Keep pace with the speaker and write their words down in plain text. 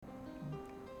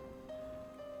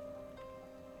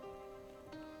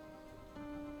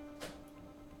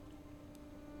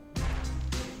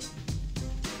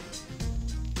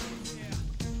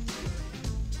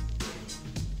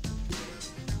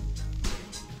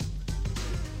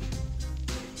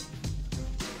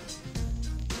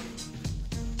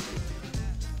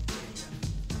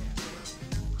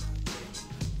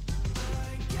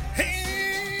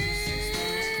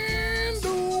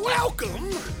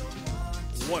Welcome,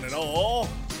 one and all,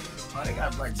 back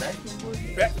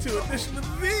to an edition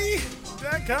of the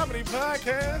That Comedy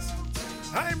Podcast.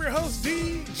 I am your host,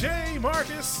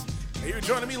 DJMarcus, and you're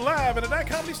joining me live in the That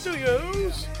Comedy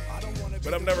Studios.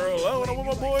 But I'm never alone. I'm with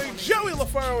my boy, Joey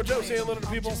LaFaro. Joe, say hello to the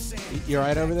people. You all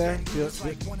right over there? It's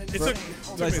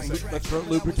throat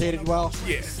lubricated well?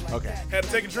 Yeah. Okay. Had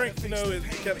to take a drink. You know, you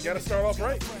got to start off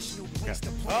right. Okay.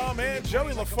 Oh, man,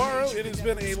 Joey LaFaro, it has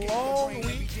been a long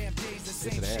week. Yes,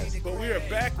 it has. But we are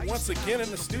back once again in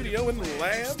the studio, in the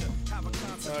lab.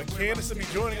 Kandyce will be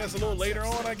joining us a little later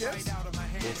on, I guess.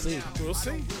 We'll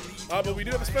see. But we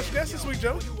do have a special guest this week,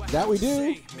 Joey. That we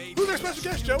do. Who's our special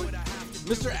guest, Joey?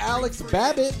 Mr. Alex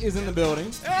Babbitt is in the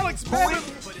building. Alex Babbitt,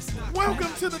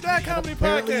 welcome to the That Comedy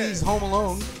Apparently Podcast. he's home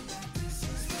alone.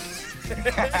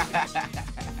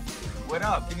 What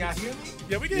up? Can y'all hear me?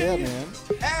 Yeah, we can Yeah, hear you. man.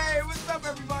 Hey, what's up,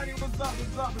 everybody? What's up?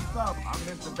 I'm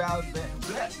Mr.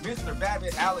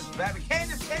 Babbitt, Alex Babbitt.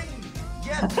 Kandyce Kane.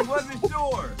 Yes, he wasn't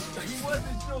sure.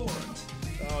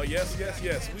 Oh, yes.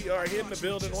 We are here in the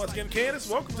building once again.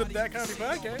 Kandyce, welcome to the That Comedy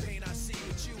Podcast.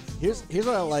 Here's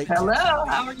what I like. Hello,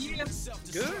 how are you?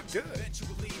 Good.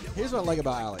 Here's what I like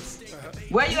about Alex.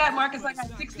 Where you at, Marcus? I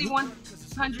got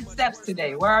 6,100 steps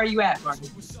today. Where are you at,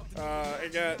 Marcus? I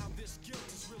got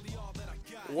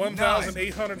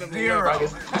 1,811. Zero.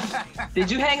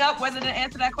 Did you hang up whether to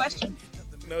answer that question?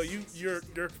 No, your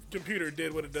computer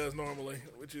did what it does normally,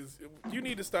 which is you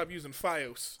need to stop using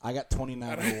FiOS. I got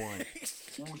 2901.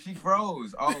 Ooh, she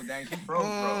froze. Oh, dang, she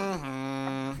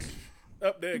froze.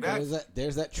 Up there, guys.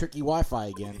 There's that tricky Wi-Fi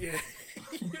again. Yeah.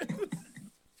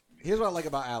 Here's what I like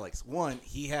about Alex. One,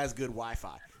 he has good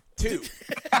Wi-Fi. Two,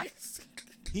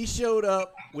 he showed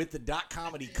up with the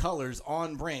 .comedy colors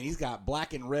on brand. He's got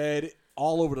black and red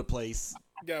all over the place.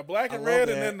 Got black and I red, love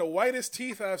and that. then the whitest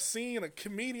teeth I've seen a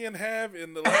comedian have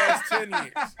in the last 10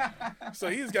 years. So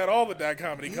he's got all the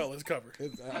 .comedy colors covered. He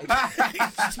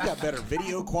got better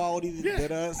video quality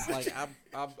than us. Like I'm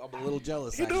a little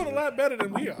jealous. He's doing a lot better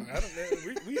than we are.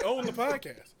 We own the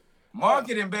podcast.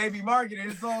 Marketing, baby,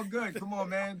 marketing. It's all good. Come on,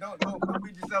 man. Don't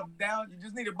beat yourself down. You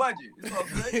just need a budget. It's all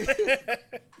good.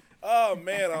 Oh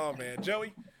man,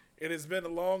 Joey, it has been a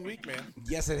long week, man.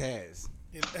 Yes, it has.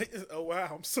 Oh wow,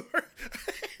 I'm sorry.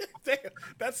 Damn,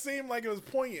 that seemed like it was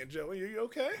poignant, Joey. Are you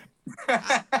okay?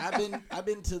 I've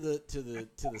been to the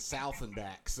south and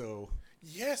back, so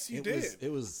Yes, you did. It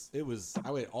was.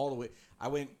 I went all the way. I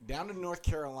went down to North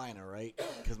Carolina, right?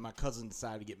 Because my cousin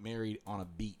decided to get married on a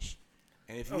beach,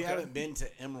 and if you haven't been to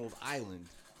Emerald Island,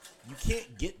 you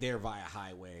can't get there via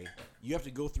highway. You have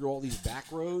to go through all these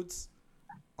back roads.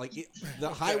 Like the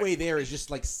highway there is just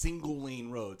like single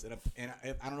lane roads, and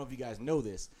I don't know if you guys know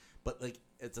this, but like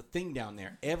it's a thing down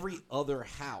there. Every other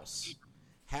house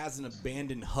has an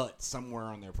abandoned hut somewhere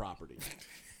on their property,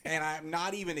 and I'm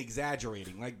not even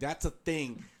exaggerating. Like that's a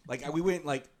thing. Like we went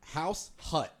like house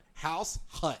hut,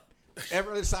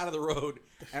 every other side of the road,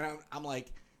 and I'm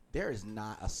like, there is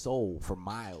not a soul for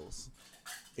miles.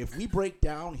 If we break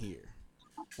down here,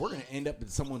 we're going to end up in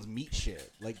someone's meat shed.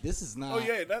 Like, this is not... Oh,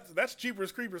 yeah, that's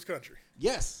Jeepers Creepers country.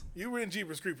 Yes. You were in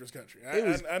Jeepers Creepers country.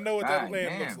 I know what God that land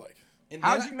damn. looks like.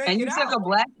 How'd you make And it you out? took a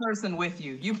black person with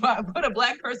you. You put a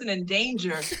black person in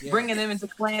danger, bringing them into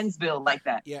Klansville like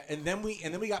that. Yeah, and then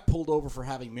we got pulled over for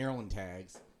having Maryland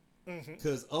tags.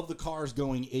 Because of the cars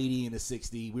going 80 and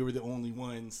 60, we were the only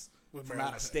ones With from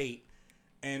Maryland out of state.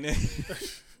 And then...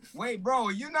 Wait, bro,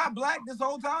 are you not black this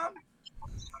whole time?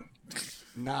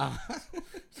 Nah.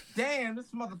 Damn, this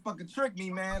motherfucker tricked me,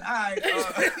 man. All right. All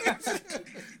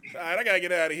right, I got to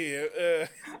get out of here.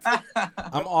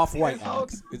 I'm off-white,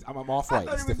 Alex. I'm I off-white.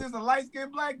 thought he was just a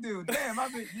light-skinned black dude. Damn,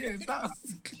 stop.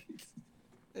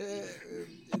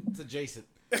 It's adjacent.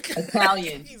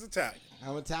 Italian. He's Italian.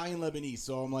 I'm Italian Lebanese,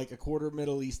 so I'm like a quarter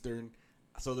Middle Eastern.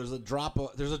 So there's a drop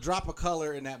of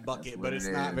color in that bucket, but it's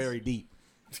not very deep.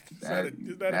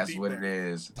 That's what it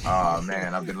is. Oh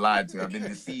man, I've been lied to. I've been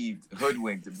deceived,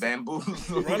 hoodwinked,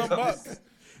 bamboozled. Run 'em up.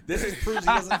 This is proves he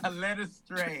doesn't. Led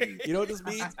astray. You know what this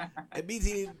means? It means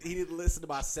he didn't listen to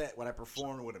my set when I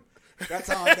performed with him. That's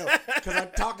how I know, because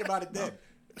I'm talking about it then.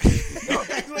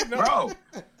 Bro,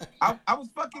 I was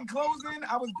fucking closing.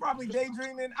 I was probably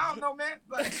daydreaming. I don't know, man.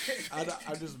 Like,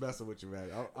 I'm just messing with you, man.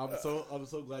 I'm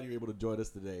so glad you're able to join us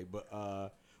today.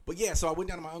 But yeah, so I went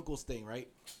down to my uncle's thing, right,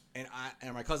 and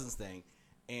my cousin's thing,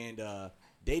 and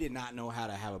they did not know how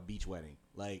to have a beach wedding.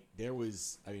 Like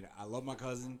I love my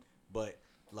cousin, but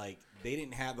like they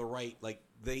didn't have the right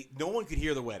no one could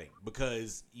hear the wedding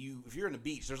because if you're in the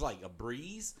beach, there's like a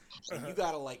breeze and you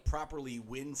gotta like properly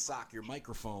windsock your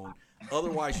microphone.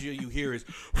 Otherwise, you hear is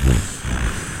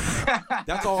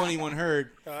That's all anyone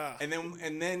heard.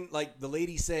 And then like the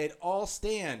lady said, "All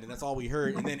stand," and that's all we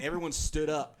heard. And then everyone stood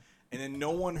up, and then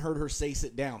no one heard her say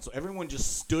sit down. So everyone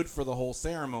just stood for the whole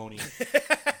ceremony.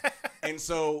 And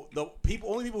so the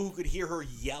only people who could hear her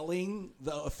yelling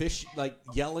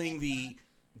yelling the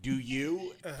 "Do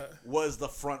you" was the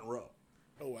front row.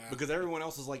 Oh wow! Because everyone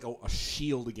else was like a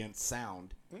shield against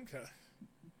sound. Okay.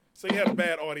 So you had a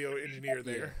bad audio engineer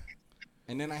there.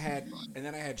 And then I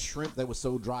had shrimp that was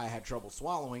so dry I had trouble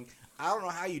swallowing. I don't know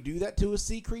how you do that to a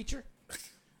sea creature,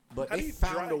 but they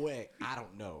found a way. I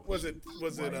don't know. Was it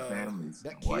families?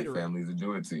 That White catering? families will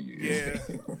do it to you. Yeah.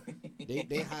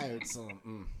 They hired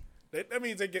some. That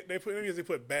means they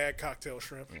put bad cocktail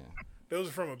shrimp. Yeah. Those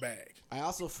are from a bag. I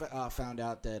also found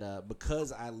out that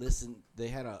because I listened, they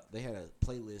had a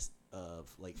playlist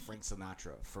of like Frank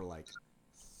Sinatra for like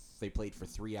they played for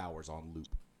 3 hours on loop.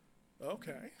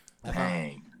 Okay.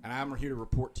 Dang. And I'm here to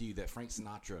report to you that Frank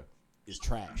Sinatra is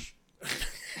trash.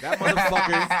 That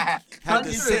motherfucker had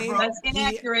the same. That's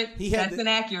inaccurate. That's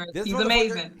inaccurate. He's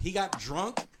amazing. He got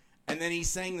drunk, and then he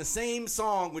sang the same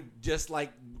song with just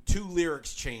like 2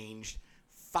 lyrics changed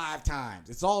 5 times.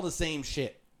 It's all the same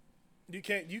shit. You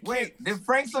can't. Wait, did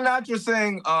Frank Sinatra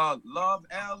sing "Love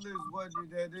Alice, what you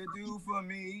did to do for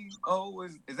me"? Oh,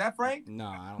 is that Frank? No,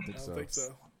 I don't think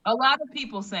so. A lot of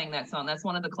people sang that song. That's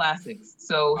one of the classics.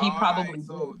 So he probably did.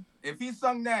 So if he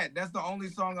sung that, that's the only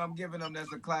song I'm giving him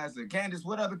that's a classic. Kandyce,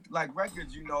 what other like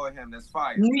records you know of him that's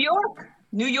fire? New York. Oh,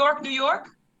 New York,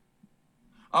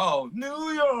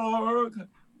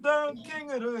 the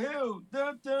king of the hill.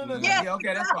 Yeah. Yeah,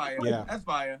 okay, that's fire. Yeah. That's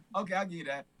fire. Okay, I'll give you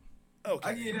that. Okay.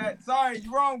 I get that. Sorry,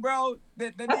 you're wrong, bro.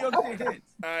 The New York shit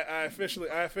hits. I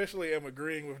officially am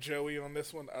agreeing with Joey on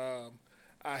this one.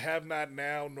 I have not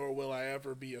now, nor will I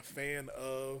ever be a fan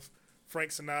of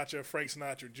Frank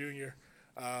Sinatra Jr.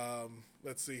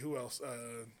 Let's see who else.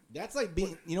 That's like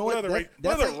being, you know what what? other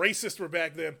That's like, racists were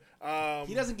back then.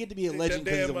 He doesn't get to be a legend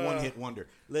because he's a one-hit wonder.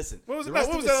 Listen, what was the it rest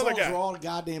about? of What was his that other songs guy? are all the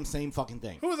goddamn same fucking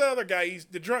thing. Who was that other guy?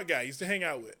 The drunk guy he used to hang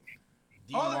out with.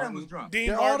 All of them was drunk.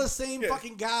 They're all the same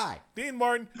fucking guy. Dean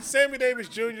Martin, Sammy Davis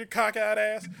Jr., cockeyed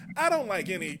ass. I don't like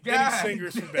any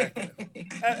singers from back then.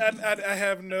 I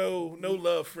have no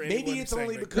love for anyone. Maybe it's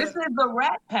only because This is the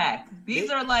Rat Pack. These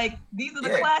are the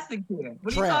classics here.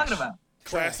 What are you talking about?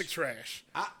 Classic trash.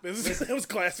 It was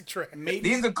classic trash.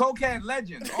 These are cocaine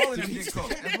legends. All of them did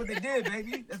coke. That's what they did,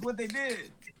 baby. That's what they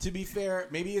did. To be fair,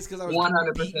 maybe it's because I was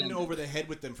 100%. beaten over the head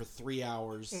with them for 3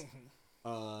 hours.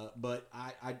 But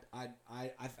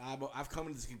I've come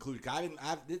to this conclusion.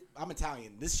 I'm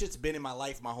Italian. This shit's been in my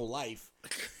life my whole life.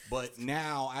 But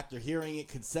now, after hearing it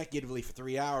consecutively for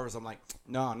 3 hours, I'm like,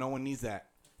 no one needs that.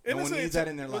 No one needs that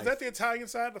in their life. Was that the Italian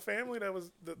side of the family?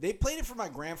 They played it for my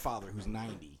grandfather, who's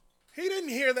 90. He didn't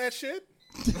hear that shit.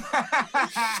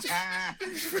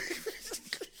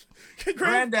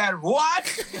 Granddad,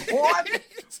 what? What?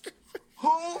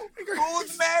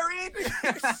 Who's married?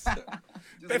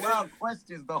 Just wild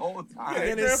questions the whole time.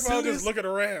 Yeah, grandpa just looking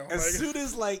around. Here's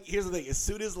the thing. As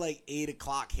soon as 8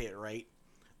 o'clock hit, right,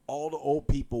 all the old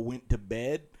people went to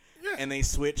bed, and they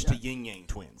switched to Yin Yang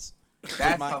Twins.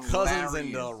 That's my hilarious. cousins and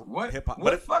hip hop.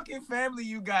 What fucking family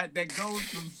you got that goes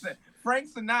from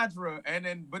Frank Sinatra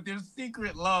but their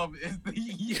secret love is the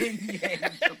Yin Yang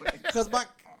Twins? Because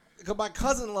my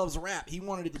cousin loves rap. He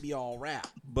wanted it to be all rap,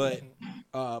 but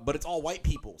it's all white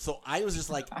people. So I was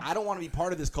just like, I don't want to be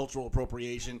part of this cultural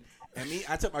appropriation. And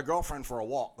I took my girlfriend for a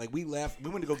walk. Like we left, we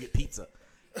went to go get pizza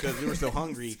because we were so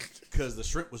hungry because the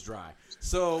shrimp was dry.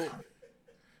 So,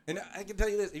 and I can tell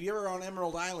you this: if you're ever on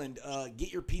Emerald Island,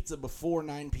 get your pizza before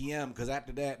 9 p.m. because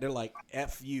after that, they're like,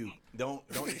 "F you." Don't.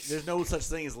 There's no such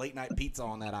thing as late night pizza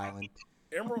on that island.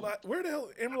 Where the hell?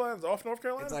 Emerald Island's off North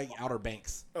Carolina. It's like Outer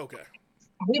Banks. Okay.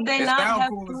 Did they not have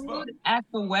food at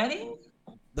the wedding?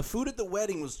 The food at the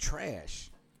wedding was trash.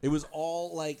 It was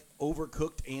all like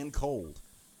overcooked and cold.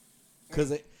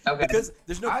 Because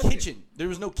there's no kitchen. There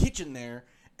was no kitchen there,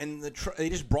 and they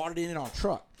just brought it in on a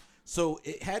truck. So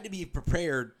it had to be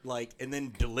prepared and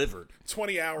then delivered.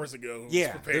 20 hours ago.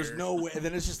 Yeah, there's no way. And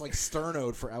then it's just like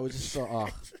sternoed for. I was just so.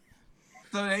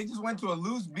 So they just went to a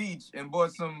loose beach and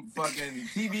bought some fucking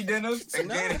TV dinners and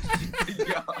gave it to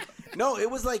y'all. No,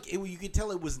 it was like you could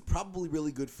tell it was probably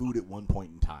really good food at one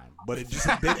point in time, but it just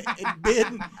had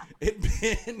been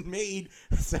made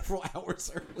several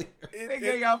hours earlier. They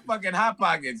gave y'all fucking hot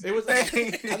pockets. It was. I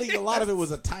think a lot of it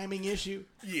was a timing issue.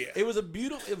 Yeah, it was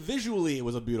visually it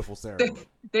was a beautiful ceremony.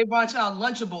 They brought y'all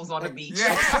Lunchables on the beach.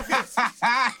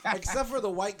 Yeah. Except for the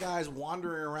white guys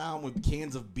wandering around with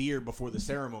cans of beer before the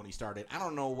ceremony started. I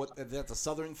don't know if that's a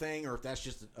Southern thing or if that's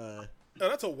just Oh,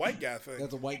 that's a white guy thing.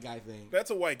 That's a white guy thing. That's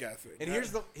a white guy thing. And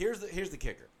here's the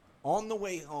kicker. On the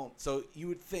way home, so you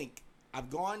would think I've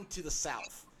gone to the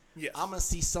South. Yes. I'm gonna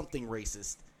see something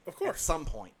racist. Of course. At some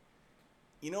point.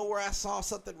 You know where I saw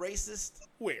something racist?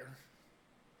 Where?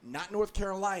 Not North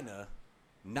Carolina,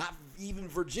 not even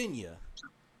Virginia.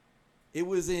 It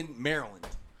was in Maryland.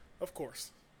 Of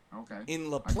course. Okay. In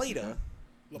La Plata.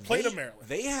 La Plata, Maryland.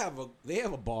 They have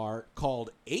a bar called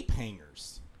Ape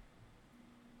Hangers.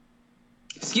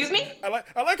 Excuse me? I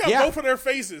like how both of their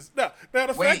faces. Now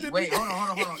the fact that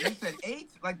hold on. You said 8,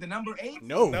 like the number 8?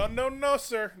 No, no,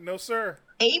 sir.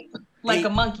 Ape, like Ape. a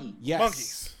monkey. Yes.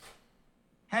 Monkeys.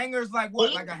 Hangers like what?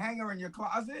 Ape? Like a hanger in your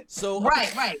closet? So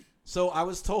Right. So I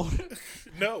was told.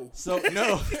 No. So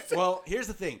no. Well, here's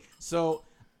the thing. So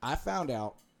I found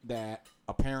out that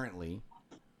apparently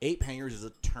ape hangers is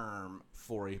a term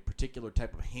for a particular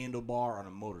type of handlebar on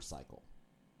a motorcycle.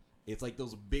 It's like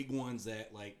those big ones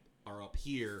that like are up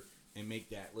here and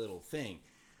make that little thing.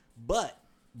 But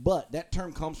that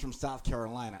term comes from South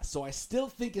Carolina, so I still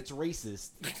think it's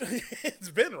racist. It's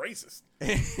been racist.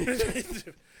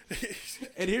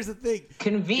 And here's the thing.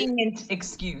 Convenient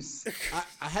excuse.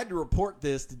 I had to report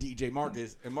this to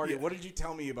DJMarcus. And Marty, what did you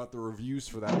tell me about the reviews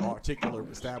for that particular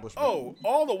establishment? Oh,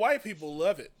 all the white people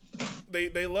love it.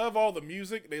 They love all the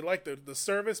music. They like the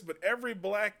service. But every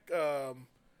black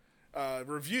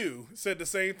review said the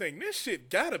same thing. This shit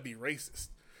gotta be racist.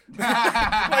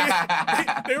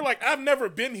 They were like, I've never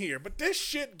been here, but this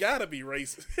shit gotta be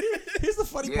racist. Here's the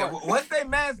funny part. What's their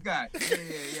mascot?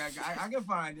 Yeah. I can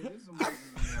find it. There's some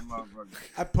racism in that motherfucker.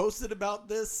 I posted about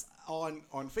this on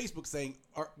Facebook saying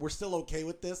we're still okay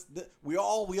with this. We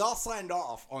all signed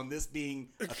off on this being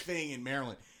a thing in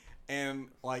Maryland, and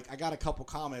like I got a couple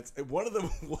comments, and one of them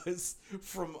was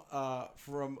from a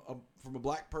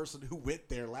black person who went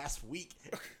there last week,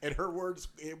 and her words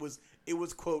it was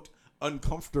quote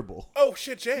uncomfortable. Oh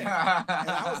shit, yeah. And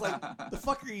I was like, the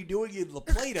fuck are you doing in La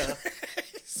Plata?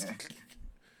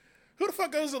 Who the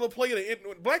fuck goes to La Plata?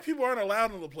 Black people aren't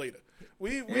allowed in La Plata.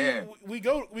 We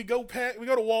go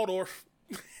to Waldorf,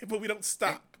 but we don't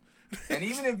stop. And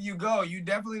even if you go, you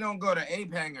definitely don't go to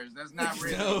Ape Hangers. That's not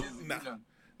really. No.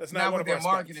 That's not not what they're one of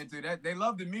our marketing to. That they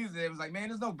love the music. It was like, man,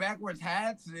 there's no backwards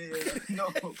hats. No.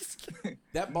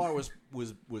 That bar was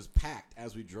packed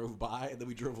as we drove by, and then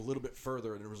we drove a little bit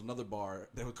further, and there was another bar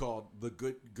that was called the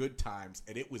Good Times,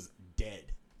 and it was dead.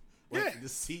 Like,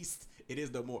 deceased. It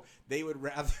is no more. They would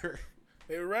rather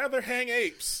hang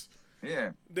apes.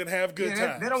 Yeah. Than have good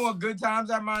times. They don't want good times.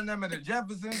 I remind them of the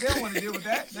Jeffersons. They don't want to deal with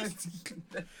that.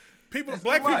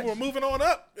 Black people were moving on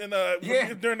up, and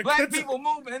during the black people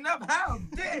moving up. How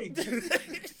dang?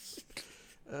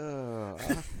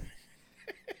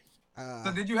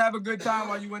 So did you have a good time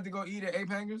while you went to go eat at Ape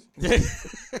Hangers?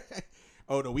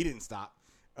 Oh no, we didn't stop.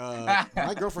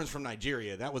 My girlfriend's from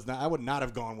Nigeria. That would not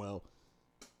have gone well.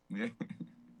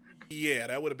 Yeah,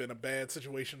 that would have been a bad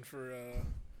situation for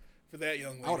that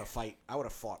young lady. I would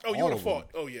have fought. Oh, you would have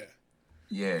fought. Oh yeah.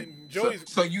 Yeah.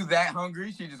 So you that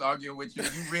hungry? She just arguing with you.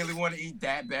 You really want to eat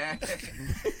that bad?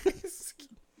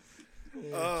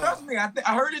 Trust me, I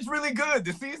heard it's really good.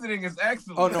 The seasoning is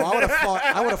excellent. Oh no, I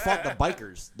would have fought the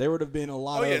bikers. There would have been a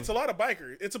lot. It's a lot of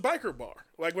bikers. It's a biker bar.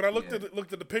 Like when I looked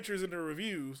at the pictures and the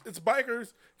reviews, it's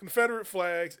bikers, Confederate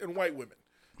flags, and white women.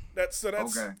 That's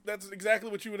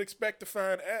exactly what you would expect to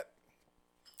find at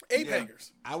Ape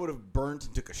Hangers. I would have burnt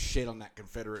and took a shit on that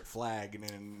Confederate flag, and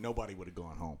then nobody would have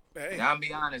gone home. Hey. I'll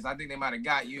be honest. I think they might have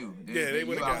got you. They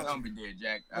would have got you. There,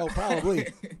 Jack. Oh, probably.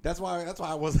 That's why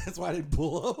I didn't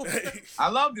pull up. I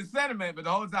love the sentiment, but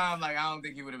the whole time, like, I don't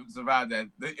think he would have survived that.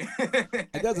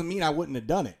 It doesn't mean I wouldn't have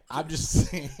done it. I'm just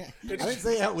saying. I didn't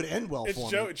say that would end well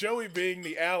for me. Joey being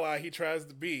the ally he tries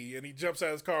to be, and he jumps out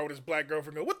of his car with his black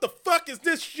girlfriend and goes, "What the fuck is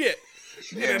this shit?"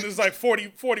 Yeah. And there's like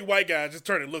 40 white guys just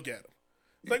turn and look at him.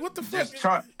 Like, what the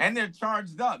fuck? And they're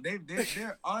charged up.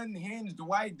 They're unhinged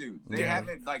white dudes. They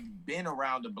haven't like been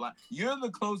around the block. You're the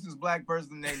closest black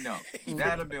person they know.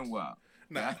 That'd have been well.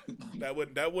 Nah, that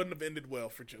wouldn't have ended well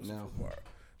for Joseph Guevara.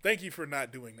 Thank you for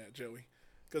not doing that, Joey.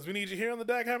 Because we need you here on the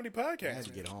Dot Comedy Podcast. I had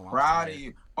to get home. Proud of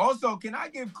you. Also, can I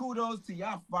give kudos to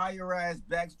y'all fire ass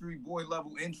Backstreet Boy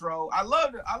level intro? I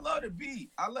love the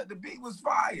beat. The beat was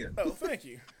fire. Oh, thank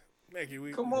you. Thank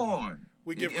you. Come on.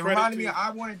 We give it credit reminded to me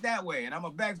I Want It That Way, and I'm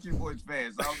a Backstreet Boys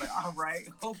fan, so I was like, all right,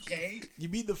 okay. You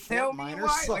mean the Fort Minor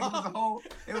song? Like,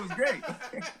 it was great.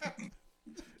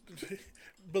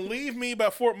 Believe Me by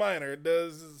Fort Minor.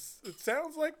 It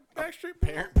sounds like Backstreet?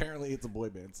 Apparently, it's a boy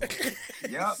band song.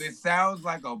 Yep, it sounds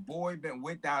like a boy band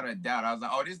without a doubt. I was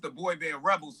like, oh, this is the boy band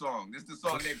Rebel song. This is the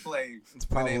song they play It's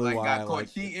when probably they like why got I caught liked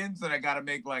it. cheating, so they got to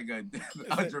make like a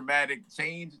dramatic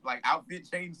change, like outfit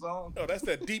change song. Oh, that's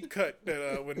that deep cut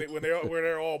that when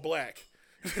they're all black.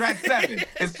 Track 7.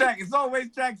 It's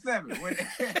always track 7. When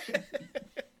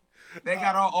they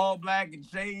got all black and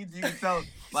shades. You can tell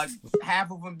like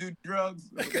half of them do drugs.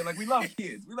 They're like, we love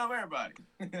kids. We love everybody.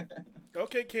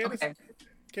 Okay, Kandyce. Okay.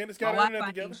 Kandyce Well, got I internet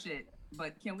find together. shit.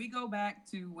 But can we go back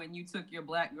to when you took your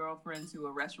black girlfriend to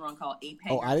a restaurant called Ape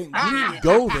Oh, Hanger? we didn't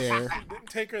go there. Didn't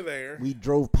take her there. We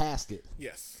drove past it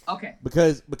Yes. Okay.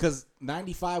 because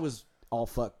 95 was all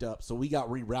fucked up, so we got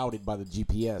rerouted by the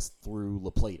GPS through La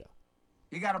Plata.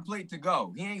 He got a plate to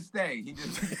go. He ain't stay. He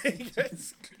just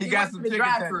Yes. he He got went some to the chicken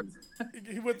drive-thru. tenders.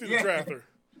 He went through the Yeah. drive-thru.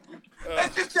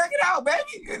 Let's just check it out, baby.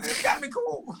 It's gotta be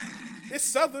cool. It's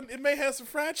Southern. It may have some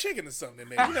fried chicken or something in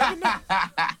there. You never know.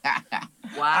 I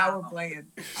Wow. was playing.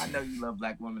 I know you love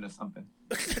black women or something.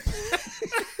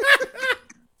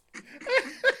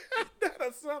 That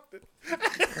or something.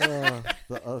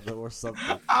 Or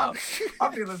something.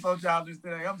 I'm feeling so childish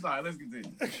today. I'm sorry. Let's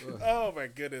continue. Oh my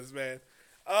goodness, man.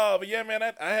 But yeah, man,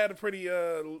 I had a pretty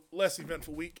less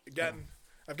eventful week.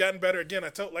 I've gotten better again. I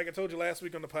told you last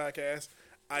week on the podcast,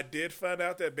 I did find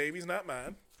out that baby's not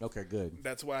mine. Okay, good.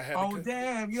 That's why I had Oh to.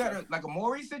 damn! You had like a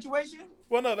Maury situation?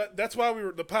 Well, no, that's why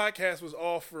the podcast was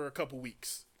off for a couple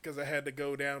weeks because I had to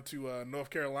go down to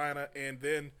North Carolina and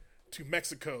then to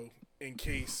Mexico in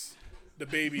case the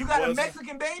baby. You got a was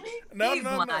Mexican baby? No, He's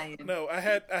no. lying. I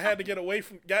had to get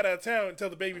got out of town until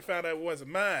the baby found out it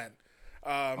wasn't mine.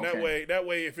 Okay. That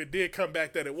way, if it did come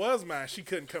back that it was mine, she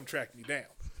couldn't come track me down.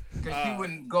 Because she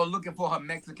wouldn't go looking for her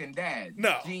Mexican dad.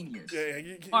 No, Genius. Yeah,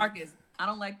 Marcus, I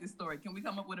don't like this story. Can we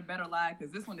come up with a better lie?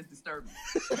 Because this one is disturbing.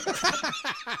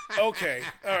 Okay,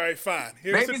 all right, fine.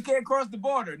 Babies can't cross the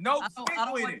border. Nope, I don't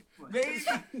stick with want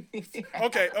it. Baby.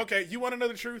 Okay. You want to know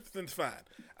the truth? Then fine.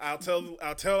 I'll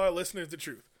tell our listeners the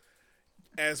truth.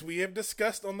 As we have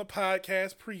discussed on the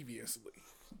podcast previously,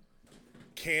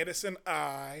 Kandyce and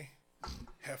I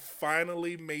have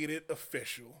finally made it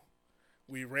official.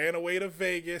 We ran away to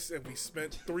Vegas and we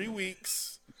spent 3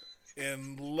 weeks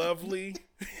in lovely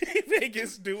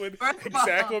Vegas doing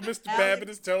exactly what Mr. Babbitt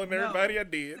is telling everybody I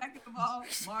did. Second of all,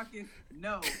 Marcus,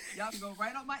 no. Y'all can go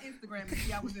right on my Instagram and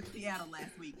see I was in Seattle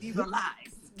last week. These are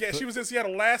lies. Yeah, she was in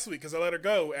Seattle last week because I let her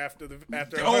go after her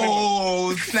honeymoon.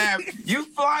 Oh, snap. You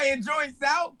flying joints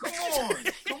out? Come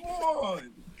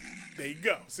on. There you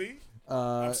go. See?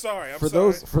 I'm sorry. For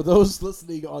those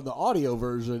listening on the audio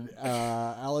version,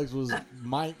 Alex was Alex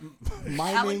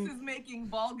miming. is making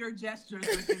vulgar gestures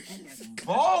with his hands.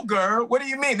 Vulgar? What do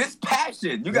you mean? This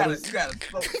passion. You gotta slow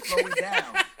it down.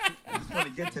 I just want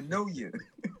to get to know you.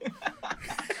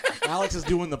 Alex is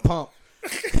doing the pump.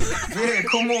 Yeah,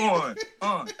 come on.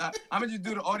 I'm gonna just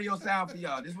do the audio sound for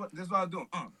y'all. This what I'm doing.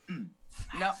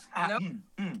 Nope.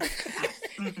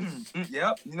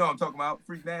 Yep, you know what I'm talking about.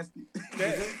 Freak nasty.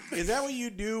 Is that what you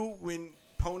do when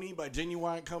Pony by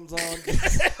Genuine comes on?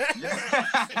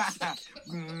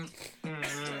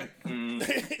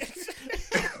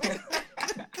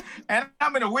 And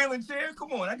I'm in a wheeling chair.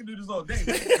 Come on, I can do this all day.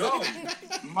 Let's go.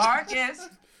 Marcus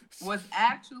was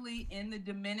actually in the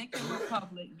Dominican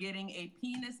Republic getting a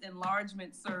penis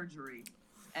enlargement surgery.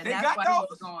 And They that's got why he was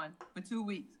those? gone for 2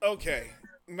 weeks. Okay.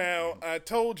 Now, I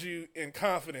told you in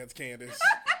confidence, Kandyce,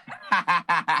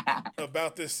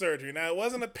 about this surgery. Now, it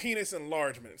wasn't a penis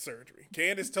enlargement surgery.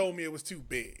 Kandyce told me it was too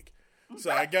big. So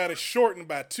I got it shortened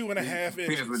by 2.5 inches.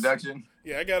 Penis reduction.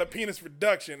 Yeah, I got a penis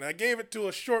reduction. I gave it to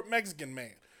a short Mexican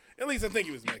man. At least I think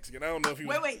he was Mexican. I don't know if he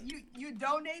was. Wait, you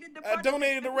donated the I part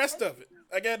donated the rest of it.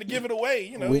 I got to give it away.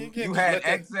 You know, When- can't You just had let that-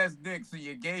 excess dick, so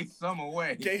you gave some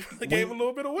away. Gave a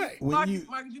little bit away. When Marcus, you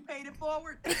Marcus, you paid it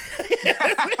forward?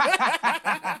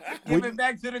 Give it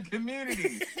back to the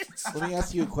community. let me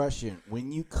ask you a question.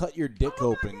 When you cut your dick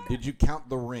open, did you count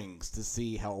the rings to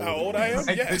see how old, How old it I is? am?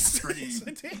 Like Yes. the tree.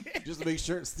 I did. Just to make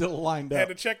sure it's still lined Had up.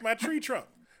 to check my tree trunk.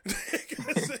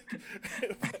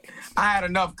 I had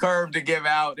enough curve to give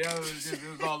out. It was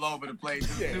all over the place.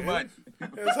 It was too much.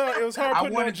 It was hard I putting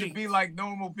on wanted to jeans. be like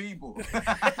normal people.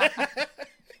 I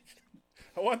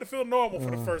wanted to feel normal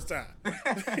for the first time.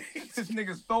 This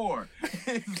nigga's Thor.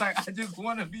 It's like, I just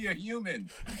want to be a human.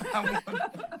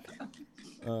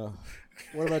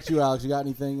 What about you, Alex? You got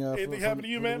anything? Anything happen to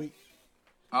you, for the man? week?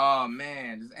 Oh,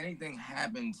 man. Does anything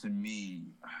happen to me?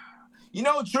 You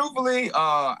know, truthfully,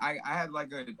 I had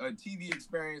like a TV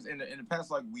experience in the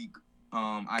past like week.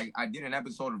 I did an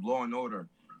episode of Law and Order,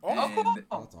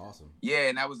 That's awesome. Yeah,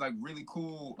 and that was like really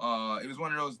cool. It was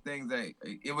one of those things that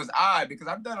it was odd because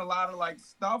I've done a lot of like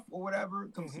stuff or whatever,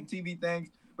 some TV things,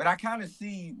 but I kind of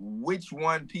see which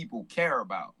one people care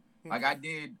about. Like I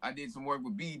did some work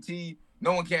with BET.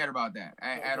 No one cared about that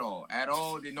at all. At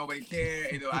all, did nobody care?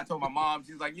 I told my mom,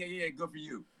 she was like, yeah, good for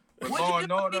you. But Law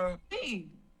and Order,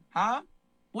 huh?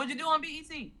 What'd you do on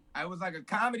BET? I was like a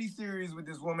comedy series with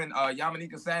this woman,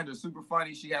 Yamanika Sanders, super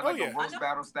funny. She had like a roast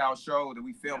battle style show that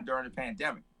we filmed during the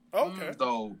pandemic. Okay.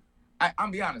 So I'm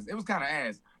be honest, it was kind of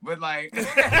ass, but like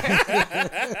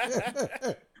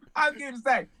I was going to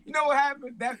say, you know what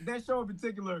happened? That show in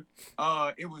particular,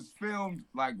 it was filmed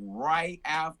like right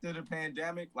after the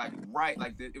pandemic,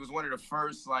 it was one of the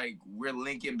first like we're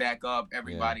linking back up.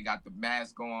 Everybody got the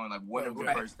mask on, like one of the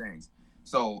first things.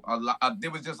 So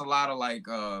there was just a lot of like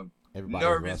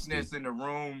nervousness in the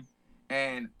room,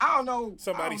 and I don't know.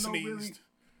 Somebody sneezed.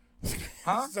 Really.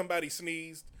 Huh? Somebody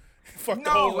sneezed. Fuck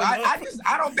no,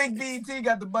 I don't think BET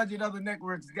got the budget other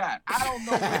networks got. I don't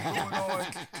know what's going on.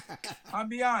 I'll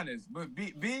be honest, but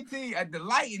BET at the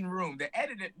lighting room, they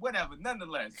edited whatever.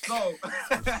 Nonetheless, so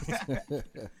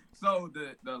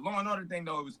the Law and Order thing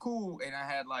though, it was cool, and I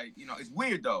had like it's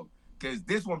weird though because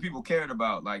this one people cared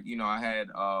about. Like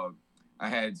I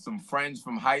had some friends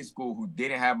from high school who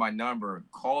didn't have my number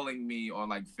calling me on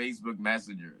like Facebook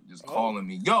Messenger, just calling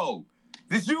me, yo.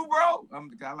 This you, bro?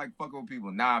 I like fucking with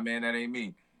people. Nah, man, that ain't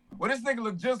me. Well, this nigga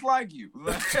look just like you.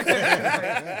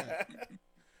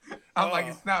 I'm like,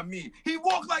 it's not me. He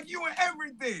walked like you and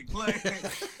everything. Like,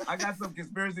 I got some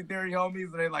conspiracy theory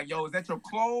homies, and they're like, yo, is that your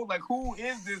clone? Like, who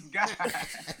is this guy?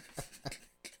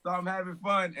 So I'm having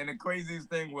fun, and the craziest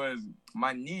thing was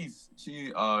my niece.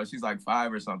 She's like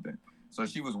 5 or something. So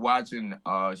she was watching.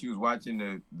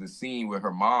 The scene with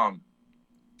her mom,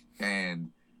 and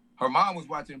her mom was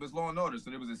watching. It was Law and Order,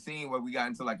 so there was a scene where we got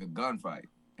into like a gunfight,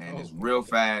 and it's real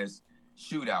fast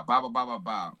shootout. Bah, bah, bah, bah,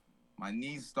 bah. My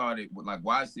niece started like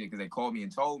watching it because they called me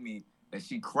and told me that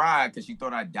she cried because she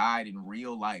thought I died in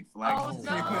real life. Like,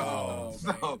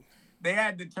 so they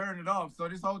had to turn it off. So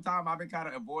this whole time I've been kind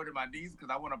of avoiding my niece because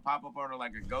I want to pop up on her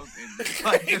like a ghost and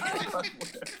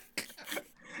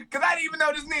because I didn't even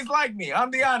know this niece liked me. I'm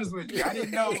be honest with you. I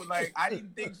didn't know, I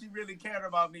didn't think she really cared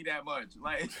about me that much.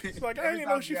 It's like, I didn't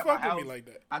know she fucked with me like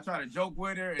that. I try to joke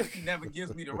with her, and she never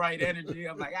gives me the right energy.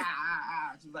 I'm like,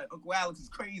 She's like, Uncle Alex is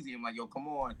crazy. I'm like, yo, come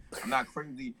on. I'm not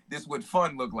crazy. This is what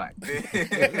fun look like.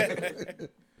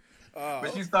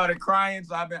 But she started crying,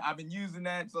 so I've been using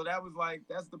that. So that was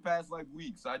that's the past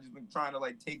week. So I just been trying to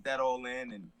take that all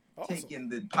in and take in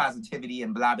the positivity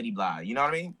and blah, blah, blah. You know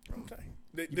what I mean? Okay.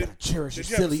 You gotta cherish your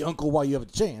silly uncle while you have a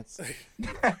chance.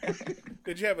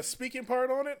 Did you have a speaking part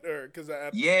on it, or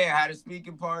yeah, I had a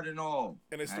speaking part and all.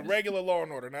 And it's the regular Law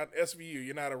and Order, not SVU.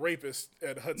 You're not a rapist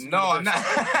at Hudson. No, I'm not.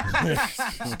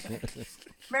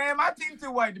 Man, my team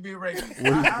too white to be a rapist.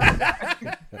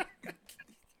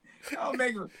 I'll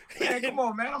make him. Man, come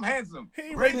on, man. I'm handsome.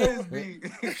 Rapists be.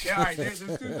 All right, there's 2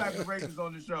 types of rapists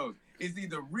on the show. It's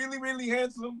either really, really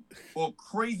handsome or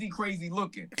crazy, crazy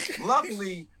looking.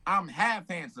 Luckily, I'm half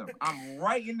handsome. I'm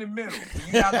right in the middle.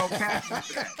 You're not gonna cast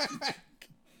me.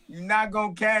 You're not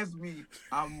gonna cast me.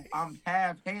 I'm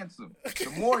half handsome. The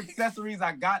more accessories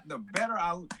I got, the better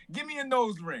I'll. Give me a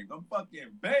nose ring. I'm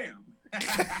fucking bam.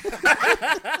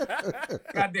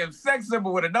 Goddamn sex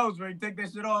symbol with a nose ring. Take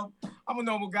that shit off. I'm a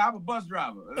normal guy. I'm a bus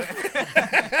driver.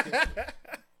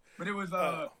 But it was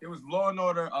Law and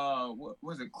Order. What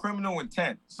was it? Criminal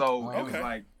Intent. So it was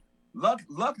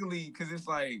luckily, because it's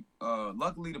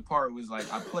luckily the part was I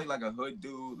played like a hood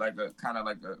dude, like a kind of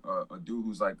like a dude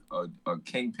who's like a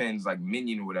kingpin's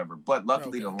minion or whatever. But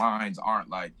luckily the lines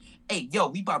aren't hey, yo,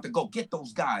 we about to go get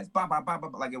those guys. Blah, blah, blah, blah.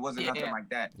 Like it wasn't nothing like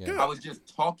that. Yeah. I was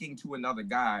just talking to another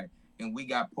guy and we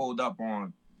got pulled up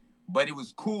on. But it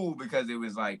was cool because it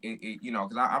was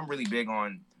because I'm really big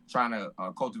on trying to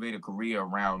cultivate a career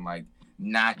around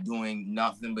not doing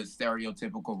nothing but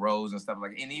stereotypical roles and stuff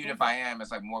and even if I am,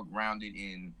 it's more grounded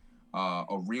in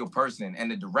a real person.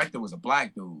 And the director was a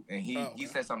black dude, and he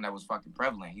said something that was fucking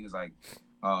prevalent. He was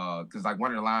because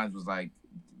one of the lines was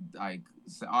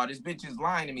oh, this bitch is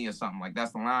lying to me or something.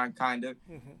 That's the line, kind of.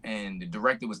 Mm-hmm. And the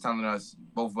director was telling us,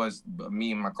 both of us,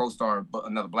 me and my co-star,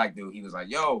 another black dude, he was like,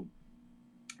 yo,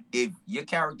 if your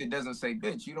character doesn't say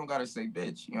bitch, you don't gotta say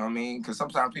bitch. You know what I mean? Because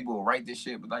sometimes people will write this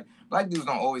shit, but black dudes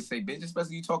don't always say bitch,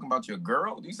 especially you talking about your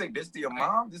girl. Do you say bitch to your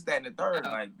mom? This, that, and the third.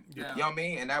 You know what I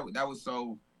mean? And that was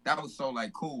so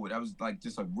cool. That was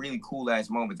just a really cool ass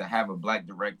moment to have a black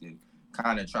director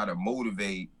kind of try to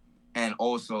motivate and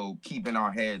also keep in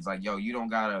our heads yo, you don't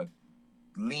gotta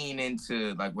lean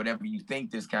into like whatever you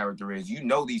think this character is. You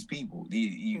know these people.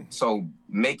 So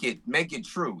make it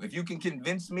true. If you can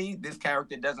convince me this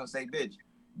character doesn't say bitch,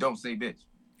 don't say bitch.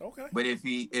 Okay. But if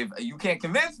you can't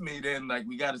convince me, then like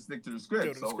we got to stick to the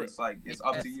script. It's like it's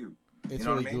up to you. It's you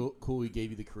know really cool. He gave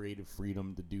you the creative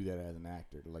freedom to do that as an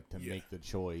actor, to make the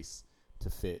choice to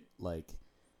fit like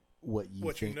what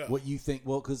you think.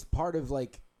 Well, because part of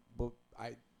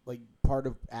part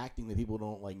of acting that people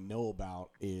don't like know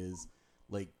about is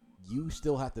like you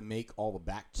still have to make all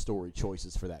the backstory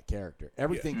choices for that character.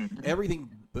 Everything,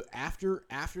 but after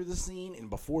the scene and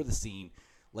before the scene,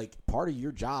 like part of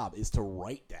your job is to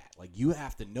write that. Like you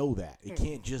have to know that. It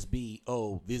can't just be,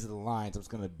 oh, these are the lines. I'm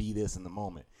just gonna be this in the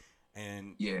moment.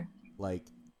 And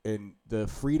and the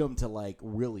freedom to like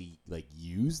really like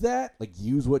use that, like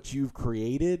use what you've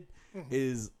created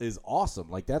is awesome.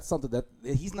 Like that's something that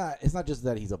it's not just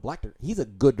that he's a black director. He's a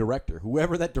good director.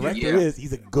 Whoever that director is,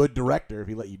 he's a good director if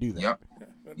he let you do that. Yep.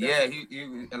 Yeah,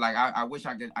 he like I wish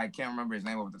I could. I can't remember his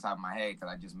name off the top of my head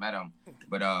because I just met him.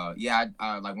 But I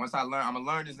like once I learn, I'm gonna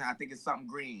learn this. I think it's something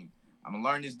green. I'm gonna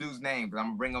learn this dude's name because I'm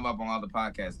gonna bring him up on other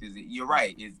podcasts. Because you're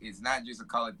right, it's not just a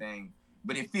color thing,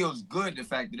 but it feels good the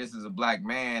fact that this is a black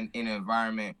man in an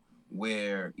environment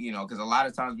where because a lot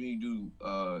of times when you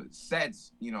do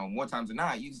sets, more times than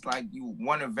not, you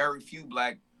one of very few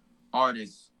black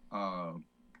artists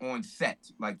on set,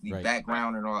 like the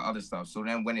background and all the other stuff. So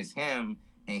then when it's him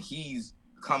and he's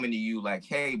coming to you like,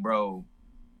 hey, bro,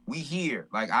 we here.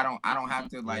 Like I don't have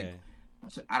to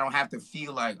I don't have to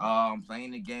feel like, oh, I'm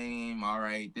playing the game. All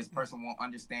right, this person won't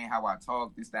understand how I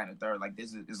talk, this, that, and the third. Like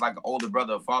it's like an older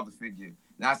brother or father figure.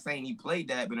 Not saying he played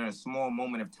that, but in a small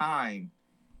moment of time,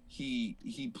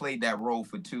 he played that role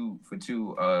for two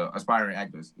aspiring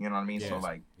actors. You know what I mean? So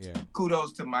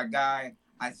kudos to my guy.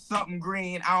 Something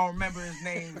green. I don't remember his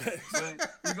name, but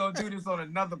we're gonna do this on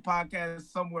another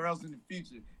podcast somewhere else in the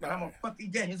future. And I'm gonna fucking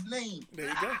get his name. There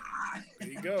you go. There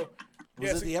you go.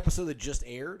 Was it the episode that just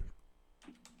aired?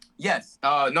 Yes.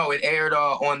 No, it aired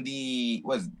on the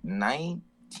 19th?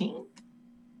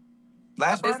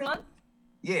 Last Friday? This month?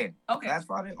 Yeah. Okay. Last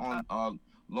Friday on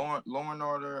Law and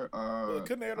Order. Well, it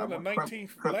couldn't air on the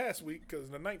 19th last week because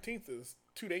the 19th is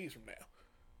 2 days from now.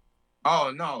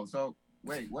 Oh no! So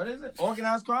wait, what is it?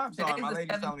 Organized crime? Sorry, my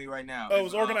lady's telling me right now. Oh, it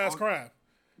was organized crime.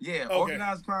 Yeah, okay.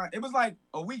 Organized crime. It was like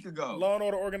a week ago. Law and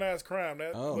Order Organized Crime.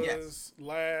 That was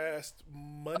last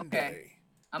Monday. Okay.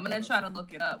 I'm gonna try to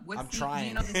look it up. I'm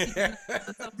trying.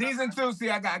 Season 2. See,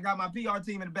 I got my PR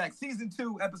team in the back. Season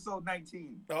 2, episode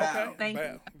 19. Okay. Thank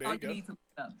you. There you go. Need to look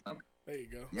it up. Okay. There you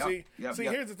go. See,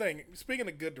 here's the thing. Speaking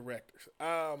of good directors,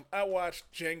 I watched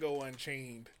Django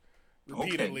Unchained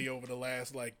repeatedly over the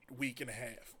last week and a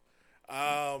half.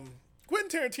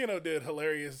 Quentin Tarantino did a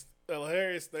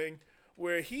hilarious thing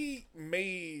where he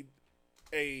made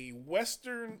a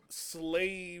Western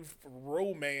slave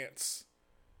romance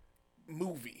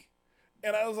movie.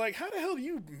 And I was like, how the hell do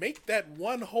you make that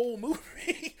one whole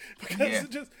movie? Because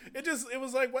it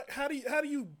was like, what? How do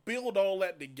you build all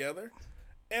that together?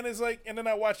 And it's like, and then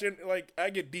I watch it, I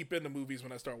get deep into movies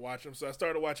when I start watching them. So I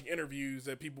started watching interviews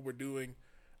that people were doing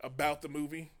about the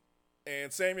movie.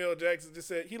 And Samuel L. Jackson just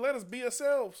said, he let us be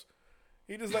ourselves.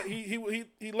 He just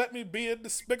he let me be a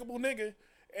despicable nigga.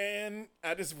 And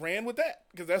I just ran with that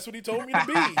because that's what he told me to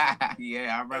be.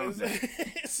 Yeah, I remember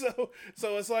that. So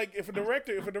it's like if a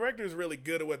director is really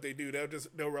good at what they do,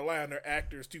 they'll rely on their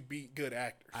actors to be good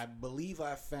actors. I believe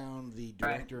I found the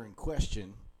director in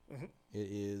question. Mm-hmm. It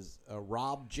is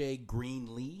Rob J.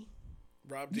 Greenlee.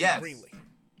 Rob J. Greenlee.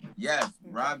 Yes,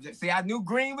 Rob J. See, I knew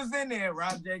Green was in there.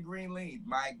 Rob J. Greenlee.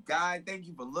 My God, thank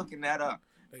you for looking that up.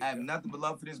 I have nothing but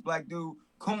love for this black dude.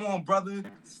 Come on, brother.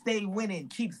 Stay winning.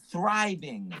 Keep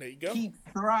thriving. There you go. Keep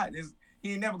thriving.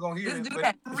 He ain't never gonna hear this this. Dude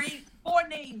had 4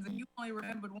 names and you only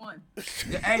remembered one.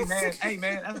 Hey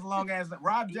man, that's a long ass.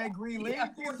 Rob J. Greenlee. Yeah,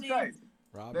 4 names.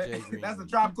 Rob J. Greenlee. That's a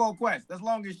Tribe Called Quest. That's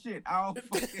long as shit. I don't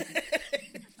fucking.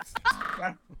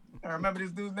 I remember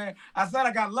this dude's name. I said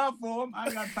I got love for him. I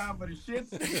ain't got time for the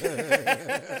shits.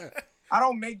 I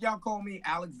don't make y'all call me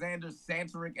Alexander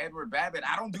Santoric Edward Babbitt.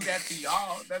 I don't do that to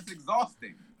y'all. That's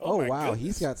exhausting. Oh wow, goodness.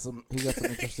 He's got some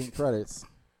interesting credits.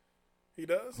 He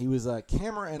does? He was a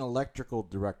camera and electrical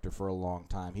director for a long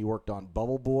time. He worked on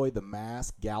Bubble Boy, The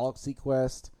Mask, Galaxy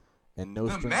Quest, and No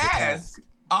Strings Attached.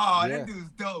 Oh, that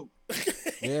dude's dope.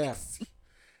 Yeah.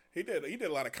 He did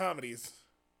a lot of comedies.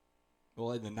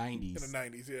 Well, in the 90s. In the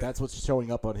 90s, yeah. That's what's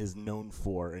showing up on his known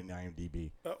for in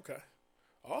IMDb. Okay.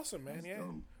 Awesome, man. Yeah.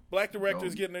 Black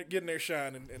directors getting their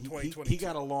shine in 2020. He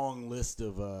got a long list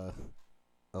of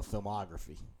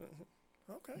filmography.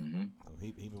 Okay.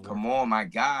 Mm-hmm. Come on, my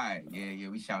guy. Yeah,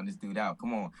 we shouting this dude out.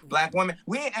 Come on. Black woman.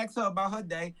 We ain't asked her about her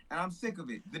day, and I'm sick of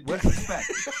it. The disrespect.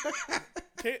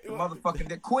 The motherfucking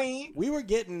the queen. We were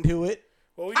getting to it.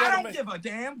 Well, I don't give a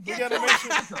damn.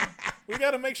 We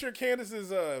gotta make sure Kandyce's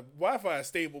Wi-Fi is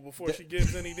stable before she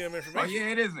gives any damn information. Oh yeah,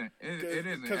 it isn't. It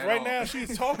isn't. Because right now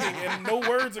she's talking and no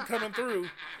words are coming through,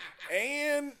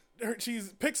 and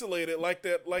she's pixelated like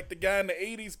the guy in the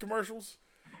 '80s commercials.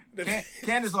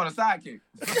 Kandyce on a sidekick.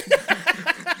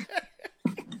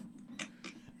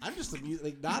 I'm just amused.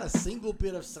 Like, not a single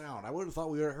bit of sound. I would have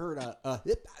thought we would have heard a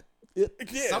hip.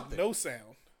 Something. No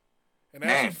sound. And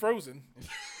now she's frozen.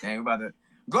 Dang, we about to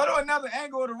go to another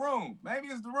angle of the room. Maybe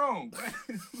it's the room.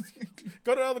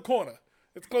 Go to the other corner.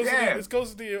 It's close. Yeah. It's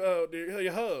close to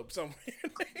your hub somewhere.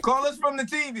 Call us from the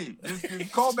TV.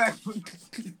 Just call back. You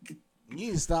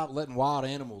need to stop letting wild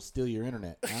animals steal your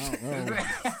internet. I don't know.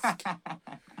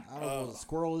 I don't know if it was a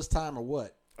squirrel this time or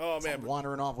what. Oh man,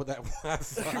 wandering off with that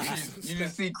Wi-Fi. You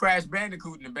just see Crash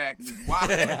Bandicoot in the back.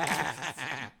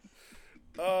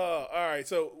 All right.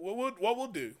 So what we'll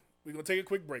do? We're gonna take a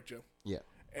quick break, Joe. Yeah.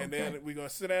 And then we're gonna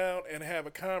sit down and have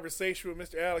a conversation with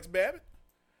Mr. Alex Babbitt.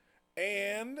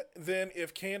 And then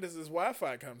if Kandyce's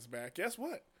Wi-Fi comes back, guess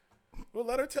what? We'll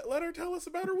let her tell us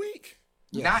about her week.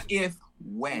 Yes. Not if,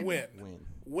 when.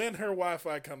 When her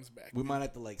Wi-Fi comes back. We might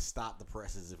have to stop the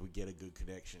presses if we get a good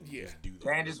connection. Yeah. Just do that.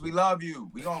 Kandyce, we love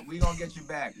you. We gonna get you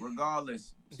back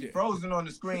regardless. She's frozen on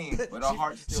the screen, but her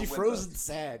heart's still with us. She frozen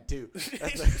sad too.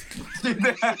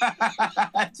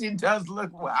 She does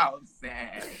look wild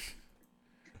sad.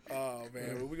 Oh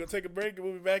man, well, we're gonna take a break and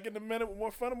we'll be back in a minute with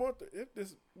more fun and more.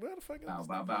 Where the fuck is this?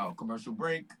 Bow. Commercial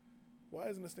break. Why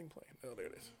isn't this thing playing? Oh, there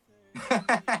it is.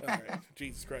 All right,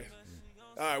 Jesus Christ.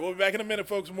 All right, we'll be back in a minute,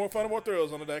 folks, with more fun and more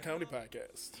thrills on the That Comedy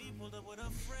Podcast.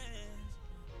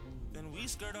 Then we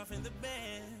skirt off in the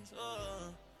Benz.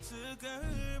 Took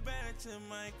her back to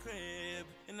my crib,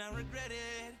 and I regret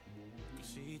it.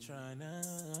 Cause she tryna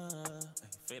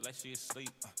feel like she asleep.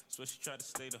 So she tried to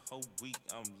stay the whole week.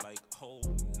 I'm like, oh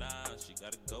nah, she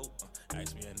gotta go.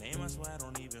 Ask me her name, I swear I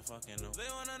don't even fucking know. They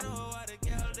wanna know why the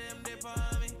girl them dip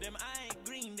on me. Them I ain't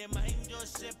green, them I ain't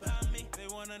just ship on me. They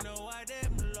wanna know why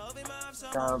them love him off so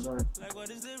much. Like what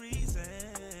is the reason?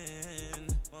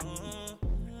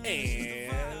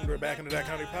 And we're back in the That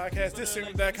Comedy Podcast. This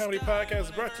segment of the That Comedy Podcast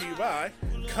is brought to you by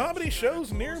Comedy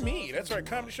Shows Near Me. That's right,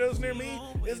 Comedy Shows Near Me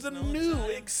is the new,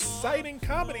 exciting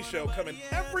comedy show coming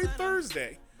every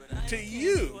Thursday to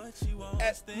you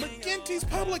at McGinty's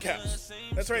Public House.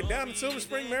 That's right, down in Silver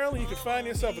Spring, Maryland. You can find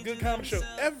yourself a good comedy show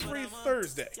every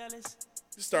Thursday,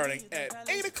 starting at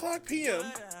 8 o'clock p.m.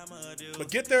 But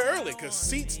get there early because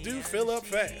seats do fill up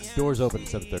fast. Doors open at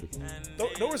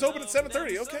 7:30. Doors open at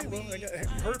 7:30. Okay, well, I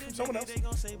heard from someone else.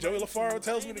 Joey LaFaro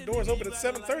tells me the doors open at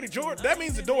 7:30. George, that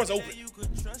means the door's open.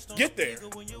 Get there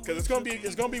because it's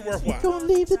gonna be worthwhile. Don't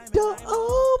leave the door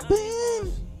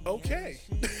open. Okay.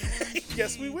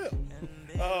 Yes, we will.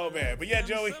 Oh man, but yeah,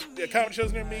 Joey, the comedy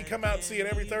shows near me. Come out and see it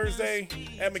every Thursday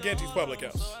at McGinty's Public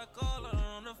House.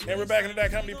 And we're back in the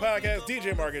That Comedy Podcast.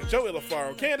 DJMarcus, Joey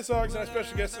LaFaro, Kandyce August, and our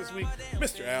special guest this week,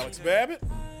 Mr. Alex Babbitt.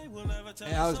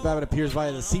 And Alex Babbitt appears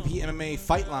via the CPMMA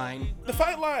Fight Line. The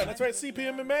Fight Line, that's right,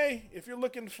 CPMMA. If you're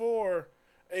looking for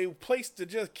a place to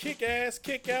just kick ass,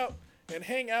 kick out, and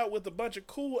hang out with a bunch of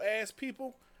cool ass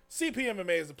people,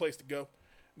 CPMMA is the place to go.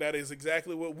 That is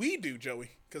exactly what we do,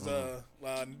 Joey. Because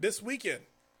this weekend,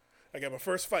 I got my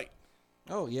first fight.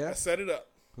 Oh, yeah? I set it up.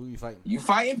 Who are you fighting? You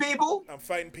fighting people? I'm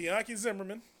fighting Bianchi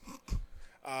Zimmerman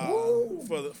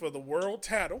for the world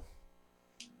title.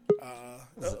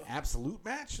 Is it an absolute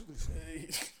match?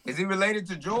 Is he related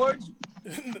to George?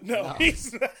 No,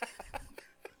 he's not.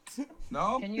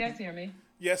 No? Can you guys hear me?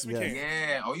 Yes, we can.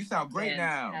 Yeah. Oh, you sound great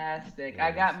now. Fantastic.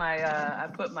 I got my I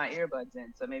put my earbuds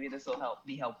in, so maybe this will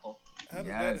be helpful. How does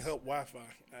that help Wi-Fi?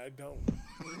 I don't.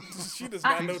 She does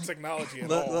not know technology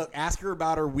at all. Look, ask her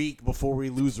about her week before we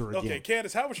lose her again. Okay,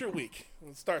 Kandyce, how was your week?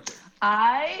 Let's start there.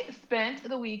 I spent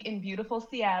the week in beautiful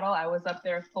Seattle. I was up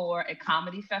there for a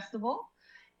comedy festival,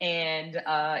 and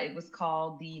it was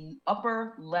called the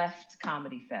Upper Left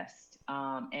Comedy Fest,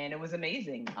 and it was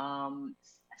amazing.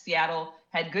 Seattle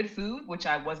had good food, which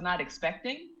I was not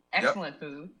expecting. Excellent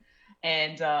food.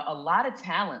 And a lot of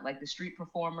talent, like the street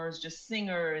performers, just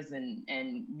singers and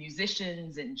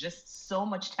musicians, and just so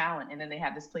much talent. And then they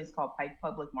have this place called Pike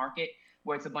Public Market,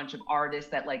 where it's a bunch of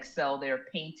artists that like sell their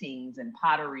paintings and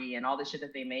pottery and all the shit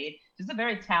that they made. Just a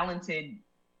very talented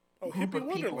group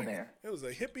of people there. It was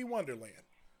a hippie wonderland.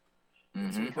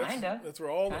 Mm-hmm. Kinda. That's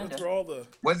where all the.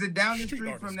 Was it down the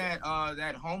street from that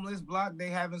homeless block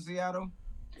they have in Seattle?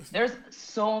 There's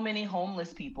so many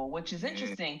homeless people, which is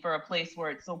interesting for a place where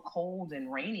it's so cold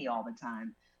and rainy all the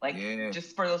time. Like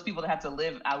just for those people that have to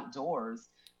live outdoors.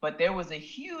 But there was a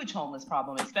huge homeless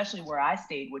problem, especially where I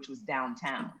stayed, which was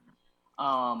downtown.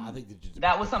 I think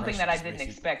that was something that I didn't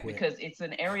expect because it's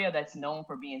an area that's known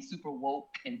for being super woke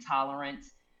and tolerant.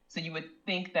 So you would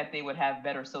think that they would have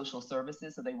better social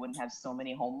services, so they wouldn't have so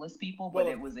many homeless people. But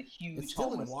it was a huge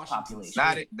homeless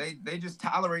population. They just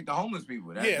tolerate the homeless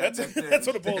people. That's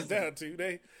what it boils down to.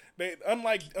 They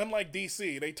unlike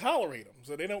DC, they tolerate them,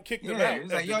 so they don't kick them out.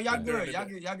 It's like, yo, y'all good.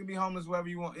 Y'all can be homeless wherever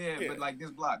you want. Yeah, but like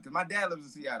this block, because my dad lives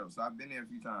in Seattle, so I've been there a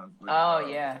few times. But,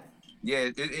 yeah,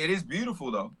 it is beautiful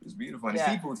though. It's beautiful, and the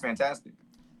seafood's fantastic.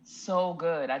 So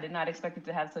good. I did not expect it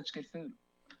to have such good food.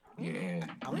 Yeah,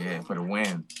 for the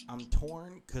win. I'm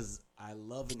torn because I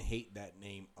love and hate that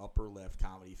name, Upper Left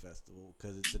Comedy Festival,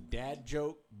 because it's a dad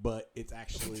joke, but it's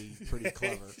actually pretty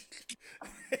clever.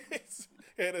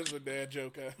 It is a dad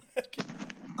joke.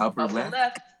 Upper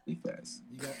Left. You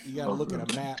got to look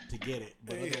at a map to get it,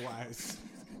 but otherwise,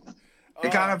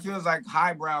 it kind of feels like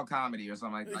highbrow comedy or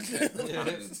something like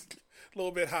that. A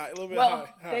little bit high.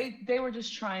 They were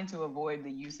just trying to avoid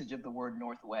the usage of the word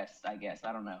Northwest, I guess.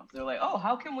 I don't know. They're like, oh,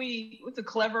 how can what's a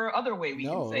clever other way we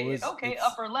can say it? Okay,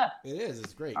 upper left. It is.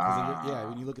 It's great.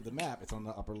 When you look at the map, it's on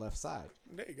the upper left side.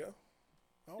 There you go.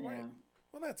 All right.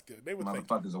 Well, that's good. They would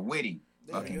motherfuckers are witty.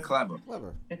 Fucking clever.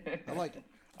 I like it.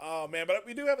 Oh, man. But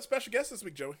we do have a special guest this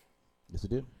week, Joey. Yes, we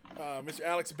do. Mr.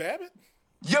 Alex Babbitt.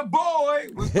 Your boy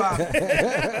was popping.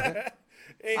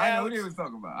 Hey, I know what he was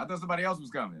talking about. I thought somebody else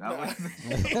was coming.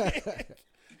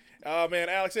 Oh, man,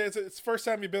 Alex, it's the first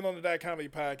time you've been on the Dot Comedy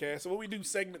Podcast. So what we do,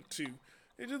 segment 2,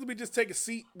 we just take a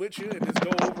seat with you and just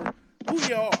go over who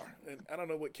you are. And I don't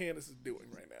know what Kandyce is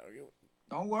doing right now.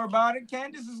 Don't worry about it.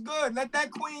 Kandyce is good. Let that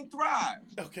queen thrive.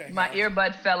 Okay. My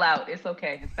earbud fell out. It's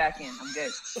okay. It's back in. I'm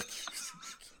good.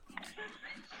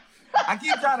 I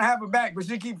keep trying to have her back, but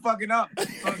she keep fucking up. So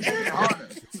it's getting harder.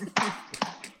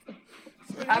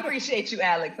 I appreciate you,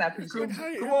 Alex. I appreciate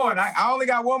you. Come on. I only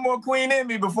got one more queen in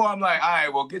me before I'm like, all right,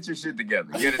 well, get your shit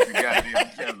together. Get it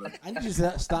together. I need you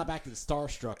to stop acting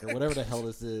starstruck or whatever the hell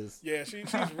this is. Yeah,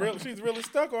 she's really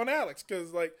stuck on Alex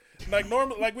because like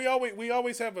normally, like we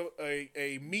always have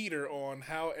a meter on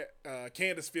how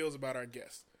Kandyce feels about our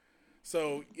guests.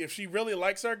 So if she really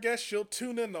likes our guest, she'll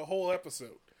tune in the whole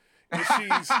episode.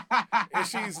 If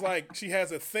she's like she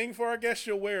has a thing for our guest,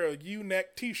 she'll wear a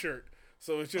U-neck T-shirt.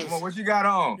 So it's just what you got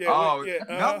on?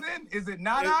 Nothing? Is it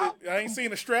not out? I ain't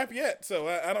seen a strap yet, so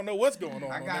I don't know what's going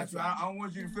on. I got you. I don't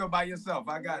want you to feel by yourself.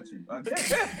 I got you.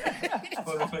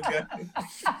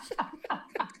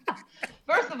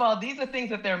 First of all, these are things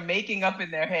that they're making up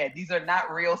in their head. These are not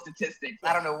real statistics.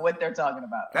 I don't know what they're talking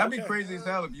about. That'd be crazy as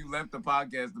hell if you left the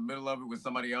podcast in the middle of it with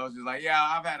somebody else. You're like, yeah,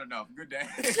 I've had enough. Good day.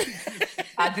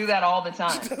 I do that all the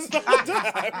time.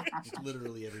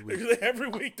 Literally every week. Every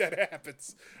week that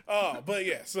happens. But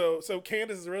yeah, so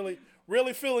Kandyce is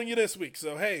really feeling you this week.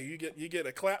 So hey, you get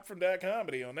a clap from that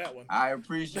comedy on that one. I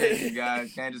appreciate you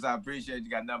guys, Kandyce. I appreciate you.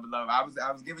 Got nothing but love.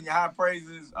 I was giving you high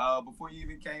praises before you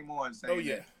even came on. Saying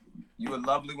that you were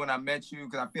lovely when I met you,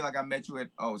 because I feel like I met you at.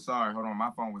 Oh, sorry, hold on, my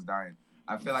phone was dying.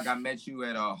 I feel like I met you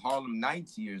at Harlem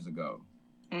Nights years ago.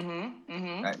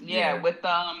 Yeah, with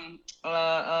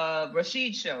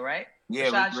Rashid's show, right?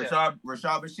 Yeah, Rashad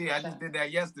Bashir. I just did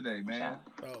that yesterday, man.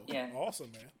 Oh, yeah,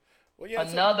 awesome, man. Well, yeah,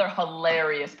 another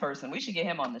hilarious person. We should get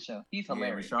him on the show. He's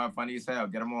hilarious. Yeah, Rashad funny as hell.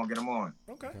 Get him on.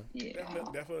 Okay. Yeah.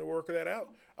 Definitely work that out.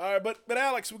 All right, but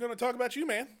Alex, we're gonna talk about you,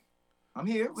 man. I'm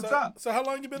here. What's up? So how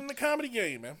long you been in the comedy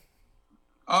game, man?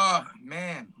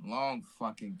 Man, long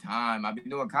fucking time. I've been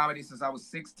doing comedy since I was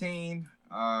 16.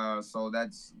 So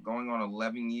that's going on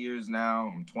 11 years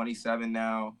now. I'm 27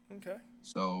 now. Okay.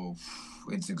 So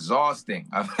it's exhausting.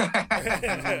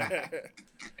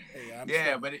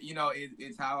 Yeah, but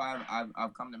it's how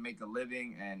I've come to make a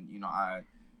living, and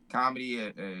comedy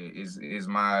is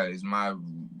my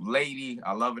lady.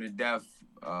 I love it to death.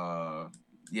 I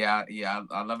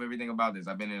love everything about this.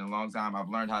 I've been in it a long time. I've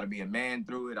learned how to be a man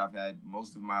through it. I've had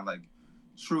most of my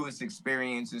truest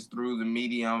experiences through the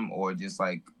medium, or just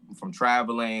from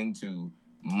traveling to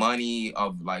money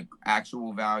of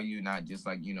actual value, not just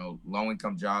low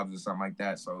income jobs or something like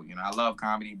that. So I love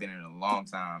comedy. Been in it a long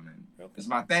time, and it's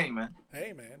my thing, man.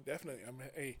 Hey, man, definitely.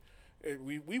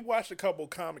 We watched a couple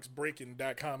comics breaking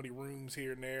comedy rooms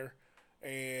here and there,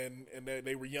 and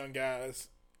they were young guys.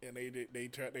 And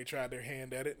they tried their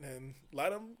hand at it, and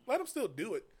let them still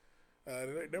do it.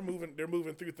 They're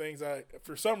moving through things.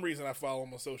 For some reason I follow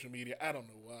them on social media. I don't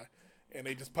know why, and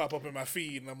they just pop up in my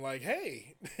feed, and I'm like,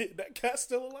 hey, that guy's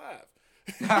still alive.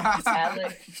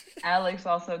 Alex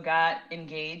also got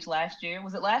engaged last year.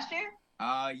 Was it last year?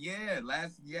 Yeah,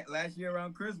 last year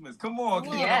around Christmas. Come on,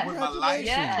 keeping Yeah. up with my life.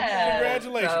 Yeah.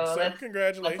 Congratulations, So sir.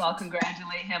 Congratulations. Let's all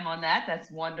congratulate him on that. That's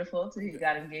wonderful. So he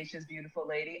got engaged to his beautiful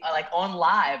lady, like on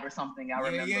live or something. I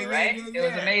remember, right? Yeah.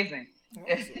 It was amazing.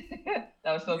 Awesome.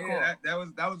 That was so cool.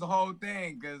 That was the whole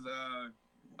thing because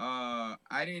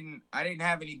I didn't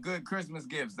have any good Christmas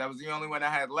gifts. That was the only one I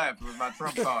had left. It was my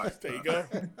trump card. There you go.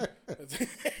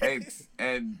 Hey,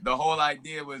 and the whole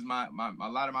idea was a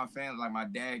lot of my fans, like my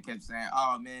dad, kept saying,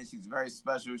 "Oh man, she's very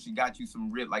special. She got you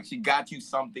she got you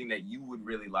something that you would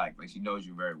really like. Like she knows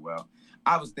you very well."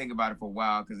 I was thinking about it for a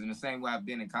while because in the same way I've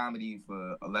been in comedy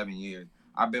for 11 years,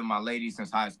 I've been with my lady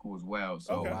since high school as well.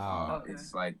 So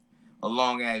it's like a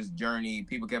long ass journey.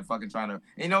 People kept fucking trying to.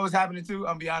 And you know what's happening too?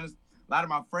 I'm be honest. A lot of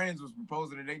my friends was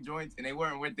proposing to their joints, and they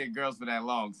weren't with their girls for that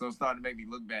long, so it started to make me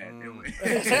look bad.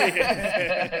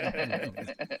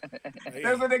 They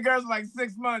was with their girls for like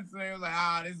 6 months, and they was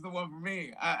like, this is the one for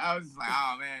me. I was just like,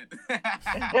 man.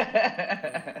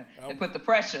 They put the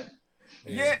pressure.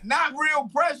 Yeah, not real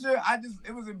pressure.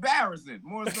 It was embarrassing,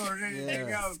 more so than anything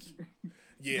else.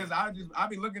 Yeah. Because I'd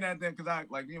be looking at them, because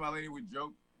me and my lady would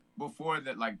joke before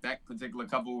that, like that particular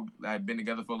couple had been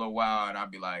together for a little while, and I'd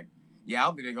be like, yeah, I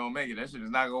don't think they're gonna make it. That shit is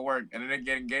not gonna work. And then they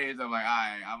get engaged. I'm like, all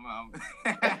right, I'm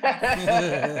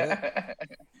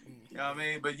you know what I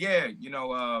mean? But yeah,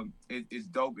 it's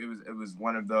dope. It was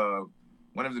one of the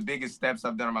biggest steps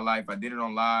I've done in my life. I did it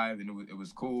on live, and it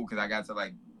was cool because I got to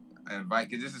like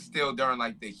invite. Because this is still during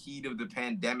like the heat of the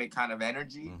pandemic kind of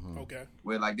energy. Mm-hmm. Okay.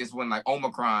 Where like this one, like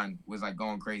Omicron was like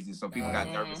going crazy, so people got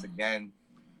nervous again.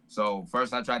 So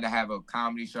first I tried to have a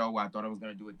comedy show where I thought I was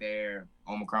going to do it there.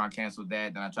 Omicron canceled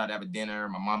that. Then I tried to have a dinner.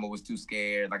 My mama was too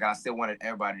scared. Like I still wanted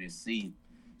everybody to see.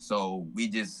 So we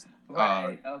just...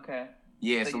 okay.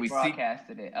 Yeah, so we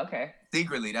broadcasted it. Okay.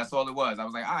 Secretly, that's all it was. I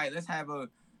was like, all right, let's have a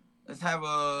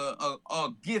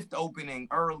gift opening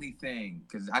early thing.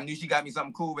 Because I knew she got me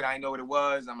something cool, but I didn't know what it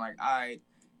was. I'm like, all right,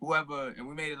 whoever... And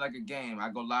we made it like a game.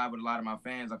 I go live with a lot of my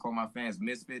fans. I call my fans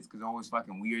misfits because they're always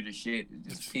fucking weird as shit. It's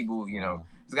just people,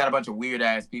 it's got a bunch of weird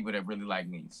ass people that really like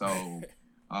me. So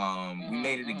we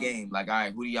made it a game. Like, all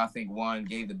right, who do y'all think won?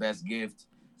 Gave the best gift.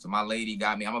 So my lady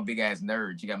got me. I'm a big ass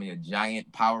nerd. She got me a giant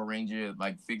Power Ranger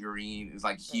like figurine. It's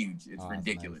like huge. It's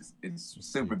ridiculous. Nice. It's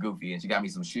super goofy. And she got me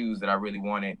some shoes that I really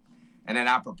wanted. And then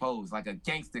I proposed like a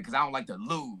gangster because I don't like to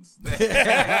lose. That's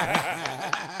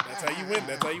how you win.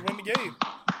 That's how you win the game.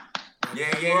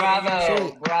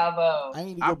 Yeah. Bravo. I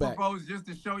need to go back. I proposed just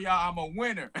to show y'all I'm a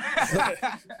winner.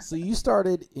 So you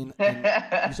started you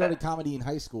started comedy in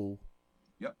high school.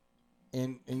 Yep.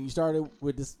 And you started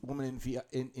with this woman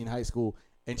in high school,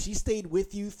 and she stayed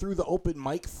with you through the open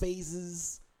mic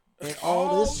phases and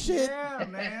all this shit. Yeah,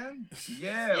 man.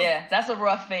 Yeah. Yeah, that's a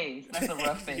rough phase.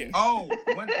 Oh,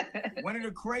 one of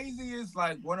the craziest,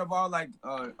 like one of our like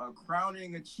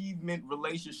crowning achievement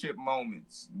relationship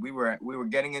moments. We were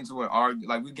getting into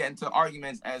we get into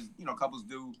arguments as couples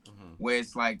do, where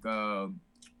it's like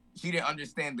she didn't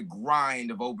understand the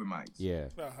grind of open mics. Yeah.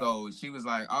 So she was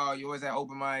like, "Oh, you always at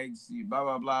open mics, blah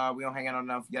blah blah. We don't hang out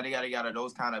enough, yada yada yada."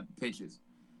 Those kind of pitches.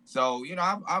 So,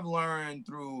 I've learned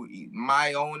through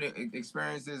my own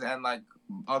experiences and like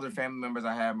other family members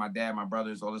I have, my dad, my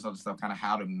brothers, all this other stuff, kind of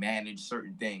how to manage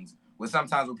certain things. Where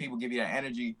sometimes when people give you that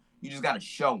energy, you just got to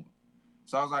show them.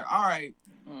 So I was like, all right,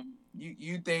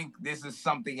 you think this is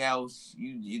something else.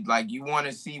 You want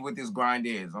to see what this grind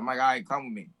is. I'm like, all right, come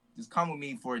with me. Just come with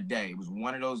me for a day. It was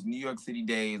one of those New York City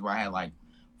days where I had like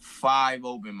 5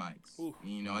 open mics,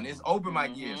 and it's open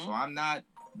mic year. So I'm not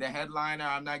the headliner.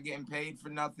 I'm not getting paid for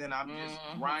nothing. I'm just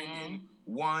grinding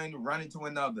one, running to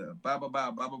another. Blah blah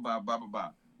blah blah blah blah blah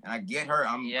blah. And I get her.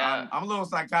 I'm a little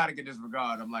psychotic in this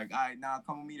regard. I'm like, all right, now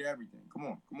come with me to everything. Come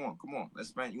on. Let's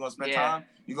spend. You want to spend time?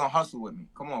 You gonna hustle with me?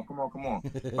 Come on.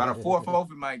 By the 4th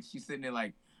open mic, she's sitting there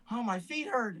like, oh, my feet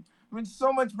hurt. I'm in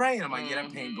so much pain. I'm like, yeah,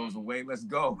 that pain goes away. Let's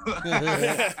go.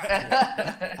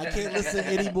 I can't listen to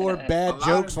any more bad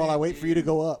jokes while I wait for you to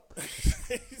go up.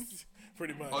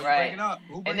 Pretty much. Oh, right.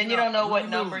 And then you don't know what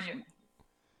number you...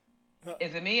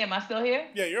 Is it me? Am I still here?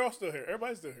 Yeah, you're all still here.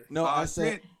 Everybody's still here. No, I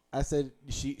said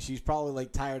she's probably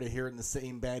like tired of hearing the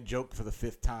same bad joke for the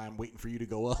 5th time, waiting for you to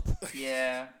go up.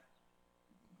 Yeah.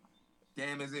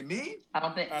 Damn, is it me? I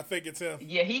think it's him.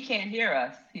 Yeah, he can't hear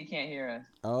us.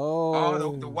 Oh.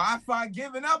 The Wi-Fi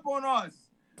giving up on us.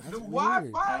 That's the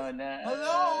weird. Wi-Fi. Oh, no.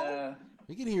 Hello.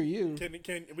 We can hear you.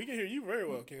 We can hear you very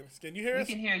well, Kandyce. Can you hear us?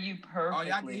 We can hear you perfectly.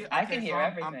 Y'all can hear, I can hear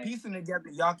everything. I'm piecing together.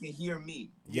 Y'all can hear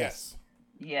me. Yes.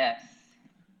 Okay,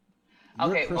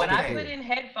 when I put in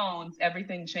headphones,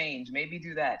 everything changed. Maybe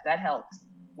do that. That helps.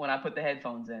 when I put the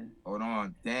headphones in. Hold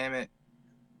on. Damn it.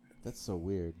 That's so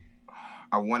weird.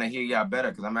 I want to hear y'all better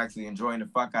because I'm actually enjoying the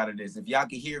fuck out of this. If y'all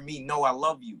can hear me, know I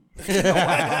love you. We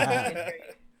can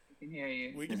hear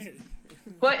you. We can hear you.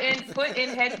 Put in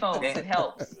headphones. It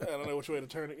helps. I don't know which way to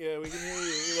turn it. Yeah, we can hear you.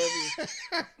 We love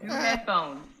you. Use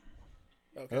headphones.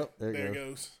 Okay, Oh, there it it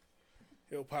goes.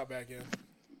 He'll pop back in.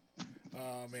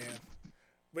 Oh man,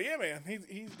 but yeah, man,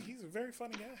 he's a very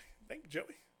funny guy. Thank you,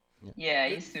 Joey. Yeah,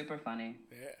 he's super funny.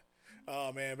 Yeah.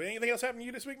 Oh man, but anything else happened to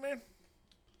you this week, man?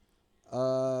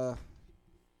 I'm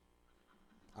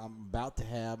about to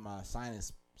have my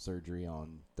sinus surgery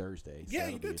on Thursday. Yeah,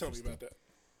 so you did tell me about that.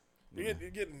 You're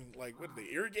getting, like, what are they,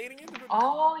 irrigating it?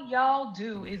 All y'all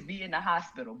do is be in the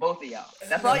hospital, both of y'all.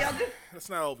 That's all y'all do. That's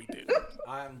not all we do. That's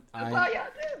all y'all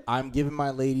do. I'm giving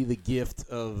my lady the gift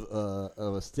of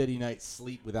a steady night's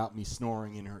sleep without me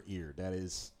snoring in her ear.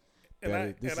 This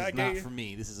is not for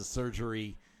me. This is a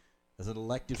surgery. It's an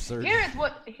elective surgery.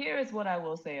 Here is what I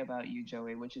will say about you,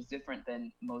 Joey, which is different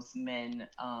than most men.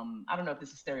 I don't know if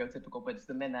this is stereotypical, but it's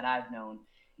the men that I've known.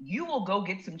 You will go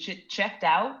get some shit checked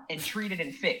out and treated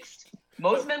and fixed.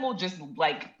 Most men will just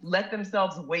like let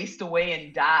themselves waste away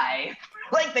and die.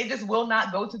 Like they just will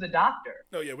not go to the doctor.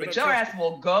 No, yeah, but your ass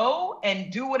will go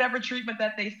and do whatever treatment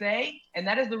that they say, and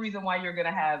that is the reason why you're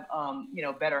gonna have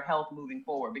better health moving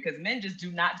forward. Because men just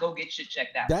do not go get shit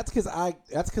checked out. That's because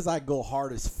I go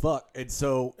hard as fuck, and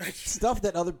so stuff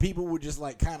that other people would just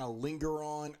like kind of linger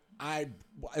on,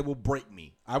 it will break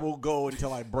me. I will go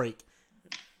until I break.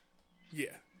 Yeah.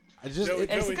 It's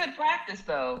good practice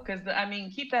though, because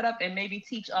keep that up and maybe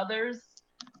teach others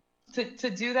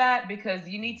to do that, because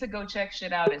you need to go check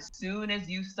shit out as soon as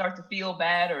you start to feel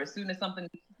bad or as soon as something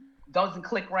doesn't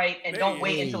click right, and don't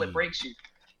wait until it breaks you.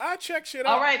 I check shit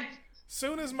out. All right.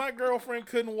 Soon as my girlfriend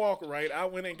couldn't walk right, I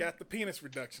went and got the penis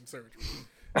reduction surgery.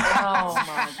 Oh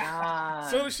my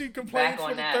god! Soon as she complained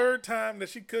for the third time that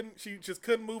she just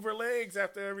couldn't move her legs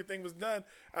after everything was done,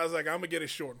 I was like, I'm gonna get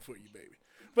it shortened for you, baby.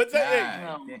 But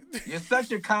you're such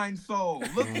a kind soul.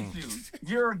 Look at you.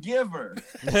 You're a giver.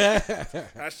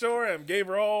 I sure am. Gave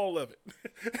her all of it.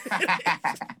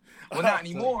 Well, not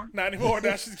anymore. Not anymore.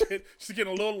 Now she's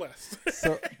getting a little less.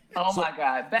 My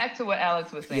God. Back to what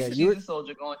Alex was saying. She's a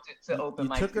soldier going to open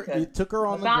mics. You took her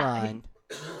on the grind.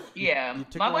 Yeah.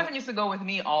 My boyfriend used to go with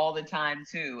me all the time,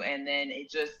 too. And then it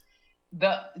just...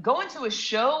 going to a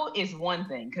show is one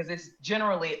thing, because it's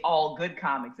generally all good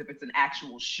comics if it's an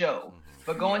actual show.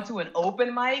 But going to an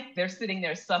open mic, they're sitting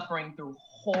there suffering through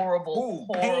horrible.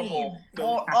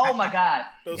 Oh my God.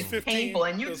 It's painful.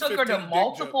 And you took her to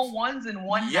multiple ones in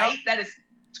one night? That is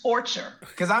torture.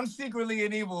 Because I'm secretly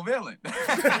an evil villain.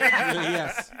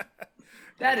 Yes.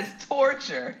 That is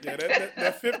torture. Yeah,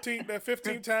 that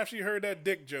 15th time she heard that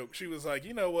dick joke, she was like,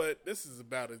 you know what? This is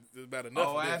about enough.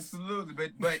 Oh, of this. Absolutely.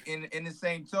 But in the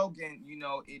same token,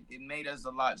 it made us a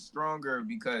lot stronger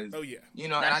because,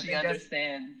 now she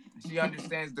understands. She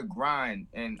understands the grind.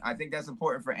 And I think that's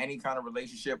important for any kind of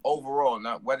relationship overall,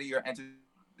 not whether you're an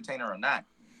entertainer or not,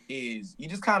 is you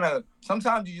just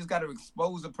sometimes you just got to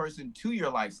expose a person to your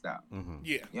lifestyle. Mm-hmm.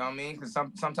 Yeah. You know what I mean? Because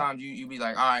sometimes you be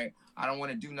like, all right, I don't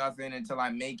want to do nothing until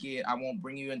I make it. I won't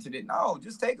bring you into it. No,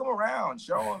 just take them around.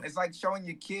 Show them. It's like showing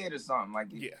your kid or something. Like,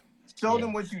 show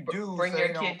them what you do. Bring your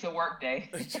kid to work day.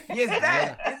 It's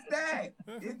that.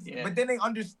 But then they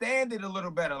understand it a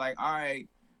little better. Like, all right,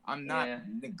 I'm not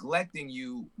neglecting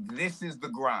you. This is the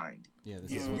grind. Yeah,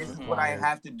 this is what I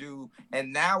have to do.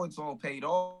 And now it's all paid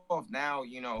off. Now,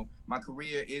 my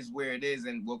career is where it is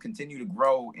and will continue to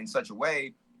grow in such a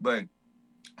way. But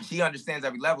she understands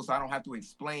every level, so I don't have to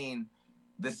explain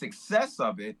the success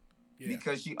of it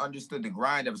because she understood the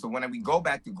grind of it. So when we go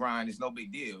back to grind, it's no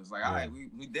big deal. It's like, all right,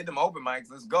 we did them open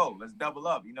mics. Let's go. Let's double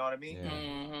up. You know what I mean? Yeah.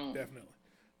 Mm-hmm. Definitely.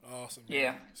 Awesome. Man.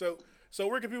 Yeah. So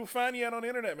where can people find you at on the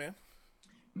internet, man?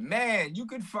 Man, you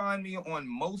can find me on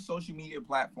most social media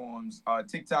platforms,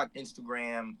 TikTok,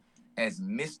 Instagram, as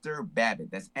Mr.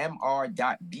 Babbitt. That's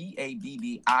Mr.Babbitt.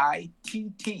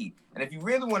 And if you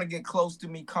really want to get close to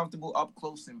me, comfortable, up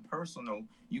close and personal,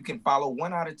 you can follow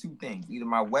one out of two things. Either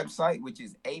my website, which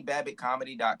is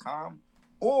ababbittcomedy.com,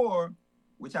 or,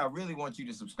 which I really want you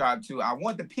to subscribe to, I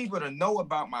want the people to know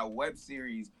about my web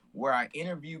series where I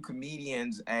interview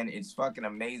comedians, and it's fucking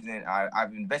amazing.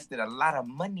 I've invested a lot of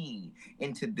money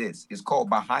into this. It's called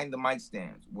Behind the Mic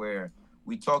Stands, where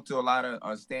we talk to a lot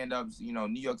of stand-ups,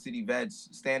 New York City vets,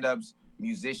 stand-ups,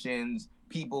 musicians,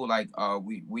 people like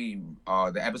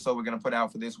the episode we're gonna put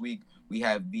out for this week. We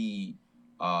have the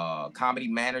comedy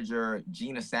manager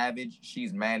Gina Savage.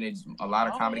 She's managed a lot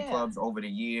of comedy clubs over the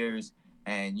years,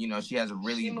 and she has a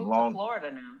really she moved long. to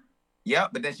Florida now. Yep,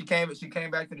 but then she came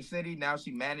back to the city. Now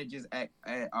she manages at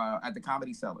the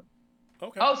Comedy Cellar.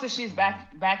 Okay. Oh, so she's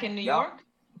back in New York?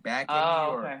 Back in New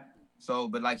York. Okay. So,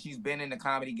 but like she's been in the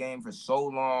comedy game for so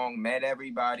long, met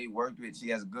everybody, worked with. She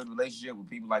has a good relationship with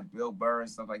people like Bill Burr and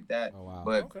stuff like that. Oh, wow.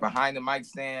 But behind the mic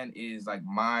stand is like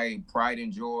my pride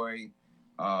and joy.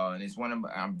 And it's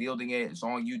I'm building it. It's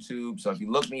on YouTube. So if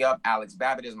you look me up, Alex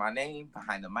Babbitt is my name.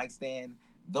 Behind the mic stand.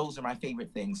 Those are my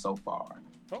favorite things so far.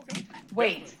 Okay.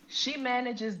 Wait, she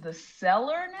manages the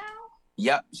Cellar now?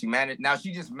 Yep,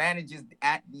 she just manages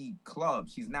at the club.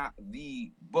 She's not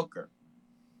the booker.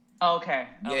 Okay.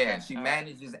 Yeah, she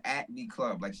manages at the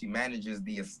club. Like she manages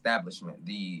the establishment,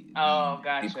 the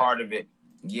part of it.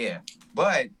 Yeah.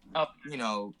 But you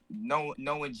know,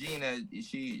 knowing Gina,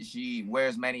 she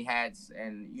wears many hats,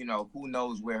 and you know, who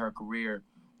knows where her career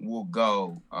will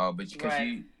go. But because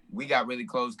we got really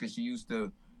close because she used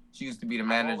to be the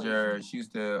manager. She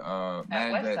used to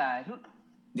manage at Westside.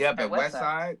 Yep, at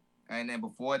Westside. And then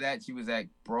before that, she was at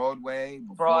Broadway.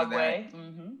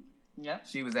 Mm-hmm. Yep.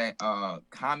 She was at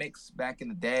Comics back in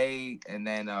the day, and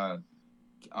then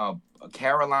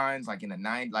Caroline's like in the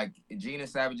 90s. Like Gina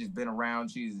Savage has been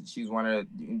around. She's one of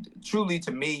truly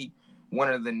to me one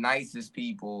of the nicest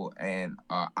people, and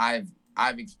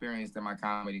I've experienced in my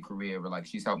comedy career where like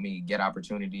she's helped me get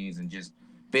opportunities and just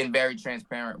been very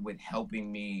transparent with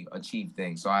helping me achieve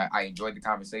things. So I enjoyed the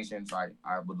conversation. So I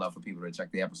would love for people to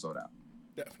check the episode out.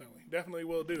 Definitely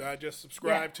will do. I just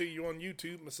subscribed to you on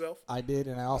YouTube myself. I did,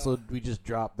 and I also we just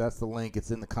dropped. That's the link.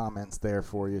 It's in the comments there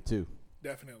for you too.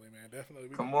 Definitely, man. Definitely.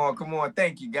 Come on.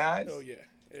 Thank you, guys. Oh yeah.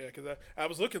 Because I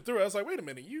was looking through. I was like, wait a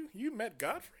minute. You met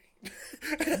Godfrey?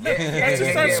 I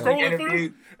just started scrolling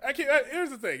through.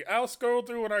 Here's the thing. I'll scroll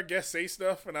through when our guests say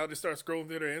stuff, and I'll just start scrolling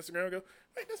through their Instagram and go,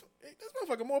 wait, this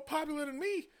motherfucker more popular than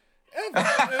me ever.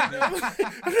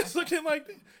 I'm just looking like,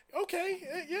 okay,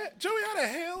 yeah, Joey, how the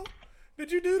hell did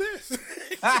you do this?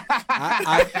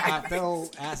 I fell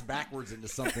ass backwards into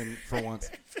something for once.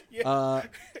 Yeah.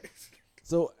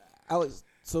 So, Alex,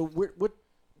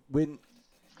 when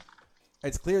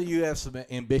it's clear you have some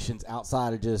ambitions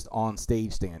outside of just on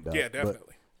stage stand up. Yeah,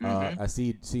 definitely. But, I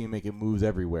see you making moves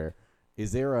everywhere.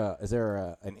 Is there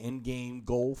an end game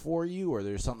goal for you, or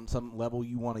there's some level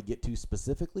you want to get to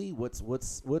specifically? What's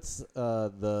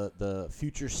the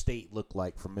future state look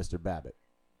like for Mr. Babbitt?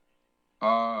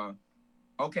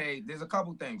 Okay, there's a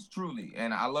couple things, truly,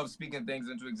 and I love speaking things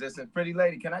into existence. Pretty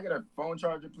lady, can I get a phone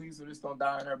charger, please, so this don't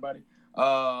die on everybody?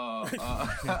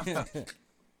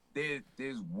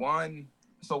 There's one.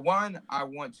 So one, I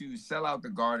want to sell out the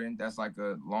Garden. That's like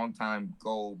a long time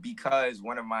goal because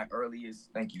one of my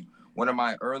earliest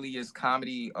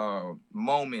comedy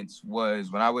moments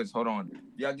was when I was, hold on.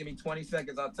 Y'all give me 20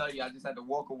 seconds. I'll tell you. I just had to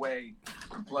walk away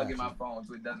and plug in my phone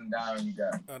so it doesn't die on you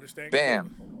guys. Understand?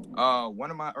 Bam.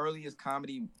 One of my earliest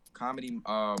comedy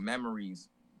memories,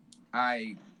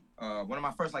 one of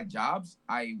my first like jobs,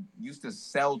 I used to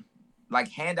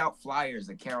hand out flyers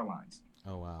at Caroline's.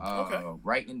 Oh, wow. Okay.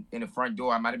 Right in the front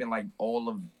door. I might have been like all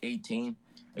of 18.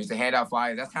 I used to hand out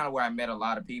flyers. That's kind of where I met a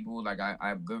lot of people. Like I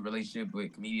have a good relationship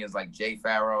with comedians like Jay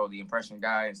Farrow, the impression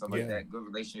guy, and stuff like that. Good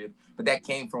relationship. But that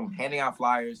came from handing out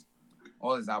flyers.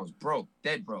 All this, I was broke,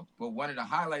 dead broke. But one of the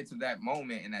highlights of that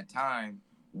moment and that time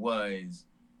was,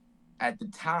 at the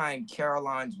time,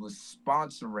 Caroline's was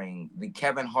sponsoring the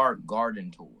Kevin Hart Garden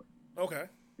Tour. Okay.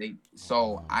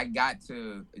 I got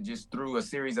to, just through a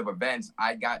series of events,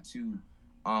 I got to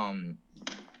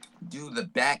do the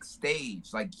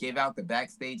backstage, like give out the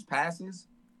backstage passes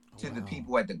to the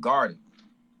people at the Garden.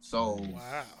 So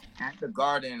at the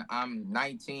Garden, I'm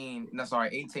 18,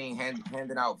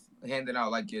 handing out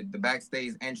like the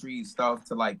backstage entry stuff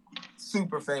to like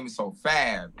super famous, so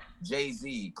Fab,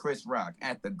 Jay-Z, Chris Rock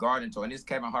at the Garden tour, and this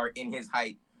Kevin Hart in his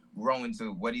height growing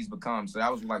to what he's become. So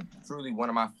that was like truly one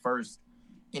of my first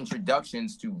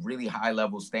introductions to really high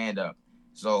level stand up.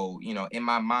 So, you know, in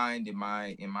my mind, in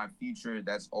my future,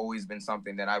 that's always been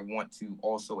something that I want to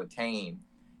also attain,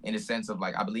 in the sense of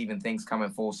like, I believe in things coming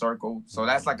full circle. So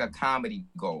that's like a comedy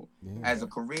goal. As a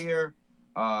career,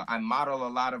 I model a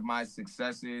lot of my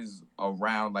successes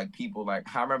around like people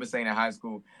like, I remember saying in high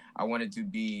school, I wanted to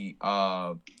be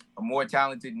a more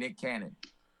talented Nick Cannon,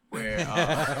 where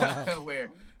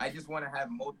where I just want to have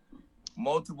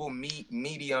multiple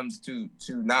mediums to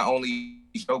not only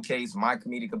showcase my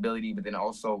comedic ability, but then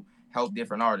also help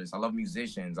different artists. I love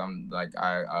musicians. I'm like,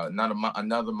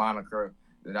 another moniker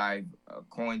that I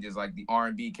coined is like the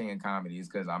R&B king of comedy, is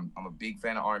because I'm a big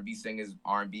fan of R&B singers,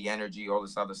 R&B energy, all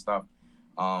this other stuff.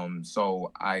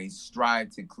 So I strive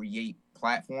to create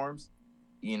platforms,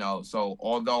 you know, so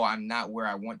although I'm not where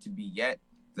I want to be yet,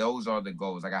 those are the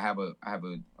goals. Like I have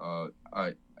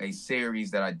a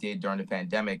series that I did during the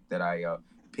pandemic that I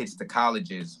pitched to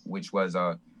colleges, which was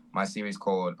my series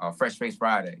called Fresh Face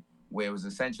Friday, where it was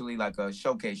essentially like a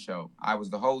showcase show. I was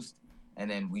the host, and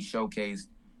then we showcased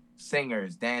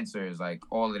singers, dancers, like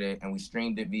all of it, and we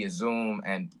streamed it via Zoom,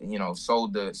 and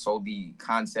sold the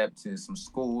concept to some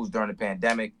schools during the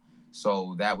pandemic.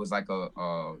 So that was like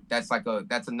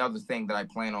that's another thing that I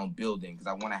plan on building, because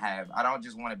I don't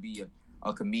just want to be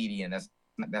a comedian.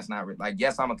 That's not like,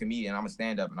 yes, I'm a comedian, I'm a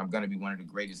stand-up, and I'm gonna be one of the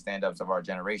greatest stand-ups of our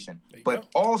generation. But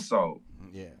also,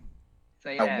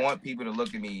 I want people to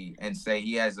look at me and say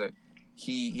he has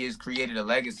created a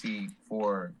legacy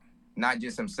for not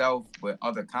just himself, but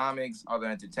other comics, other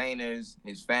entertainers,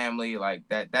 his family. Like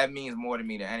that means more to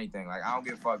me than anything. Like, I don't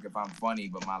give a fuck if I'm funny,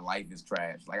 but my life is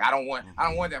trash. Like, I don't want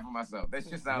that for myself. That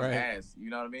just sounds ass. You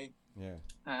know what I mean?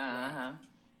 Yeah.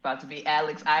 About to be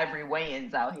Alex Ivory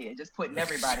Wayans out here, just putting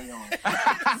everybody on.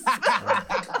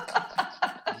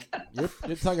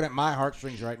 You're tugging at my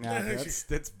heartstrings right now.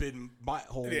 That's been my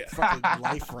whole fucking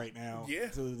life right now. Yeah.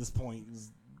 To this point,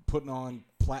 is putting on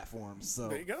platforms. So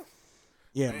there you go.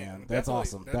 Yeah, man. That's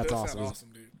awesome. That's awesome. Awesome,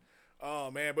 dude.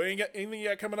 Oh man, but anything you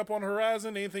got coming up on the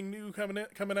horizon? Anything new coming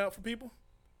out for people?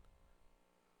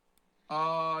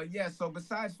 Yeah. So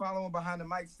besides following behind the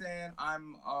mic stand,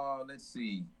 I'm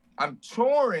I'm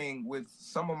touring with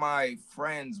some of my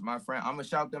friends. I'm gonna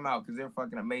shout them out because they're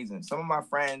fucking amazing. Some of my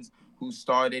friends who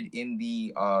started in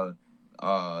the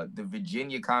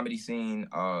Virginia comedy scene.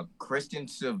 Christian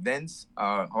Savins.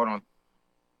 Hold on.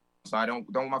 So I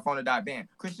don't want my phone to die. Bam.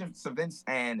 Christian Savins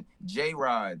and J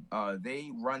Rod. They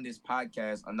run this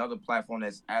podcast, another platform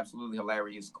that's absolutely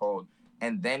hilarious called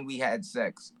And Then We Had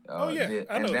Sex. We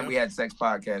Had Sex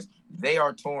podcast. They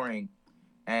are touring.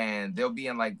 And they'll be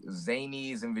in like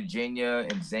Zanies in Virginia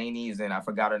and Zanies, and I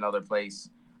forgot another place.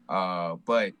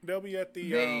 But they'll be at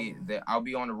the. I'll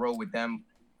be on the road with them.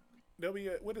 They'll be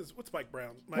at what's Mike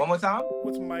Brown? One more time.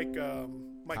 What's Mike?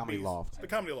 Mike Comedy B's? Loft. The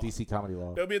Comedy Loft. DC Comedy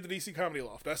Loft. They'll be at the DC Comedy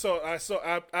Loft.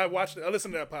 I watched it. I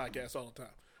listen to that podcast all the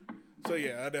time. So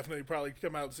yeah, I definitely probably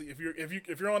come out and see if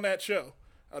you're on that show.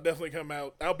 I'll definitely come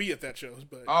out. I'll be at that show.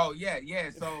 But yeah.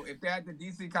 So if they're at the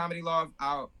DC Comedy Loft,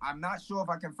 I'm not sure if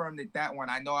I confirmed that one.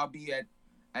 I know I'll be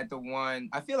at the one.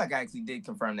 I feel like I actually did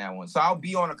confirm that one. So I'll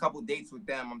be on a couple dates with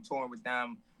them. I'm touring with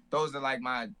them. Those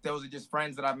are just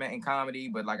friends that I've met in comedy,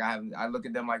 but like I look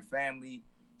at them like family.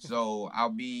 So I'll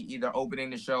be either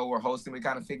opening the show or hosting. We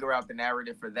kind of figure out the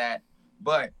narrative for that.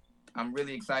 But I'm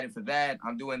really excited for that.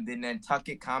 I'm doing the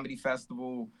Nantucket Comedy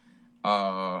Festival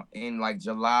in like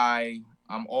July.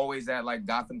 I'm always at like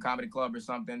Gotham Comedy Club or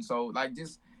something. So like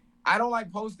I don't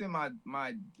like posting my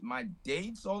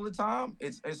dates all the time.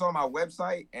 It's on my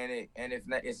website, and if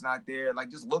it's not there, like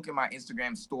just look at my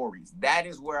Instagram stories. That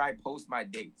is where I post my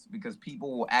dates, because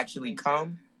people will actually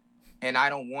come, and I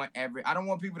don't want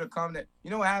people to come that, you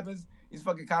know what happens? These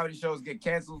fucking comedy shows get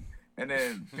canceled, and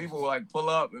then people will like pull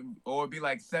up or be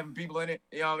like 7 people in it.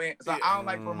 You know what I mean? So I don't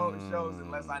like promoting shows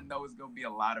unless I know it's gonna be a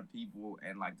lot of people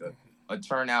and like a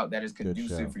turnout that is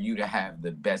conducive for you to have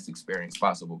the best experience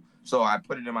possible. So I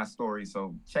put it in my stories.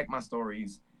 So check my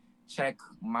stories, check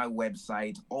my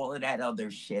website, all of that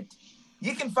other shit.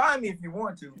 You can find me if you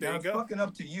want to. It's fucking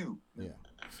up to you. Yeah.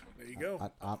 There you go.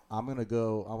 I'm gonna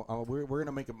go. We're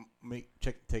gonna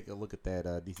take a look at that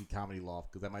DC Comedy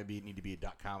Loft, because that might need to be a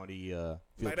 .comedy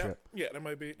field trip. Yeah, that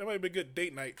might be a good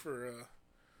date night for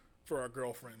our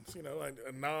girlfriends. You know, like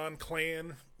a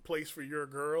non-clan place for your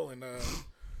girl and.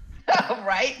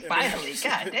 Right? Finally.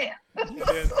 God damn.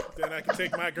 Then I can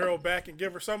take my girl back and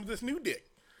give her some of this new dick.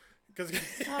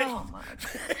 Oh, my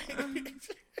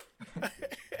God.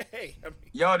 Hey,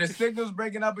 yo, the signal's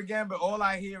breaking up again, but all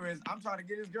I hear is, I'm trying to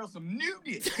get this girl some new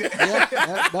dick.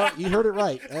 No, you heard it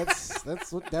right.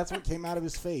 That's what came out of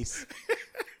his face.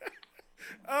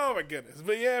 Oh my goodness.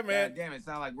 But yeah, man. God damn, it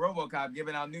sounds like RoboCop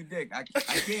giving out new dick. I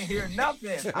can't hear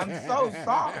nothing. I'm so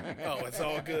sorry. Oh, it's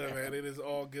all good, man. It is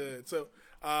all good. So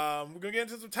we're gonna get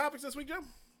into some topics this week, Joe.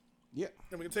 Yeah.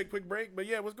 And we can take a quick break. But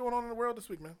yeah, what's going on in the world this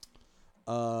week, man?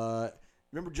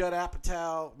 Remember Judd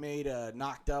Apatow made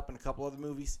Knocked Up and a couple other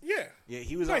movies? Yeah. Yeah,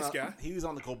 he was guy. He was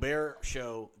on the Colbert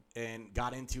Show and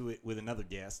got into it with another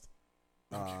guest.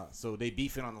 So they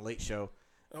beefing on the Late Show.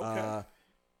 Okay.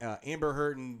 Amber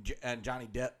Heard and Johnny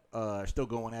Depp are still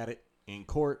going at it in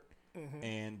court. Mm-hmm.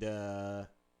 And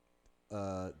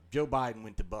Joe Biden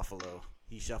went to Buffalo.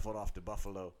 He shuffled off to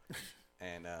Buffalo.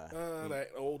 And that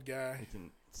old guy. We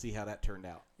can see how that turned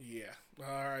out. Yeah.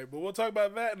 All right. But we'll talk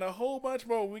about that and a whole bunch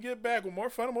more when we get back with more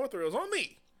fun and more thrills on the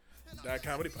That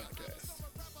Comedy Podcast.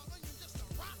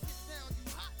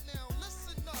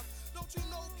 Don't you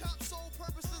know cops sole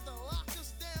purpose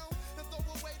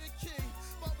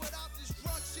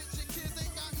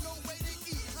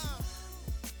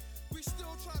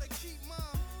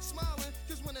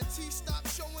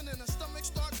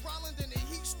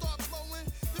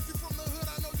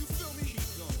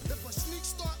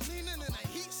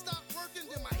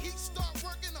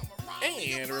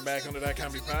And we're back on the That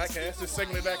Comedy Podcast. This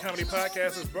segment of That Comedy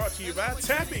Podcast is brought to you by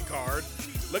Tappy Card.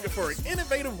 Looking for an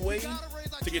innovative way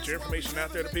to get your information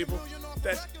out there to people?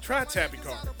 Try Tappy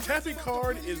Card. Tappy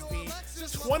Card is the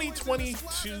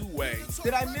 2022 way.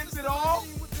 Did I miss it all?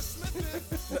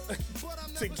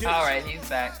 All right, he's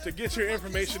back. To get your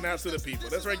information out to the people.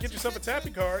 That's right. Get yourself a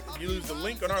Tappy Card. If you use the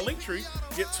link on our link tree,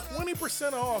 get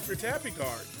 20% off your Tappy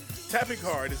Card. Tappy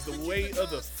Card is the way of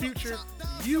the future.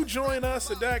 You join us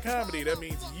at That Comedy. That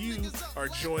means you are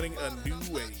joining a new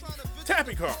wave.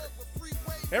 Tappy Card.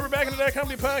 And we're back into That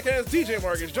Comedy Podcast.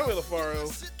 DJMarcus, Joey LaFaro,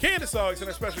 Kandyce August, and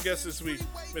our special guest this week,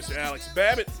 Mr. Alex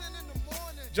Babbitt.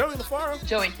 Joey LaFaro.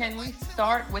 Joey, can we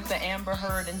start with the Amber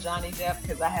Heard and Johnny Depp?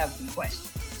 Because I have some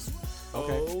questions.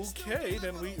 Okay,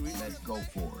 then we Let's go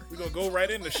for it. we're going to go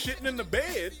right into shitting in the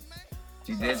bed.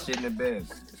 She did shit in the bed.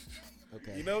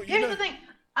 Okay. Here's the thing.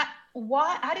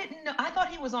 Why? I didn't know. I thought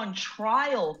he was on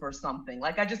trial for something.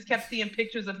 Like, I just kept seeing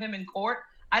pictures of him in court.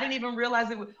 I didn't even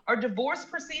realize it was. Are divorce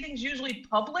proceedings usually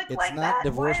public It's like not that?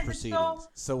 divorce Why is it proceedings.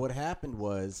 So what happened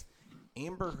was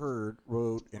Amber Heard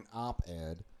wrote an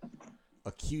op-ed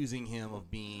accusing him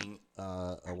of being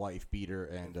a wife beater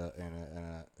and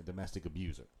a domestic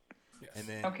abuser. Yes. And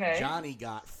then Okay. Johnny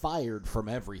got fired from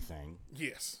everything.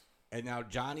 Yes. And now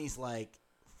Johnny's like,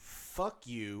 fuck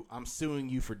you, I'm suing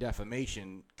you for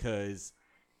defamation because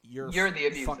you're the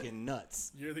abuser. fucking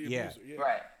nuts. You're the Yeah. abuser.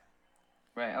 Yeah.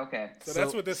 Right. Okay. So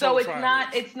that's what this So whole it's trial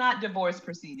not. is. It's not divorce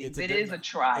proceedings. It is a It's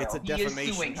trial. a He is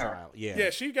defamation suing her. trial. Yeah.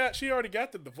 Yeah, she already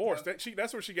got the divorce. That's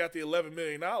where she got the $11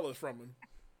 million from him.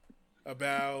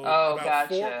 About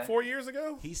gotcha. 4 years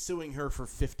ago. He's suing her for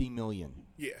 $50 million.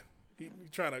 Yeah, he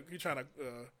trying to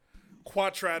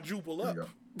quadruple up.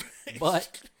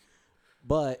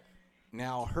 But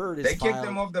now Heard is They kicked filed-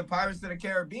 him off the Pirates of the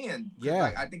Caribbean. Yeah.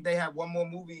 Like, I think they had one more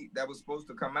movie that was supposed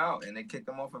to come out, and they kicked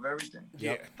them off of everything.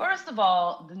 Yeah, First of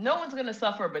all, no one's gonna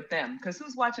suffer but them. Because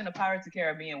who's watching the Pirates of the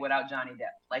Caribbean without Johnny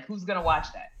Depp? Like, who's gonna watch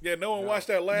that? yeah. No one watched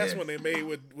that last Yeah. one they made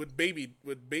with baby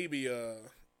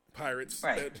pirates.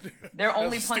 Right. That They're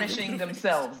only was stupid. punishing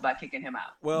themselves by kicking him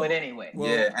out. Well- But anyway. well-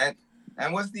 Yeah,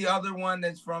 and what's the other one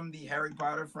that's from the Harry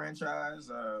Potter franchise?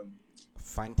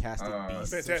 Fantastic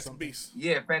Beasts. or Fantastic something. Beasts.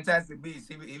 Yeah, Fantastic Beasts.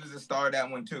 He was the star of that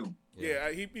one too. Yeah,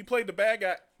 he played the bad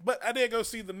guy, but I did go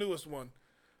see the newest one.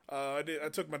 I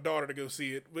took my daughter to go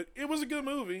see it, but it was a good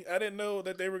movie. I didn't know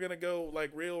that they were gonna go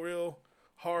like real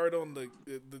hard on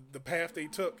the path they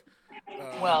took.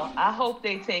 Well, I hope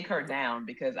they take her down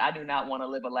because I do not want to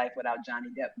live a life without Johnny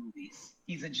Depp movies.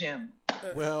 He's a gem.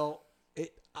 Well,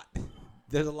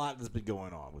 there's a lot that's been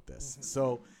going on with this.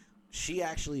 So she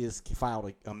actually has filed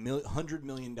a $100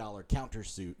 million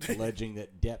countersuit alleging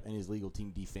that Depp and his legal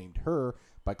team defamed her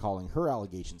by calling her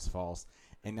allegations false.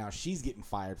 And now she's getting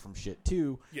fired from shit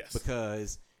too. Yes.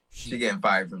 Because She getting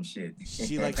fired from shit.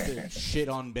 she likes to shit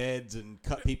on beds and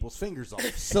cut people's fingers off.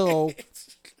 So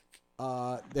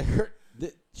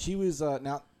she was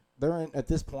now they're in, at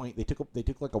this point they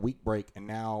took like a week break and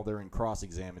now they're in cross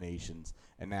examinations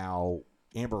and now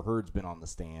Amber Heard's been on the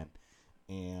stand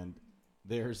and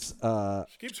there's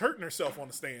She keeps hurting herself on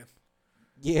the stand.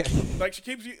 yeah Like she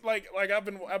keeps like I've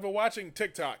been watching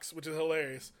TikToks, which is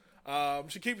hilarious.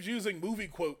 She keeps using movie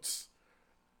quotes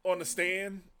on the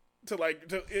stand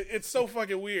it's so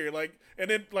fucking weird. Like, and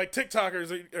then like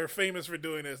TikTokers are famous for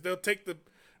doing this. They'll take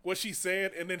what she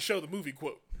said and then show the movie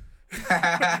quote from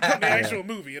the actual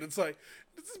movie, and it's like,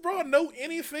 does this broad know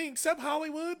anything except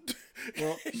Hollywood?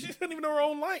 Well, she doesn't even know her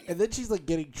own life. and then she's like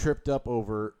getting tripped up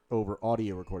over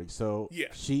audio recording. So Yeah.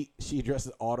 she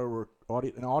addresses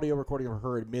an audio recording of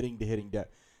her admitting to hitting Depp.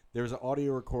 There's an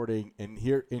audio recording, and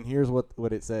here's what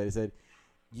it said. It said,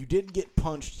 "You didn't get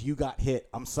punched, you got hit.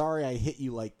 I'm sorry I hit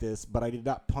you like this, but I did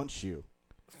not punch you."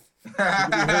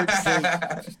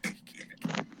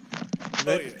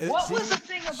 What was the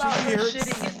thing about her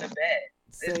shitting in the bed?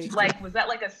 It's like, was that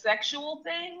like a sexual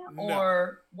thing? No.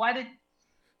 Or why did...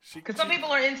 Because some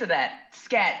people are into that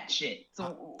scat shit.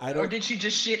 So, or did she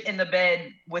just shit in the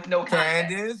bed with no context?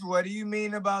 Candace, what do you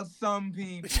mean about some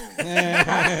people?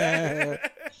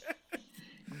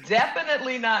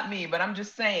 Definitely not me, but I'm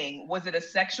just saying, was it a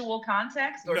sexual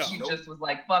context? Or No. she just was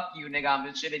like, fuck you, nigga, I'm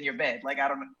just shit in your bed. Like, I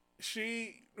don't know.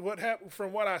 What happened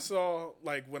from what I saw,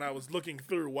 like when I was looking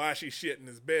through why she shit in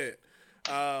his bed,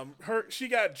 she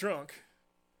got drunk,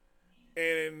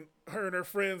 and her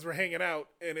friends were hanging out,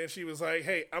 and then she was like,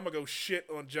 "Hey, I'm gonna go shit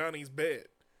on Johnny's bed,"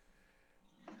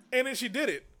 and then she did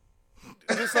it,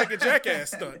 just like a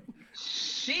jackass stunt.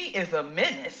 She is a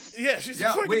menace. Yeah, she's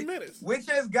a fucking menace. Which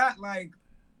has got like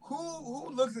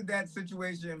who looks at that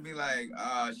situation and be like,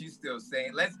 she's still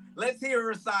saying, let's hear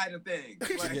her side of things.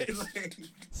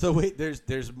 So wait,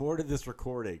 there's more to this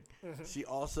recording. Mm-hmm. She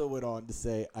also went on to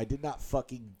say, I did not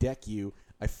fucking deck you.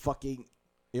 I'm sorry.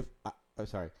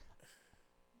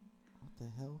 What the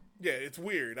hell? Yeah, it's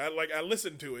weird. I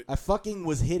listened to it. I fucking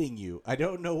was hitting you. I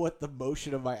don't know what the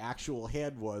motion of my actual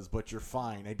hand was, but you're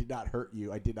fine. I did not hurt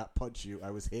you. I did not punch you.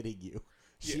 I was hitting you.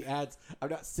 She adds, I'm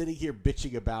not sitting here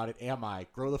bitching about it, am I?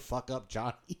 Grow the fuck up,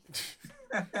 Johnny.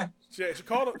 She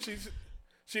called him.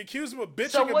 She accused him of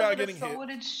bitching about getting hit. What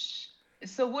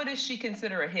does she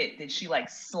consider a hit? Did she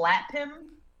slap him?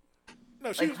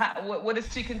 No, she. What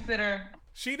does she consider?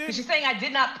 She did. She's saying, I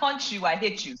did not punch you. I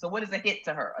hit you. So what is a hit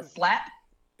to her? A slap?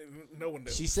 No one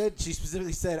knows. She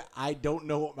specifically said, I don't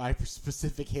know what my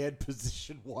specific hand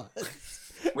position was.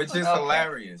 Which is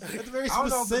hilarious. That's very specific. I don't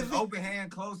know if it's open hand,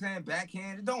 close hand,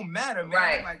 backhand. It don't matter,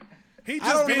 man. Right. He just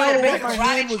I don't know what my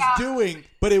hand was doing,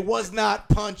 but it was not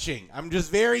punching. I'm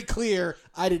just very clear.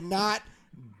 I did not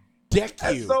deck you.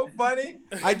 That's so funny.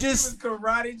 I just he was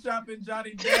karate chopping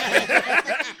Johnny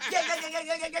Depp.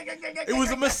 It was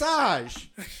a massage.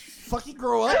 Fucking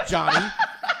grow up, Johnny.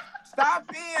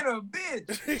 Stop being a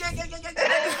bitch.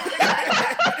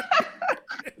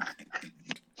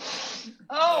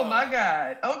 Oh my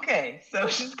God. Okay. So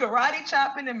she's karate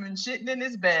chopping him and shitting in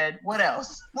his bed. What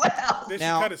else? Then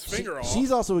now, she cut his finger off.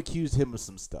 She's also accused him of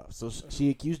some stuff. So she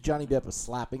accused Johnny Depp of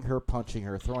slapping her, punching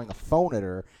her, throwing a phone at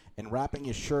her, and wrapping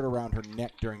his shirt around her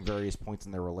neck during various points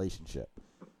in their relationship.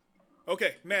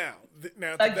 Okay, now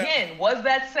again, was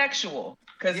that sexual?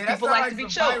 Because people like to be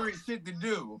choked. Pirate shit to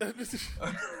do.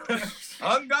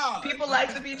 On God. People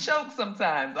like to be choked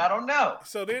sometimes. I don't know.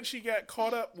 So then she got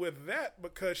caught up with that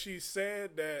because she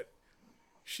said that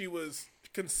she was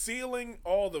concealing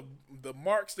all the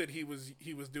marks that he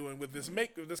was doing with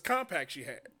this compact she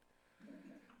had.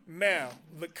 Now,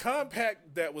 the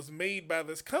compact that was made by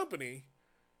this company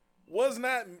was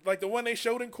not like the one they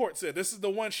showed in court said. This is the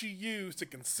one she used to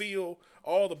conceal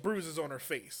all the bruises on her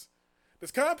face.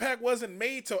 This compact wasn't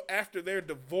made till after their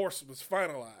divorce was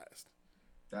finalized.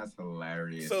 That's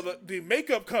hilarious. So the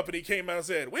makeup company came out and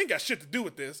said, we ain't got shit to do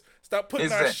with this. Stop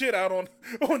putting our shit out on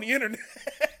the internet.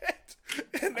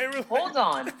 And they were Hold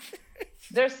on.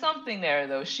 There's something there,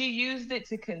 though. She used it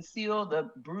to conceal the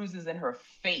bruises in her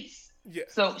face.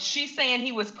 Yes. So she's saying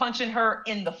he was punching her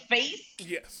in the face?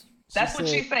 Yes. That's what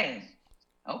she's saying.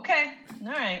 Okay.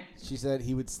 All right. She said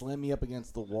he would slam me up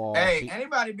against the wall. Hey,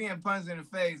 anybody being punched in the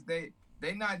face, they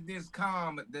not this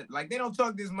calm. Like, they don't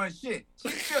talk this much shit.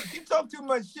 She talk too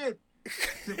much shit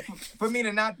for me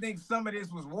to not think some of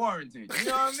this was warranted. You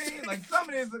know what I mean? Like, some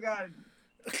of this got...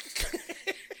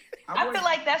 I feel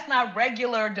like that's not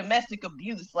regular domestic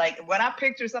abuse. Like, when I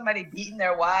picture somebody beating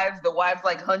their wives, the wives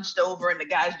hunched over and the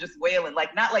guy's just wailing.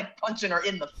 Like, not punching her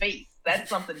in the face.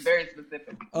 That's something very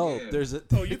specific. Oh, yeah. There's a...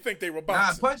 Oh, you think they were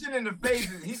boxing? Nah, punching in the face,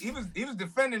 he was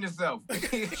defending himself.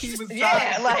 He was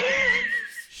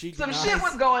some shit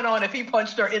was going on if he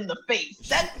punched her in the face.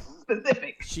 That's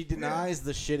specific. She denies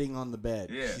the shitting on the bed.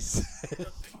 Yeah.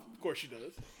 Of course she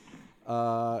does.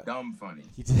 Dumb funny.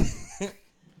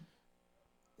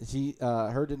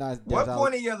 Her denies. What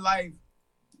point in your life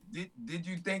did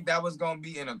you think that was going to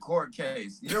be in a court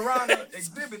case? Your Honor,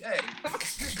 Exhibit A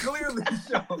clearly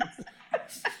shows.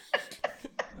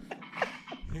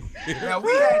 Now,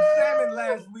 we had salmon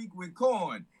last week with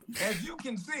corn, as you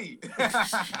can see.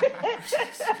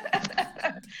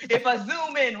 If I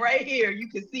zoom in right here, you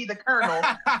can see the kernel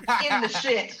in the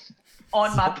shit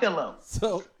on my pillow.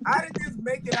 So how did this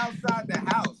make it outside the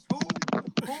house?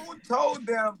 Who told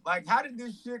them, how did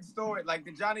this shit store it?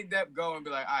 Did Johnny Depp go and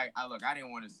be like, all right, look, I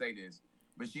didn't want to say this,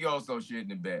 but she also shit in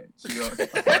the bed.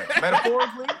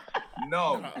 Metaphorically?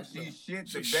 No, she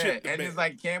shit the bed. And it's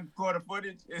camcorder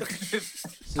footage. It's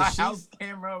just a house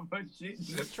camera of her shit.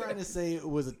 She's trying to say it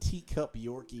was a teacup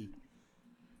Yorkie.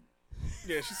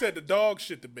 Yeah, she said the dog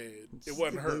shit the bed. It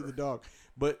wasn't her. The dog.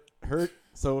 But her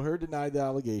denied the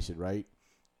allegation, right?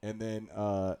 And then,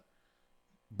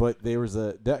 but there was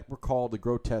Depp recalled the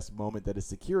grotesque moment that a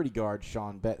security guard,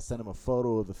 Sean Bett, sent him a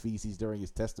photo of the feces during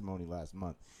his testimony last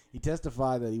month. He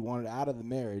testified that he wanted out of the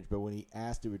marriage, but when he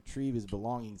asked to retrieve his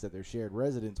belongings at their shared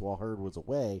residence while Heard was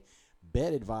away,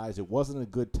 Bett advised it wasn't a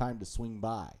good time to swing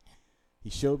by. He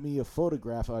showed me a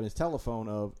photograph on his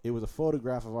telephone it was a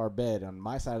photograph of our bed. On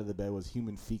my side of the bed was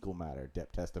human fecal matter,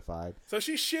 Depp testified. So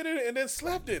she shit in it and then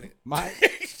slept in it. My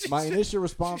initial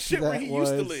response to that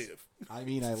was, used to live. I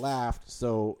mean, I laughed.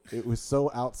 So it was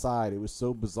so outside. It was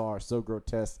so bizarre, so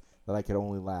grotesque that I could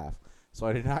only laugh. So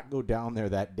I did not go down there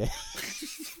that day.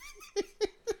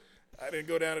 I didn't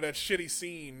go down to that shitty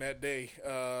scene that day.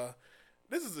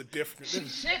 This is a different. She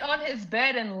shit on his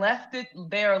bed and left it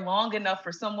there long enough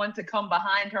for someone to come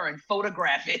behind her and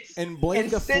photograph it. And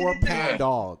blamed a 4-pound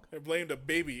dog. They blamed a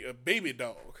baby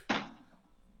dog.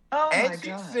 Oh and my she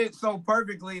God. shit so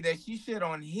perfectly that she shit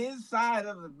on his side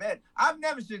of the bed. I've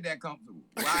never shit that comfortable.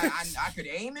 I could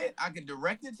aim it. I could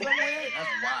direct it somewhere. That's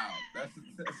wild.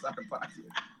 That's out of pocket.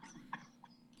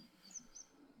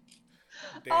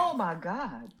 Oh my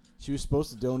God. She was supposed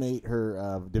to donate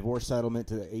her divorce settlement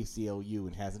to the ACLU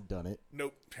and hasn't done it.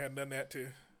 Nope, hadn't done that too.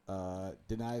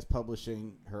 Denies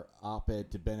publishing her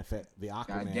op-ed to benefit the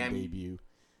Aquaman debut.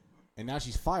 And now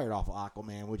she's fired off of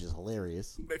Aquaman, which is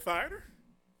hilarious. They fired her?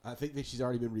 I think that she's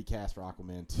already been recast for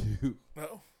Aquaman too.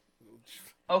 No.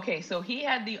 Okay, so he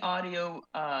had the audio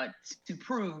to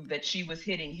prove that she was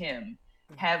hitting him.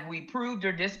 Have we proved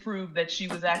or disproved that she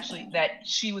was actually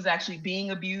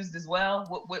being abused as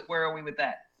well? Where are we with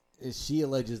that? She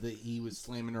alleges that he was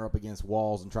slamming her up against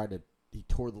walls and he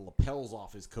tore the lapels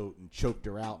off his coat and choked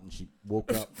her out, and she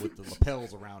woke up with the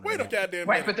lapels around her. Wait a goddamn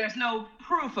right, minute. but there's no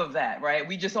proof of that, right?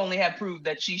 We just only have proof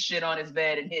that she shit on his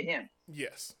bed and hit him.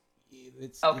 Yes.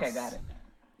 Okay, got it.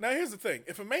 Now here's the thing: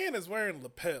 if a man is wearing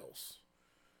lapels,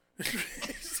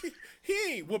 he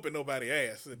ain't whooping nobody's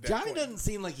ass. At that Johnny point. doesn't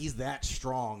seem like he's that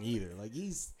strong either. Like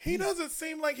he doesn't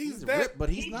seem like he's that ripped, but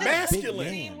he's not masculine. a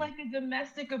big He man. doesn't seem like a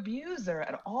domestic abuser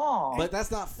at all. But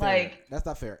that's not fair. That's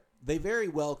not fair. They very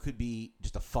well could be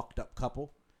just a fucked up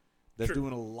couple that's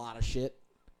doing a lot of shit.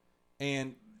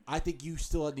 And I think you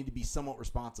still need to be somewhat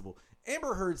responsible.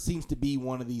 Amber Heard seems to be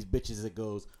one of these bitches that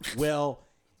goes, well,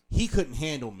 he couldn't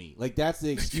handle me. Like, that's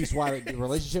the excuse why the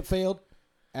relationship failed.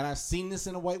 And I've seen this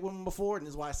in a white woman before, and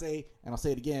this is why I say, and I'll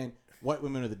say it again, white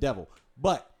women are the devil.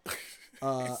 But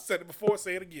said it before,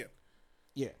 say it again.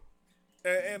 Yeah.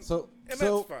 And so that's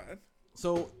fine.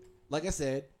 So, like I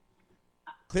said,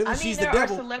 clearly she's the there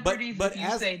devil. are celebrities, but if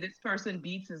you say this person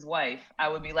beats his wife, I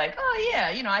would be like, oh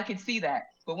yeah, I could see that.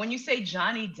 But when you say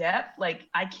Johnny Depp, like,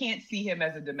 I can't see him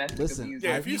as a domestic abuser.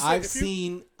 Yeah,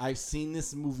 I've seen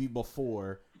this movie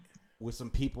before with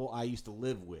some people I used to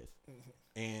live with,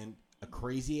 and a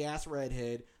crazy ass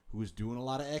redhead who was doing a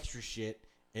lot of extra shit,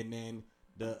 and then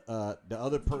the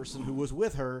other person who was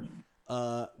with her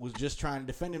was just trying to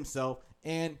defend himself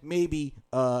and maybe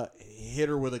hit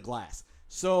her with a glass.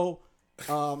 So,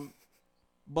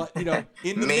 but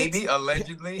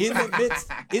allegedly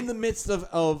in the midst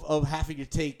of having to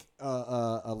take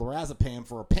a lorazepam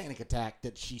for a panic attack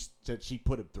that she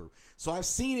put him through. So I've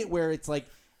seen it where it's like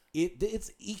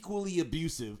it's equally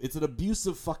abusive. It's an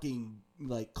abusive fucking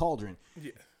like cauldron.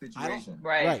 Yeah. Situation.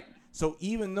 Right. So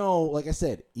even though, like I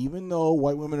said, even though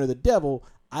white women are the devil,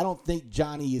 I don't think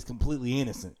Johnny is completely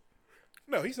innocent.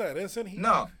 No, he's not innocent.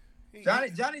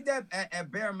 Johnny Depp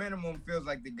at bare minimum feels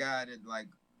like the guy that like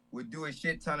would do a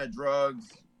shit ton of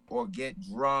drugs or get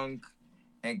drunk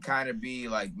and kind of be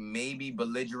like maybe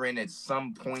belligerent at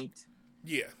some point.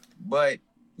 Yeah. But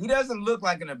he doesn't look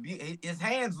like an abuse. His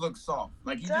hands look soft.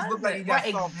 Like he just looks like he got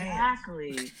soft hands.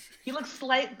 Exactly. He looks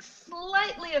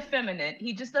slightly effeminate.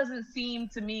 He just doesn't seem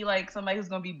to me like somebody who's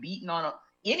going to be beating on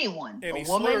anyone, a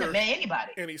woman, a man,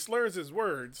 anybody. And he slurs his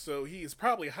words, so he's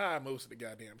probably high most of the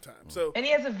goddamn time. So, and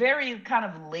he has a very kind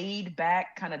of laid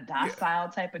back, kind of docile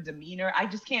type of demeanor. I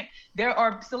just can't. There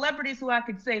are celebrities who I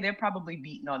could say they're probably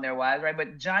beating on their wives, right?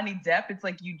 But Johnny Depp, it's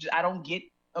like I don't get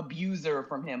abuser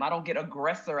from him. I don't get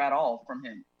aggressor at all from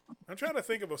him. I'm trying to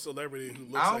think of a celebrity who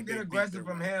looks I don't like get they aggressive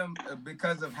from him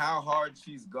because of how hard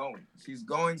she's going. She's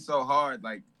going so hard.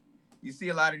 Like, you see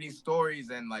a lot of these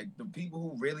stories, and like the people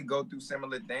who really go through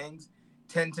similar things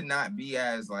tend to not be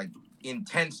as like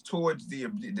intense towards they're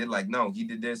like, no, he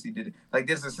did this, he did it. Like,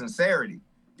 there's a sincerity.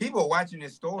 People are watching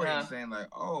this story and saying like,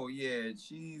 oh yeah,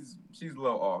 she's a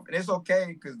little off, and it's okay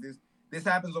because this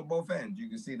happens on both ends. You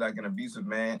can see like an abusive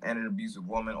man and an abusive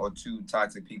woman, or two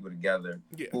toxic people together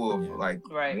who have like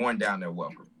worn down their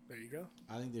welcome. There you go.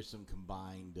 I think there's some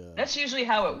combined. That's usually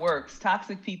how it works.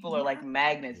 Toxic people are like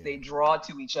magnets; they draw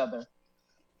to each other.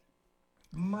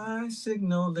 My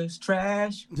signal is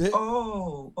trash.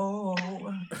 Oh.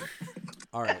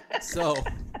 All right. So,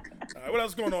 what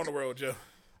else is going on in the world, Joe?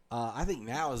 I think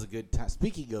now is a good time.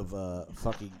 Speaking of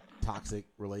fucking toxic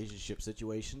relationship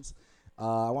situations,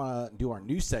 I want to do our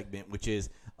new segment, which is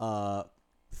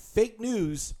fake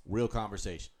news, real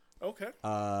conversation. Okay.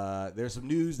 There's some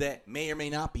news that may or may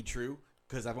not be true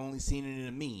because I've only seen it in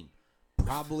a meme.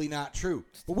 Probably not true,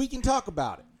 but we can talk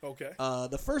about it. Okay.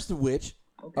 The first of which,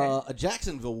 a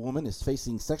Jacksonville woman is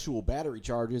facing sexual battery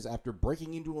charges after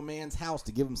breaking into a man's house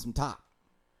to give him some top.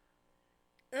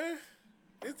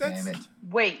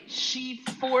 Wait, she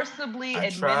forcibly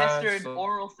administered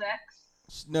oral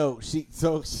sex? No,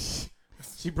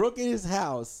 She broke in his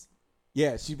house.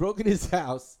 Yeah, she broke in his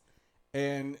house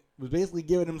and was basically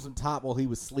giving him some top while he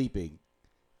was sleeping.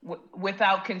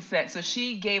 Without consent. So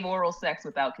she gave oral sex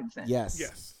without consent. Yes.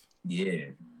 Yes. Yeah.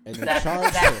 And That's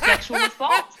sexual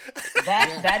assault.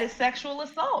 That is sexual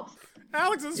assault.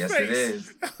 Alex's Yes, face.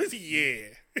 it is. Yeah.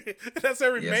 That's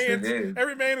every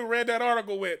man who read that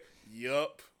article went,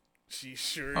 yup, she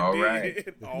sure All did. right.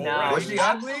 All No, right. Was she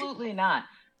ugly? absolutely not.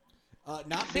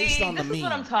 Not based See, on the this is meme.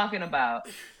 what I'm talking about.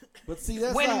 But see,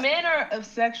 that's When not... men are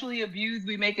sexually abused,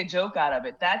 we make a joke out of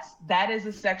it. That is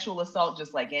a sexual assault,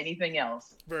 just like anything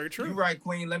else. Very true. You're right,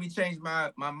 Queen. Let me change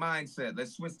my mindset.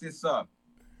 Let's switch this up.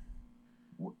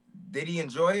 Did he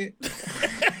enjoy it?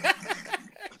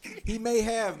 He may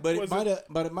have, but Was it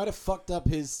might have fucked up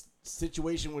his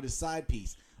situation with his side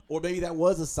piece, or maybe that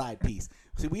was a side piece.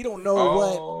 See, we don't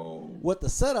know what the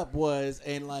setup was,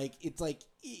 and like it's like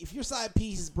if your side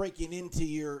piece is breaking into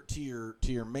your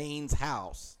main's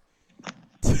house,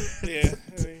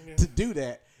 to do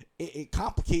that, it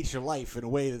complicates your life in a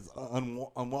way that's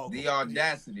unwelcome. The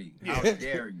audacity! How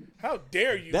dare you? How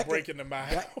dare you break into my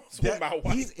house with my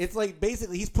wife? It's like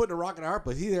basically he's putting a rock in her heart,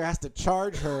 but he either has to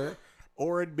charge her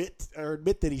or admit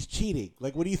that he's cheating.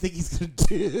 Like, what do you think he's gonna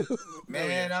do?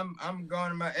 Man, I'm going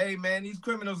to my. Hey, man, these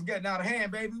criminals are getting out of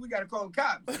hand, baby. We gotta call the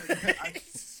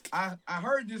cops. I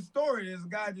heard this story. This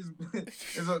guy just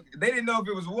they didn't know if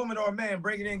it was a woman or a man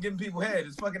breaking in, giving people head.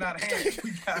 It's fucking out of hand.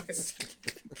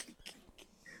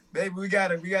 Baby, we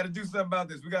gotta do something about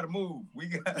this. We gotta move.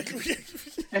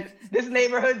 This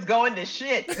neighborhood's going to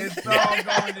shit. It's all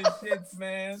going to shits,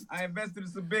 man. I invested in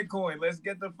some Bitcoin. Let's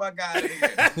get the fuck out of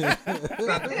here. It's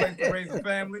not the place to raise a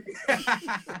family.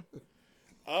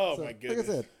 Oh my goodness! Like I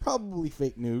said, probably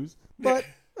fake news, but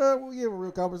we'll give a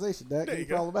real conversation. That can be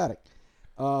problematic.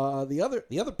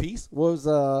 The other piece was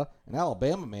an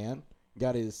Alabama man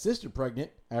got his sister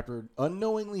pregnant after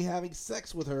unknowingly having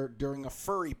sex with her during a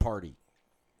furry party.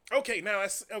 Okay, now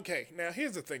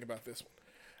here's the thing about this one.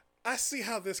 I see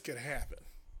how this could happen.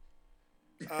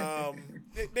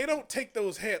 They don't take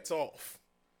those hats off.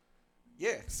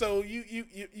 Yeah. So you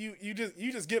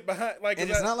just get behind like, and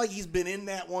it's not like he's been in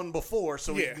that one before,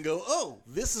 so he can go, oh,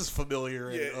 this is familiar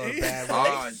and bad.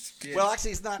 Oh, shit. Well,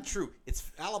 actually, it's not true.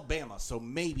 It's Alabama, so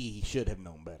maybe he should have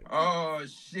known better. Oh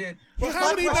shit! Well, how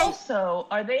would he know? Also,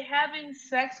 are they having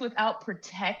sex without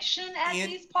protection at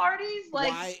these parties?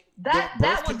 Like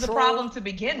that was the problem to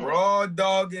begin with. Raw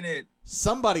dogging it.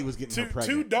 Somebody was getting her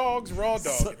pregnant. Two dogs, raw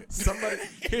dog. Somebody.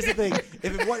 Here's the thing: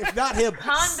 if not him,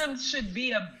 condoms should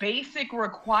be a basic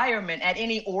requirement at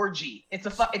any orgy. It's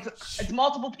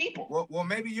multiple people. Well,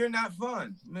 maybe you're not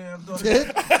fun, man.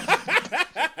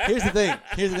 Here's the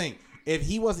thing: if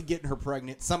he wasn't getting her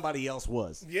pregnant, somebody else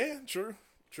was. Yeah, true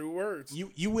words.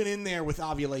 You went in there with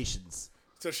ovulations.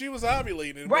 So she was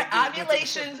ovulating. Right,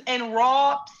 ovulations and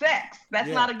raw sex. That's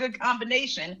not a good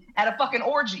combination at a fucking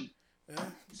orgy. Yeah.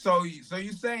 So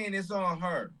you saying it's on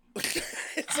her?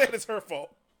 Saying it's her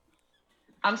fault.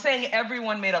 I'm saying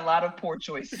everyone made a lot of poor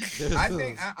choices. I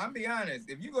think I'm be honest.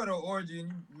 If you go to an orgy and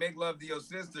you make love to your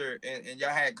sister and y'all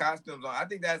had costumes on, I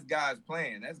think that's God's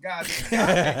plan. That's God's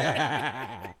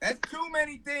plan. That's too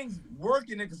many things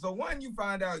working it. So one, you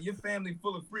find out your family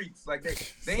full of freaks. Like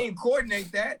they ain't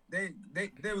coordinate that.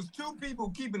 There was two people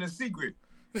keeping a secret.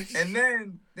 And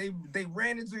then they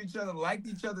ran into each other, liked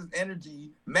each other's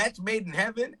energy, match made in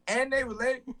heaven, and they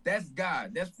related. That's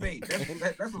God. That's fate.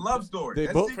 That's a love story.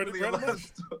 That's secretly a love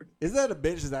story. Isn't that a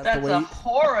bitch? That's the way a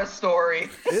horror story.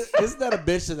 Isn't that a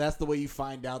bitch? That's the way you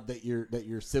find out that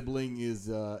your sibling is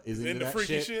into the that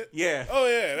freaky shit. Yeah. Oh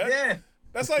yeah. Yeah.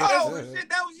 That's like shit,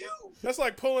 that was you. That's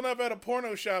like pulling up at a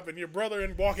porno shop and your brother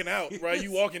and walking out, right?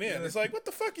 You walking in. It's like, what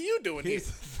the fuck are you doing here?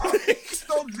 How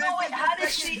did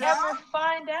she ever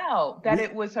find out that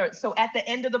it was her? So at the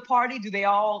end of the party, do they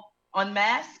all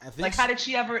unmask? Like, how did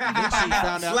she ever find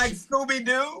out? Like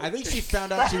Scooby-Doo? I think she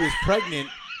found out she was pregnant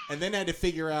and then had to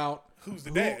figure out who's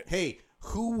the dad. Hey,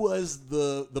 who was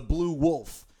the blue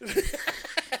wolf?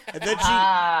 And then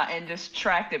and just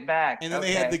tracked it back. And then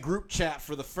they had the group chat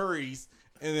for the furries.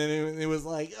 And then it was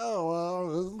like,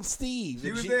 Steve.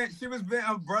 She was in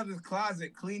her brother's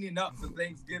closet cleaning up for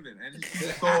Thanksgiving, and she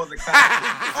saw the costume.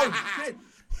 Oh shit!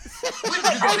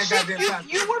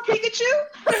 You were Pikachu?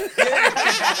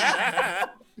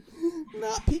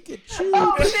 Not Pikachu.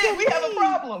 Oh shit! We have a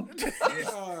problem.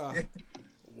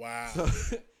 Wow. So,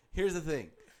 here's the thing: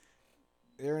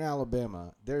 they're in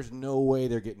Alabama. There's no way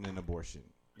they're getting an abortion.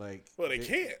 Like, well, they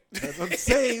can't. That's what I'm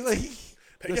saying. Like.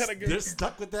 They're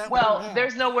stuck with that. Well,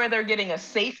 there's nowhere they're getting a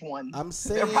safe one. I'm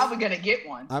saying they're probably gonna get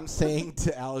one. I'm saying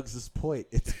to Alex's point,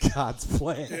 it's God's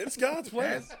plan. It's God's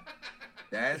plan.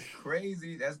 That's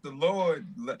crazy. That's the Lord.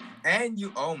 And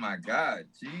you, oh my God,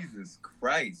 Jesus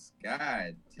Christ,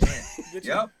 God damn.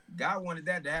 Yep, God wanted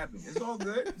that to happen. It's all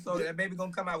good. So that baby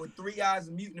gonna come out with 3 eyes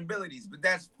and mutant abilities, but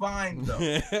that's fine though.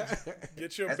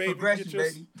 Get your That's baby,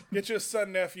 baby. Get your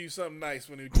son nephew something nice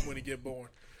when he get born.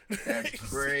 That's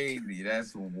crazy.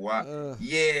 That's wild.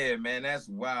 Yeah, man, that's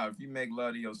wild. If you make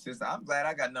love to your sister, I'm glad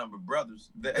I got nothing but brothers.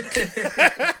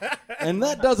 And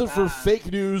that does it for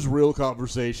fake news, real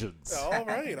conversations. All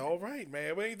right,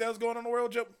 man. What else going on in the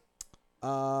world, Joe?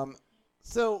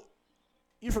 So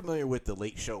you're familiar with the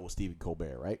Late Show with Stephen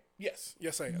Colbert, right? Yes,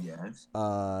 I am. Yes.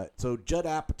 So Judd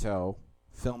Apatow,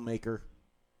 filmmaker.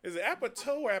 Is it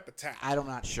Apatow or Apatow? I'm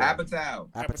not sure.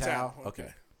 Apatow.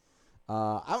 Okay.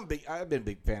 I've been a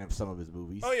big fan of some of his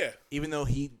movies. Oh yeah. Even though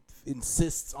he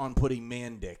insists on putting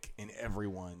man dick in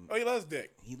everyone. Oh, he loves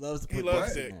dick. He loves dick. In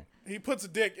there. He puts a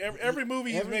dick. Every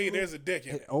movie he's made, there's a dick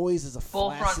in it. It always is a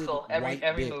full flaccid, frontal.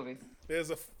 Every dick. movie.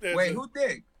 Wait, who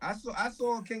dick? I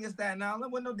saw King of Staten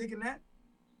Island. Wasn't no dick in that.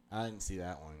 I didn't see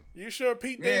that one. You sure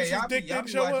Pete Davidson's dick didn't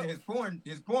show up? His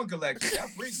porn collection. Y'all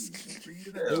freaky.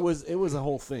 It was a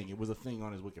whole thing. It was a thing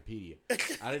on his Wikipedia.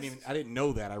 I didn't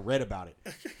know that. I read about it.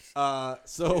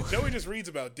 So Joey just reads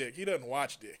about dick. He doesn't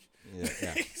watch dick.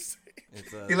 Yeah.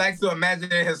 He likes to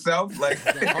imagine it himself. Like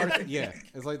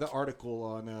it's like the article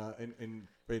on in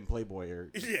Playboy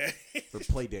or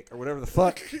Play Dick or whatever the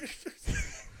fuck.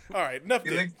 All right, enough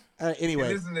dick. Anyway,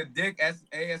 you listen to Dick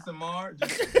ASMR,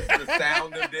 just the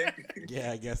sound of Dick.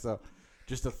 Yeah, I guess so.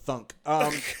 Just a thunk.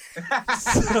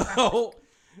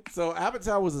 So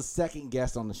Apatow was the second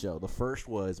guest on the show. The first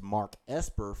was Mark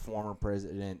Esper, former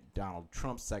President Donald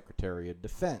Trump's Secretary of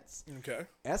Defense. Okay.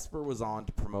 Esper was on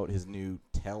to promote his new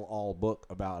tell-all book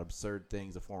about absurd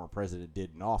things a former president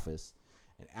did in office,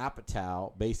 and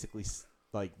Apatow basically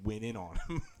went in on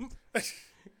him.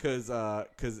 Because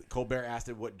Colbert asked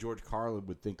him what George Carlin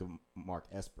would think of Mark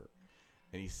Esper.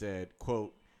 And he said,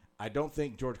 quote, "I don't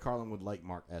think George Carlin would like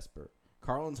Mark Esper.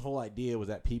 Carlin's whole idea was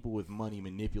that people with money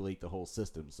manipulate the whole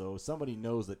system. So if somebody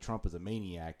knows that Trump is a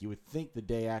maniac, you would think the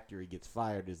day after he gets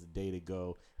fired is the day to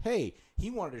go, hey,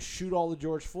 he wanted to shoot all the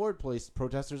George Floyd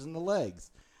protesters in the legs.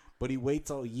 But he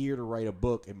waits all year to write a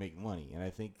book and make money. And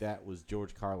I think that was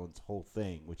George Carlin's whole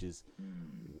thing, which is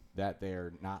that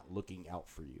they're not looking out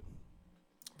for you."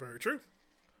 Very true.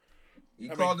 He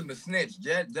called him a snitch.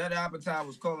 Judd Apatow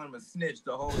was calling him a snitch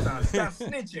the whole time. Stop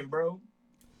snitching, bro.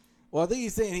 Well, I think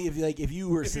he's saying if you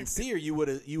were sincere, you would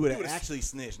have actually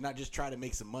snitched, not just try to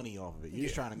make some money off of it. You're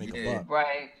just trying to make a buck.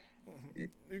 Right.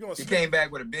 He came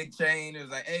back with a big chain. It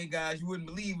was like, hey, guys, you wouldn't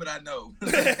believe what I know.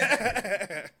 But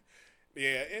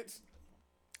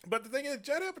the thing is,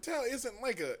 Judd Apatow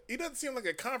he doesn't seem like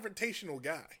a confrontational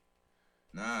guy.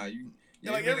 Nah, you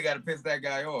really got to piss that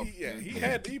guy off.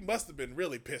 He must have been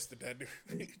really pissed at that dude.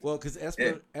 Well, because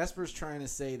Esper's trying to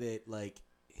say that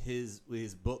his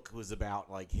book was about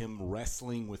him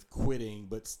wrestling with quitting,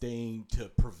 but staying to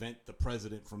prevent the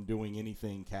president from doing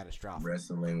anything catastrophic.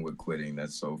 Wrestling with quitting,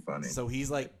 that's so funny. So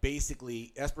he's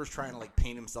basically Esper's trying to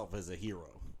paint himself as a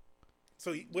hero.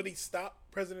 So would he stop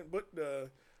President Bush?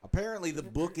 Apparently, the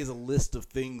book is a list of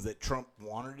things that Trump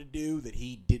wanted to do that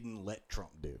he didn't let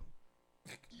Trump do.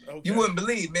 Okay. You wouldn't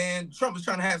believe, man. Trump was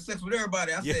trying to have sex with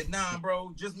everybody. I said, nah,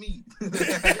 bro, just me.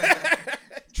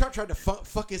 Trump tried to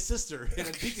fuck his sister in a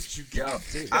Pikachu game.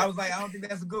 I was like, I don't think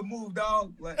that's a good move,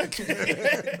 dog.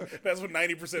 That's what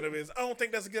 90% of it is. I don't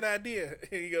think that's a good idea.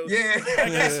 And he goes, yeah. I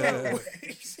guess so.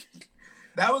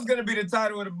 That was going to be the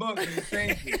title of the book. And he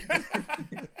changed it.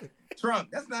 Trump,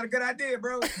 that's not a good idea,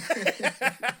 bro.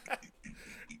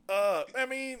 But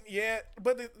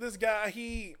this guy,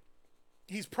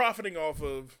 he's profiting off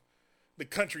of the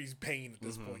country's pain at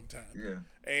this point in time. Yeah.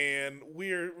 And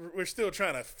we're still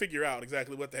trying to figure out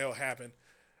exactly what the hell happened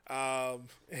and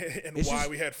why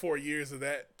we had 4 years of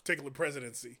that particular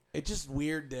presidency. It's just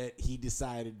weird that he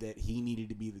decided that he needed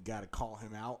to be the guy to call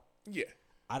him out. Yeah.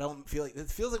 I don't feel like – it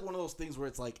feels like one of those things where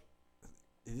it's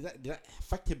did that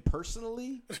affect him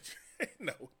personally?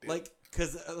 No. Or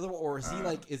is he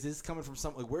is this coming from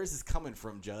something? Where is this coming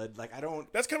from, Judd? I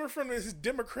don't. That's coming from his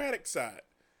Democratic side.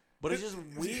 But it's just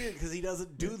weird because he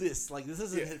doesn't do this. This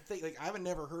isn't his thing. I haven't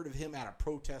never heard of him at a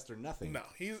protest or nothing. No,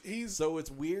 he's. So it's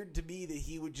weird to me that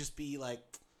he would just be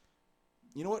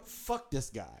you know what? Fuck this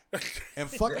guy and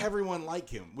fuck everyone like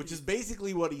him, which is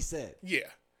basically what he said. Yeah.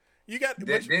 You got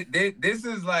this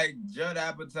is like Judd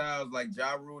Apatow's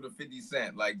Ja Rule to 50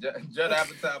 Cent. Judd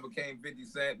Apatow became 50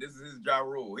 Cent. This is his Ja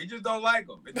Rule. He just don't like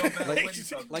him. It don't matter what he's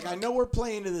talking about. I know we're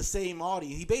playing to the same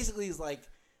audience. He basically is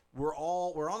we're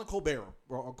on the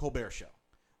Colbert show.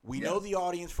 We know the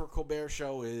audience for Colbert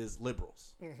show is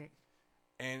liberals. Mm-hmm.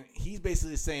 And he's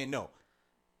basically saying, no,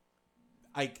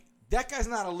 like, that guy's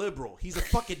not a liberal. He's a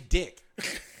fucking dick.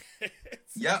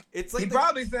 Yep. It's like he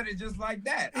probably said it just like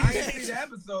that. I didn't see the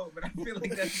episode, but I feel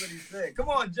like that's what he said. Come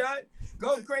on, Judd.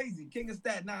 Go crazy. King of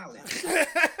Staten Island.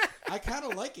 I kind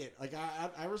of like it. Like,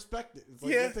 I respect it. It's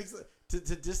like, Yeah. it takes,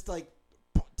 to just, like,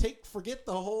 forget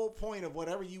the whole point of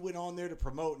whatever you went on there to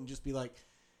promote and just be like,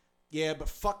 yeah, but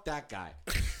fuck that guy.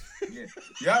 Yeah.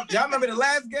 Y'all remember the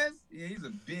last guest? Yeah, he's a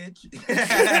bitch.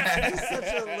 He's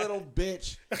such a little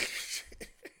bitch.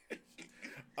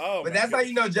 Oh, But that's how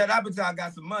you know Judd Apatow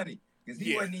got some money. Because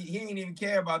he didn't even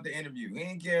care about the interview. He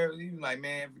didn't care. He was like,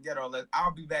 man, forget all that.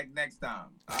 I'll be back next time.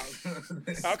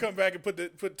 I'll come back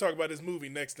and talk about this movie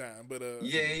next time. But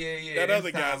yeah. that This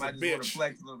other guy's time a I just want to bitch.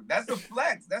 flex a little bit. That's a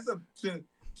flex. That's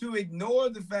to ignore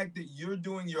the fact that you're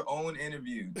doing your own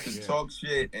interview to talk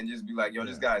shit and just be like, yo,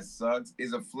 this guy sucks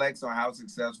is a flex on how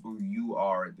successful you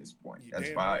are at this point. That's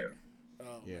fire. Right.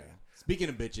 Yeah. Speaking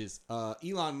of bitches,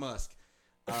 Elon Musk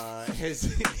has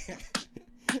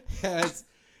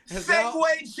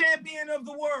Segway champion of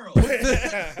the world.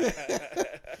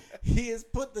 he has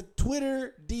put the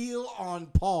Twitter deal on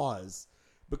pause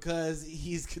because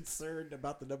he's concerned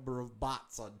about the number of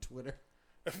bots on Twitter.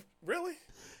 Really?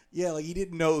 Yeah, like he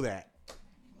didn't know that.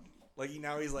 Like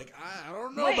he's like, I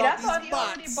don't know Wait, about I thought these he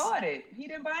bots. already bought it. He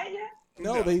didn't buy it yet?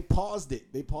 No, they paused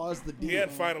it. They paused the deal. He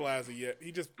hadn't finalized it yet.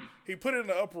 He put it in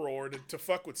an uproar to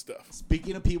fuck with stuff.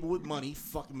 Speaking of people with money,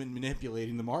 fucking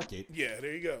manipulating the market. Yeah,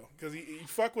 there you go. Because he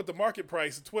fuck with the market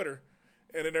price of Twitter,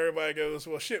 and then everybody goes,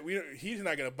 well, shit, he's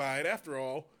not gonna buy it after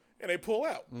all, and they pull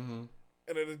out. Mm-hmm.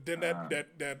 And then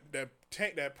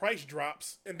that price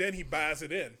drops, and then he buys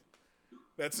it in.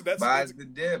 That's buys the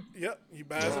dip. Yep, he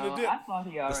buys in the dip. I thought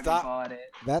he already bought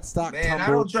it. That stock Man, tumbled. I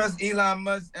don't trust Elon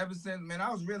Musk ever since, man. I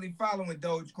was really following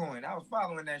Dogecoin. I was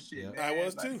following that shit, man. I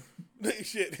was too.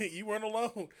 Shit, you weren't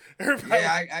alone.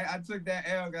 I took that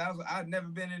L because I'd never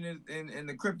been in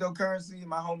the cryptocurrency.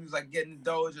 My homie was like getting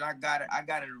Doge, and I got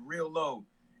it real low,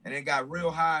 and it got real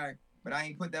high. But I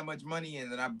ain't put that much money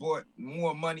in, and I bought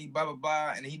more money, blah blah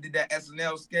blah. And he did that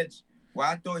SNL sketch. Well,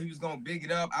 I thought he was going to big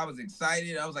it up. I was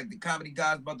excited. I was like, the comedy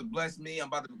guy's about to bless me. I'm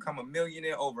about to become a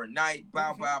millionaire overnight.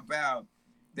 Bow, bow, bow.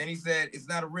 Then he said, it's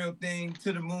not a real thing.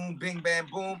 To the moon, bing, bam,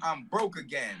 boom. I'm broke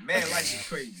again. Man, life is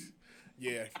crazy.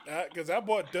 Yeah, because I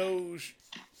bought Doge.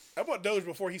 I bought Doge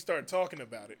before he started talking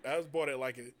about it. I bought it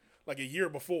like a year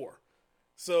before.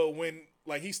 So when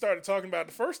he started talking about it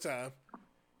the first time,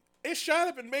 it shot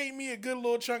up and made me a good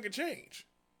little chunk of change.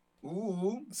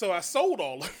 Ooh. So I sold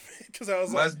all of it because I was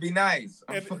must be nice.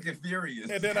 I'm fucking furious.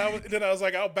 And then I was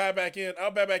like, I'll buy back in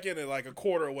at like a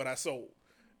quarter of what I sold.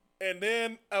 And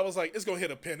then I was like, it's gonna hit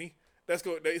a penny. It's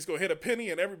gonna hit a penny,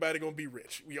 and everybody gonna be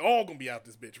rich. We all gonna be out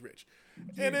this bitch rich.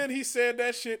 Yeah. And then he said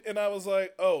that shit, and I was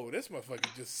like, oh, this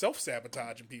motherfucker just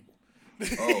self-sabotaging people.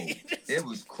 Oh, it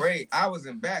was crazy. I was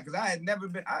in back because I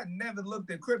never looked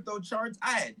at crypto charts.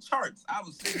 I had charts. I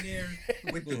was sitting there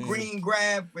with the green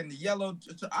graph and the yellow.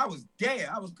 I was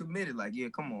there. I was committed. Like, yeah,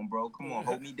 come on, bro. Come on.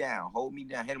 Hold me down.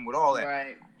 Hit him with all that.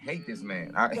 Right. Hate this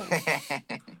man.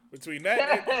 Between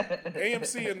that,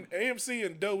 AMC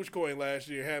and Dogecoin last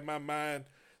year had my mind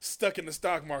stuck in the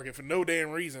stock market for no damn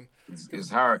reason. It's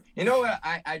hard. You know what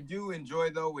I do enjoy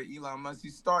though with Elon Musk?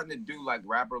 He's starting to do like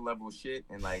rapper level shit,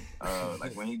 and like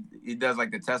when he does like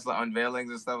the Tesla unveilings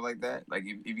and stuff like that. Like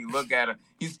if you look at him,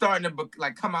 he's starting to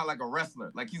like come out like a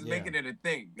wrestler. Like he's making it a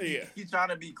thing. Yeah. He's trying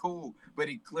to be cool, but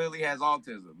he clearly has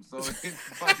autism. So it's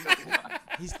fun.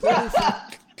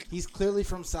 He's clearly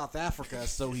from South Africa,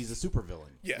 so he's a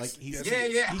supervillain. Yes. Like he's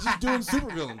he's just doing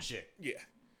supervillain shit. Yeah.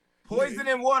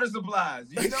 Poisoning water supplies.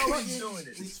 You know he's doing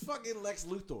it. He's fucking Lex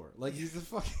Luthor. Like he's the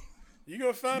fucking. You're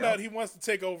gonna find out he wants to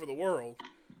take over the world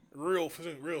real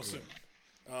soon.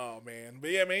 Oh man, but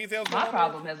yeah, man. Anything else? My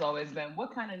problem has always been,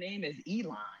 what kind of name is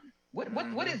Elon?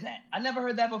 What is that? I never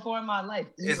heard that before in my life.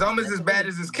 Elon. It's almost as bad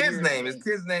as his kid's name. His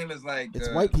kid's name is like it's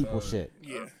white people shit.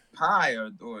 Yeah. Pi or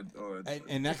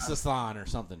an Exathon or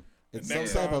something. It's some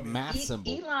type of math symbol.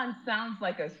 Elon sounds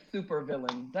like a super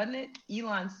villain, doesn't it?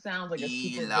 Elon sounds like a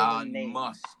super villain Elon name.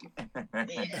 Musk.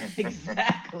 Yeah,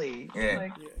 exactly. Yeah.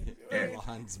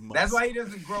 Elon's Musk. That's why he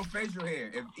doesn't grow facial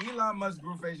hair. If Elon Musk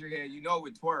grew facial hair, you know it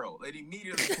would twirl. It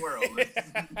immediately twirls.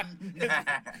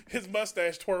 His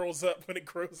mustache twirls up when it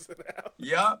grows it out.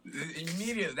 Yup,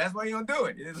 immediately. That's why you don't do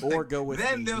it. It's or go with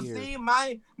then me they'll here. see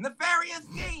my nefarious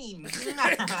schemes.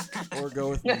 Or go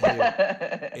with me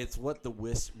here. It's what the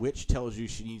witch tells you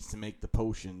she needs to make the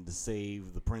potion to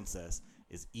save the princess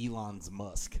is Elon's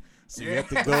Musk. So you have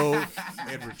to go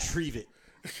and retrieve it.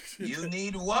 You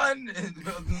need one.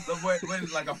 What is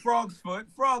it, like a frog's foot,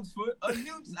 a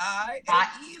newt's eye, and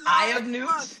eye of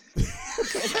newt.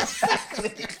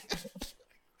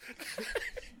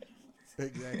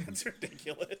 Exactly. That's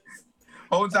ridiculous.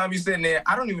 Whole time you're sitting there,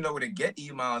 I don't even know where to get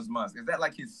Elon Musk. Is that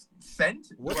like his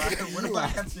scent? What do I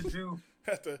have to do?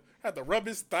 Have to rub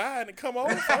his thigh and it come off.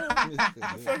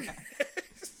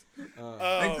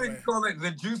 They could call it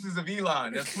the juices of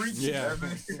Elon. That's freaky. Yeah.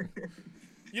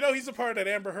 You know he's a part of that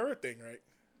Amber Heard thing, right?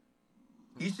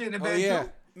 He shouldn't have been. Yeah. Too.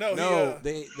 No.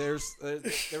 There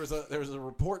was a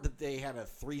report that they had a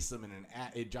threesome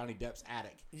in Johnny Depp's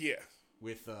attic. Yeah.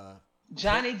 With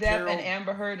Johnny Depp Carol, and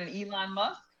Amber Heard and Elon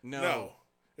Musk. No.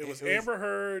 It was Amber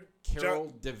Heard,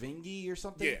 Carol DeVingy or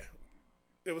something. Yeah.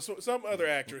 It was some other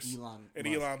actress and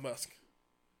Elon Musk.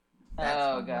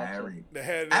 Oh, gotcha.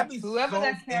 Whoever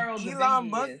that Carol Elon DeVingy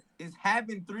Musk is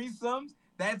having threesomes,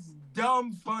 that's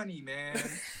dumb funny, man.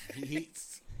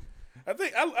 I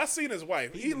think I seen his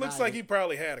wife. He looks like he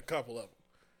probably had a couple of them.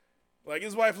 Like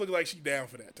his wife looked like she down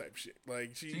for that type of shit.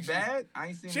 Like she bad? I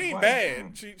ain't seen. She ain't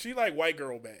bad. She like white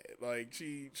girl bad. Like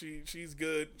she's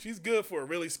good. She's good for a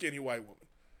really skinny white woman.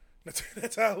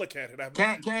 That's how I look at it.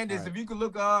 Kandyce, if you could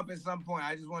look her up at some point,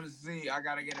 I just want to see. I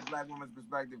gotta get a black woman's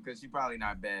perspective because she's probably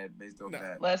not bad based on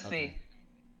that. Let's see.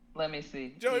 Let me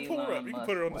see. Joey, pull her up. You can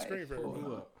put her on the screen for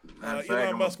everyone.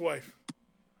 Elon Musk's wife.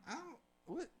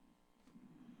 What?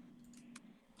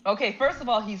 Okay, first of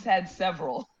all, he's had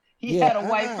several. He had a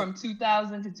wife from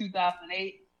 2000 to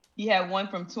 2008. He had one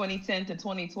from 2010 to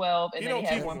 2012, and then he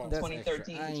had one from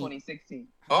 2013 to 2016.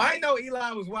 Oh, I know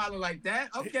Elon was wilding like that.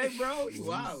 Okay, bro, you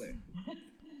wilding.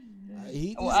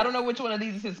 I don't know which one of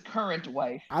these is his current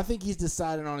wife. I think he's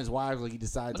deciding on his wives like he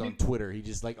decides on Twitter. He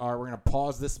just like, all right, we're gonna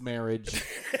pause this marriage.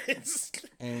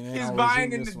 And then he's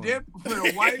buying in the dip for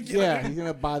the wife. Yeah, he's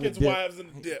gonna buy the dip. Gets wives in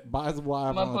the dip. Buys the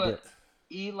wife on the dip.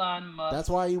 Elon Musk. That's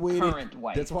why he waited. Current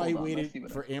wife. That's why he waited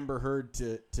for Amber Heard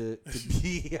to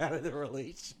be out of the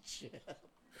relationship.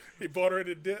 He bought her in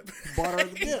the dip. Bought her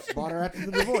in the dip. Bought her after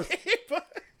the divorce.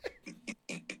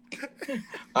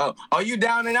 Oh, are you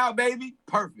down and out, baby?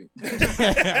 Perfect.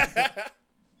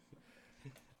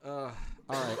 All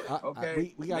right.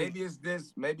 Okay. We got.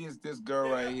 Maybe it's this girl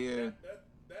right here.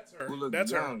 That's her.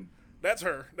 That's her. That's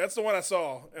her. That's the one I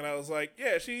saw, and I was like,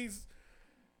 yeah, she's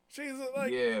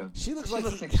like, yeah. She looks like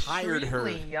he hired her.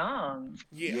 Young.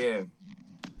 Yeah.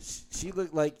 She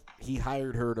looked like he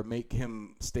hired her to make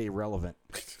him stay relevant.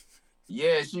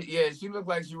 Yeah, she looked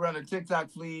like she run a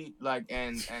TikTok fleet, like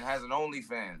and has an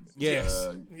OnlyFans. Yes.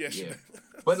 Yeah.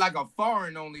 But like a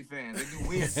foreign OnlyFans. They do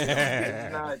weird shit.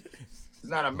 It's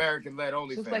not American-led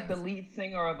OnlyFans. She's like the lead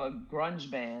singer of a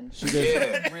grunge band. She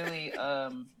does, really.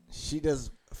 She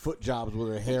does foot jobs with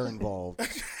her hair involved.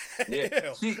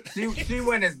 Yeah. She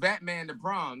went as Batman to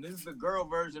prom. This is the girl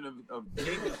version of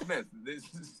Jacob Smith. This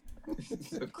is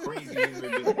a crazy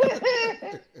movie.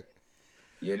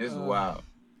 Yeah, this is wild.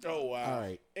 Oh, wow. All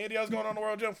right. Anything else going on in the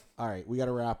world, Jim? All right, we got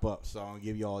to wrap up, so I'm going to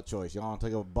give you all a choice. You want to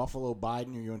talk about Buffalo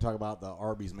Biden, or you want to talk about the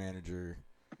Arby's manager?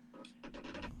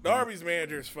 The Arby's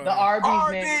manager is funny. The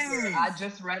Arby's manager. I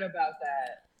just read about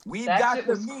that. That shit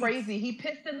was crazy. He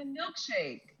pissed in the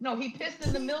milkshake. No, he pissed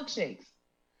in the milkshakes.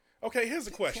 Okay, here's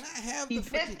a question. Can I have he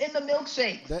pissed in the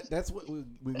milkshake. That's what we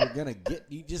were gonna get.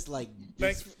 You just like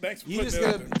thanks for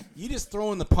you just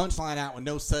throwing the punchline out with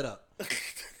no setup,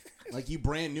 like you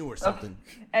brand new or something.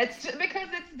 It's just because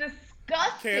it's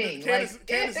disgusting.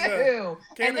 Kandyce, ew.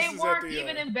 And they weren't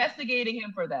even investigating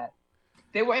him for that.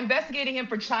 They were investigating him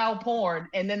for child porn,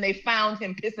 and then they found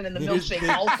him pissing in the milkshake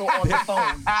also on the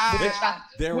phone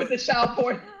with the child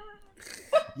porn.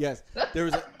 Yes, there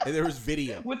was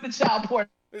video with the child porn.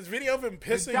 There's video of him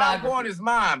pissing. The child porn is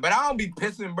mine, but I don't be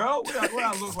pissing, bro. What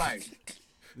I look like?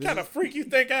 What kind of freak you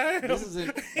think I am? This is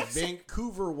in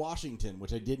Vancouver, Washington,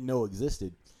 which I didn't know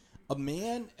existed. A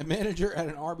manager at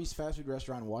an Arby's fast food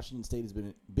restaurant in Washington State has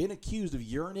been accused of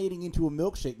urinating into a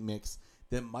milkshake mix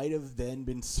that might have then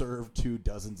been served to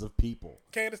dozens of people.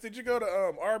 Kandyce, did you go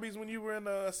to Arby's when you were in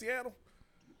Seattle?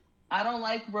 I don't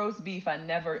like roast beef. I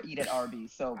never eat at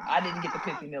Arby's, so I didn't get the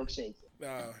pissy milkshake.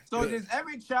 So does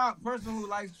every person who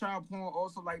likes child porn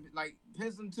also like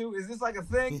pissing too? Is this like a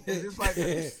thing? Is this like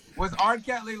was R.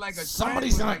 Kelly like a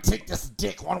somebody's gonna take this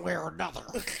dick one way or another?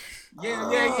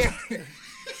 Yeah.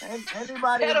 And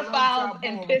everybody pedophiles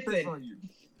and pissing. On you.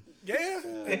 Yeah,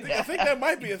 I think that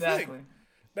might be a thing.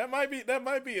 That might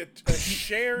be a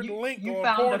shared link on Pornhub. You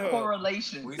found a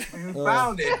correlation. We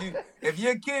found it. If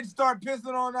your kids start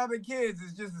pissing on other kids,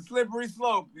 it's just a slippery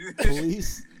slope.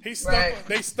 Police.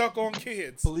 They stuck on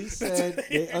kids. Police said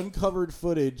they uncovered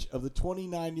footage of the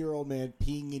 29-year-old man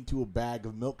peeing into a bag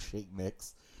of milkshake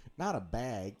mix not a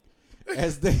bag,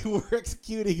 as they were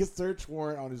executing a search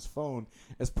warrant on his phone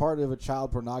as part of a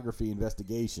child pornography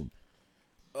investigation.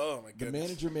 Oh my The goodness.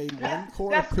 manager made one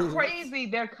court That's appearance. crazy.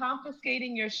 They're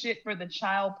confiscating your shit for the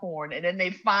child porn, and then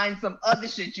they find some other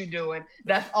shit you're doing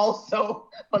that's also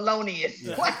felonious.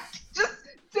 Yeah. What? Just,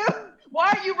 dude,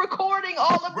 why are you recording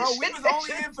all of Bro, this we shit was that only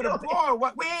you're in for the doing? porn.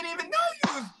 What? We ain't even know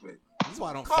you was. This is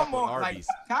why I don't Come fuck with on, like Arby's.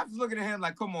 cops looking at him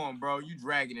like, come on, bro, you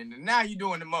dragging it. And now you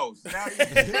doing the most. Now you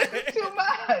Too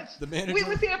much. The manager- We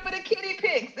was here for the kitty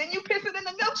pigs, and you pissing in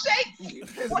the milkshake.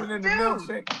 pissing in the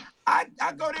milkshake. I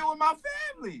go there with my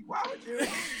family. Why would you?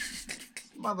 This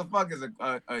motherfucker's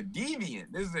a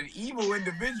deviant. This is an evil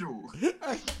individual.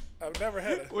 I've never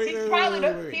had a. Wait, He's wait, probably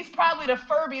wait, wait, wait. he's probably the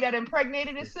Furby that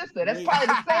impregnated his sister. That's Wait. probably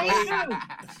the same dude.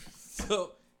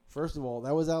 So, first of all,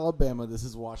 that was Alabama. This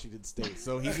is Washington State.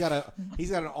 So he's got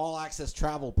an all-access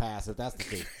travel pass if that's the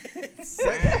case.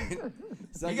 Second,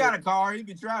 He got a car. He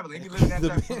be traveling. He be living that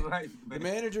type of life. the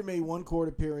manager made one court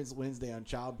appearance Wednesday on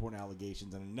child porn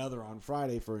allegations and another on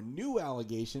Friday for a new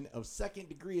allegation of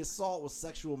second-degree assault with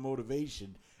sexual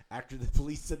motivation after the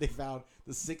police said they found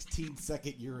the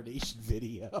 16-second urination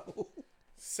video.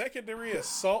 Secondary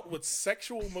assault with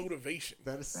sexual motivation.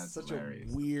 That's such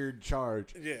hilarious. a weird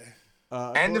charge. Yeah.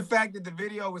 And the fact that the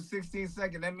video was 16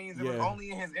 seconds, that means it was Yeah. only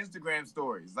in his Instagram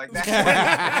stories. Like that's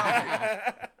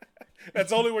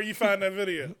That's only where you find that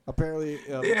video. Apparently,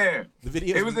 yeah. the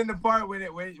video. It was in the part when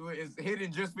it's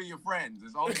hidden just for your friends.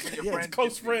 It's only for your Yeah, friends. It's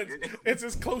close friends. It's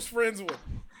his close friends one.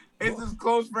 It's his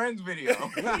close friends video.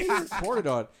 He reported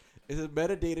on. It says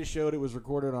metadata showed it was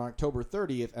recorded on October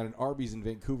 30th at an Arby's in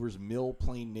Vancouver's Mill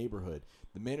Plain neighborhood.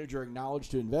 The manager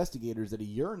acknowledged to investigators that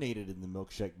he urinated in the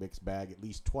milkshake mix bag at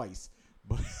least twice,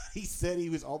 but he said he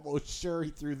was almost sure he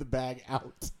threw the bag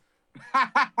out.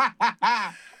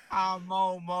 I'm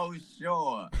almost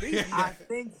sure. I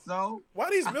think so. Why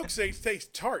these milkshakes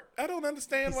taste tart? I don't He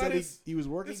understand why said this. he was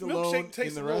working This alone milkshake in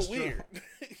tastes the a little restaurant. weird.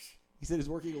 He said he's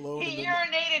working alone. He in the,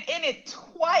 urinated in it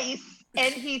twice,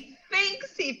 and he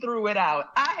thinks he threw it out.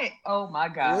 Oh my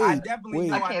God. Wait. I definitely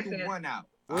know I I can't threw say it. one out.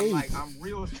 Wait. I'm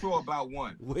real sure about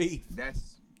one. Wait.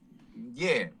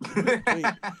 Yeah. Wait.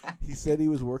 He said he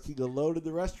was working alone in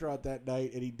the restaurant that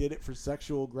night, and he did it for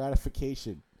sexual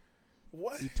gratification.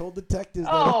 What? He told detectives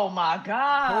that. Oh my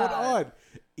God. Hold on.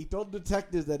 He told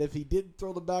detectives that if he didn't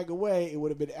throw the bag away, it would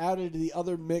have been added to the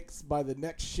other mix by the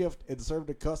next shift and served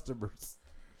to customers.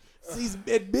 So he's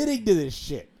admitting to this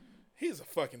shit. He's a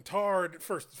fucking tard.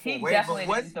 First and He foremost. Wait, definitely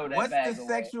but didn't throw that what's bag the away.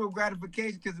 sexual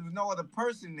gratification? Because there was no other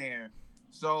person there.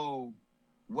 So,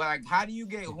 like, how do you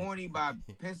get horny by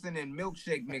pissing in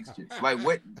milkshake mixtures? Like,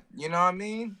 what? You know what I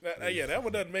mean? Yeah, that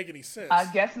one doesn't make any sense.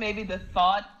 I guess maybe the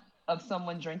thought of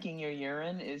someone drinking your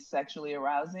urine is sexually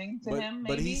arousing to him.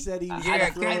 But he maybe? said he was Yeah,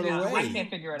 going to throw it Kandyce, away. I can't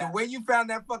figure it The out. way you found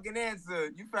that fucking answer,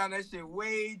 you found that shit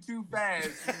way too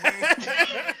fast.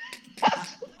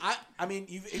 I mean,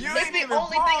 you You That's ain't the even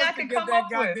only thing I paused to could get come that up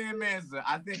with. goddamn answer.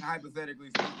 I think hypothetically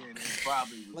speaking, it's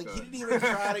probably like because. he didn't even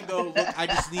try to go. Look, I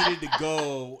just needed to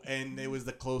go, and it was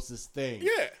the closest thing.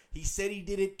 Yeah. He said he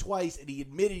did it twice, and he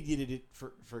admitted he did it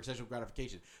for sexual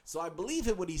gratification. So I believe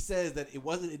him when he says that it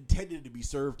wasn't intended to be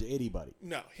served to anybody.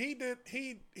 No, he did.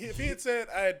 If he had said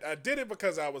I did it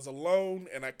because I was alone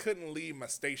and I couldn't leave my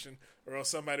station, or else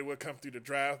somebody would come through the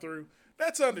drive-through,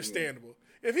 that's understandable.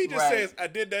 If he just Right. says I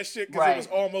did that shit because it was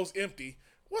almost empty,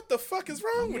 what the fuck is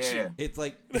wrong with Yeah. you? It's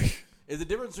like, there's a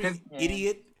difference between Yeah.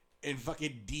 idiot and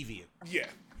fucking deviant. Yeah,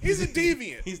 he's a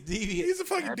deviant. He's deviant. He's a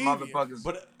fucking That deviant. motherfucker's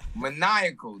But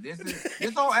maniacal.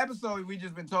 This whole episode we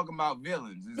just been talking about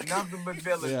villains. There's nothing but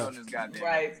villains Yeah. on this goddamn.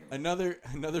 Right. episode.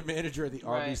 another manager at the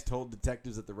Arby's Right. told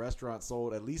detectives that the restaurant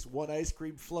sold at least one ice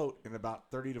cream float and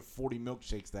about 30 to 40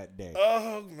 milkshakes that day.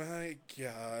 Oh my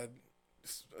god.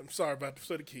 I'm sorry about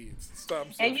for the kids. Stop.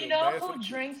 And you know who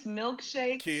drinks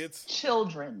milkshakes? Kids.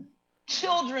 Children.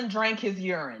 Children drank his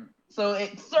urine. So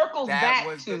it circles That back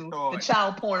was the to story. the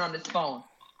child porn on his phone.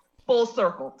 Full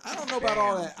circle. I don't know about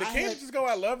all that. The I kids had- just go,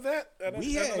 I love that. I don't,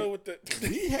 We I don't had- know what the.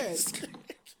 we had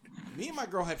me and my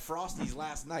girl had Frosties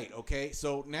last night. Okay,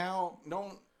 so now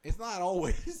it's not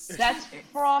always. That's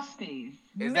Frosties.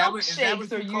 Is that what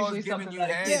Milkshakes are you call usually giving something you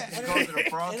like head? Yeah, Just go to the and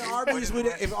Frosty? Arby's would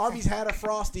if Arby's had a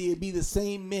Frosty, it'd be the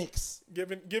same mix.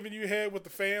 Giving you head with the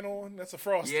fan on. That's a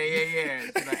frosty. Yeah.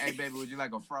 She's like, hey baby, would you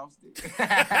like a Frosty?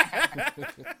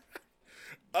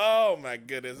 Oh my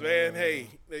goodness, man. Hey,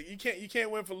 you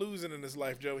can't win for losing in this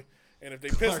life, Joey. And if they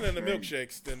pissing in the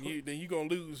milkshakes, then you gonna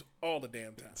lose all the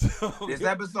damn time. This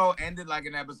episode ended like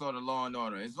an episode of Law and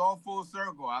Order. It's all full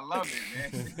circle. I love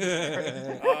it,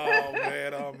 man.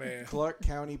 Oh man. Clark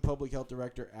County Public Health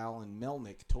Director Alan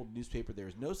Melnick told the newspaper there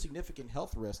is no significant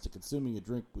health risk to consuming a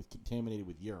drink contaminated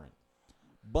with urine.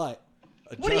 But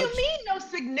what do you mean no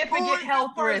significant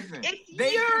health risk? It's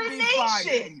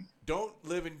urination. Don't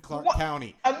live in Clark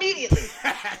County. Immediately.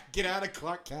 Get out of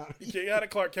Clark County. Get out of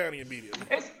Clark County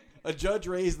immediately. A judge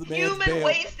raised the man's bail. Human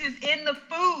waste is in the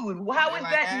food. How is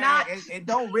that not? It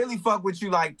don't really fuck with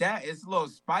you like that. It's a little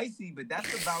spicy, but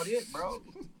that's about it, bro.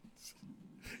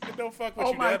 It don't fuck with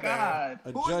you. Oh my God.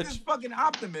 Who's this fucking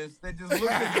optimist that just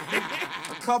looks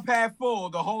at a cup half full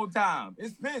the whole time?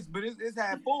 It's pissed, but it's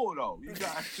half full though.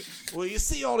 Well, you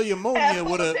see, all the ammonia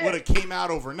would have came out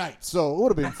overnight, so it would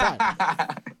have been fine.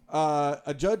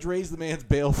 A judge raised the man's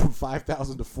bail from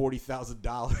 $5,000 to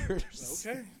 $40,000.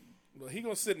 Okay. Well, he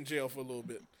gonna sit in jail for a little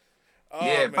bit.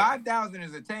 Yeah, 5,000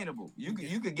 is attainable.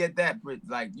 You could get that,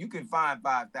 like you can find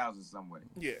 5,000 somewhere.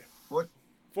 Yeah.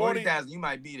 40,000, you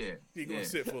might be there. He gonna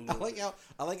sit for a little bit.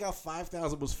 I like how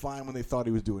 5,000 was fine when they thought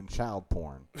he was doing child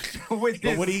porn. But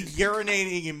when he's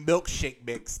urinating in milkshake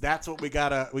mix, that's what we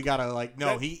gotta like.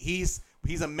 No, he's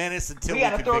a menace until we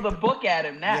gotta throw the book at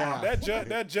him now. Yeah.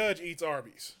 That judge eats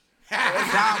Arby's.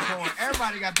 Child porn.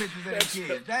 Everybody got pictures of their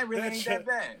kids. That really ain't that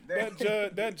bad.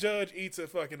 That judge eats at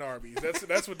fucking Arby's.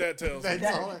 That's what that tells me.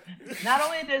 Not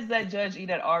only does that judge eat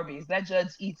at Arby's, that judge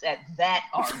eats at that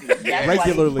Arby's. That's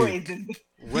regularly.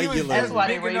 That's why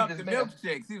they raised raised the his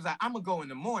milkshakes. He was like, "I'm gonna go in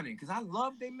the morning because I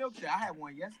love their milkshake. I had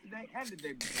one yesterday and the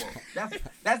day before.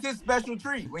 That's his special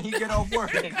treat when he get off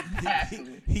work."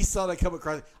 Exactly. He saw that come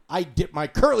across. I dip my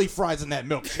curly fries in that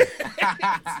milkshake.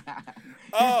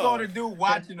 He saw the dude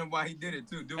watching him while he did it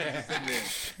too. Dude was just sitting there.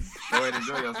 Go ahead,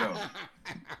 enjoy yourself.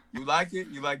 You like it?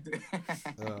 You like it?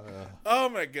 Oh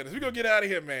my goodness, we gonna get out of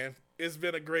here, man. It's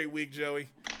been a great week, Joey.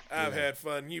 I've had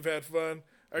fun. You've had fun.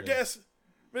 Our guest,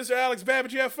 Mr. Alex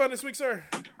Babbitt, you have fun this week, sir?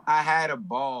 I had a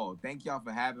ball. Thank y'all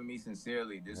for having me.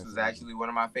 Sincerely, this was actually one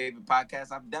of my favorite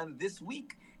podcasts I've done this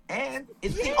week. And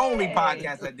it's the only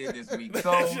podcast I did this week.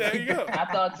 So there you go. I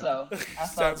thought so.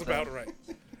 Sounds about right.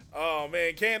 Oh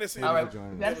man, Kandyce. All right,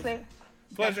 that's it.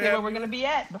 Pleasure. That's where we're gonna be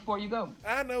at before you go.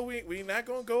 I know we not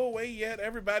gonna go away yet.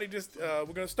 Everybody, just we're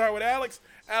gonna start with Alex.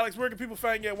 Alex, where can people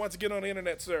find you once again on the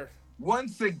internet, sir?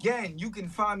 Once again, you can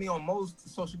find me on most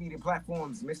social media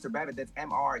platforms, Mr. Babbitt, that's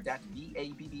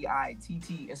Mr.Babbitt,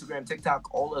 Instagram,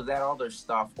 TikTok, all of that other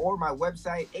stuff, or my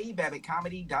website,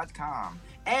 ababbittcomedy.com.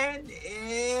 And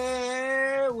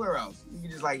where else? You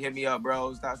can just like hit me up,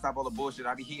 bro. Stop all the bullshit.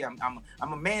 I'll be here. I'm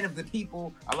a man of the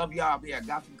people. I love y'all. I'll be at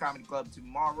Gotham Comedy Club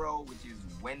tomorrow, which is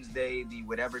Wednesday, the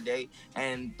whatever day,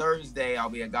 and Thursday I'll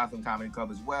be at Gotham Comedy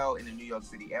Club as well in the New York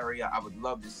City area. I would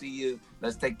love to see you.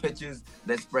 Let's take pictures.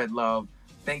 Let's spread love.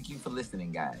 Thank you for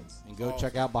listening, guys. And go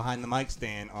check out Behind the Mic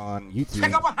Stand on YouTube.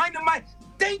 Check out Behind the Mic.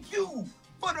 Thank you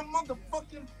for the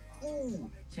motherfucking. Ooh.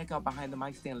 Check out Behind the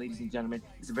Mic Stand, ladies and gentlemen.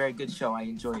 It's a very good show. I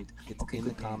enjoyed it. It's in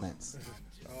the comments.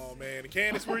 Oh man,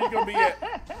 Kandyce, where you gonna be at?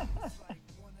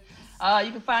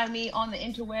 You can find me on the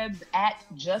interwebs at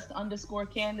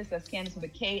 @just_Kandyce. That's Kandyce with a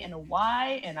K and a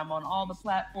Y, and I'm on all the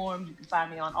platforms. You can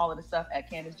find me on all of the stuff at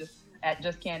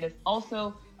just Kandyce.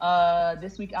 Also,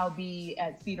 this week I'll be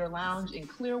at Cedar Lounge in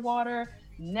Clearwater.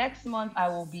 Next month I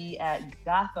will be at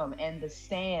Gotham and the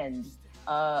Stand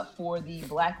for the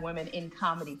Black Women in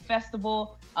Comedy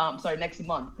Festival. Sorry, next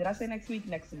month. Did I say next week?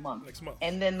 Next month. Next month.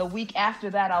 And then the week after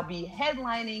that, I'll be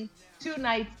headlining 2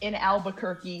 nights in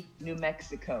Albuquerque, New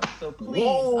Mexico. So please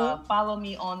follow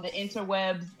me on the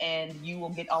interwebs, and you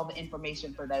will get all the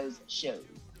information for those shows.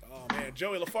 Oh man,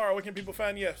 Joey LaFaro, where can people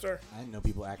find you, sir? I didn't know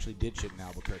people actually did shit in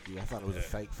Albuquerque. I thought it was a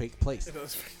fake place. It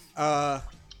was. I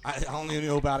only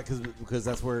know about it because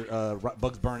that's where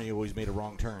Bugs Bunny always made a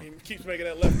wrong turn. He keeps making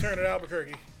that left turn at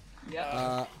Albuquerque.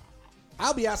 Yeah.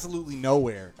 I'll be absolutely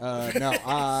nowhere. You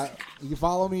can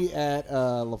follow me at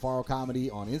LaFaro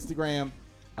Comedy on Instagram,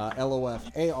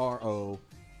 LOFARO,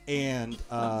 and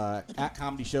at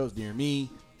comedy shows near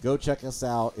me. Go check us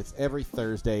out. It's every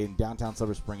Thursday in downtown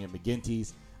Silver Spring at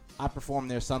McGinty's. I perform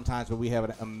there sometimes, but we have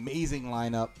an amazing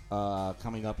lineup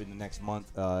coming up in the next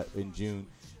month in June.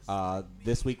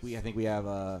 This week we have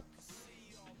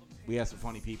some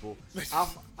funny people.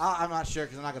 I'm not sure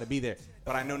because I'm not going to be there,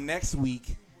 but I know next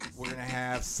week we're going to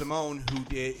have Simone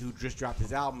who just dropped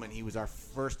his album, and he was our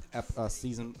first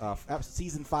season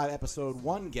 5 episode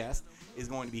 1 guest, is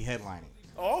going to be headlining.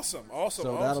 Awesome.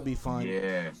 So that'll be fun.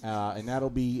 Yeah. And that'll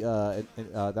be on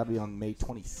May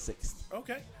 26th.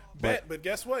 Okay. But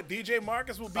guess what?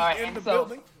 DJMarcus will be in the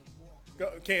building.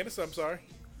 Go, Kandyce, I'm sorry.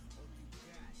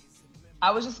 I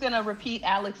was just going to repeat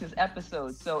Alex's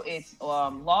episode. So it's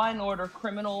Law and Order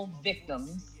Criminal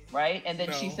Victims. right? And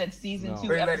then she No. said season No. 2, Wait,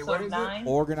 lady, what episode is it? 9.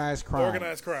 Organized crime.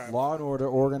 Organized crime. Law and Order,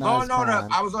 Law organized and Order. crime.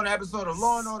 I was on an episode of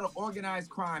Law and Order Organized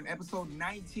Crime, episode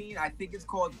 19. I think it's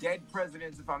called Dead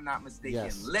Presidents, if I'm not mistaken.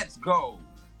 Yes. Let's go.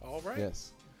 All right.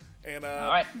 Yes. And All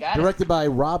right, got it. Directed by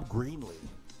Rob Greenlee.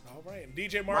 all right. And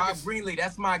DJ Rob Marcus. Greenlee,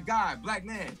 that's my guy. Black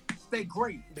man, stay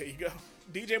great. There you go.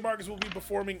 DJ Marcus will be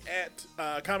performing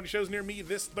at comedy shows near me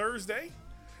this Thursday.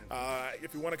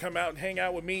 If you want to come out and hang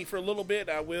out with me for a little bit,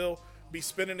 I will be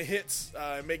spinning the hits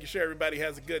and making sure everybody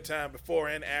has a good time before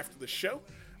and after the show.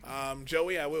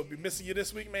 Joey, I will be missing you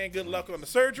this week, man. Good luck on the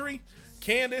surgery.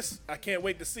 Candace, I can't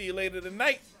wait to see you later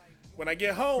tonight when I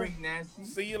get home. Freak nasty.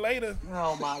 See you later.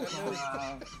 Oh my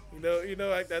God. You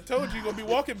know, I told you you're gonna be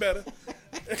walking better.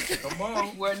 Come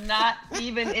on. We're not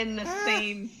even in the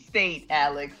same state,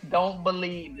 Alex. Don't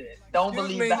believe it. Don't Excuse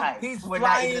believe me, the hype. he's We're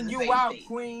not even flying in the you same out, state.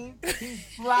 queen. He's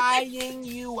flying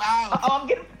you out. Oh,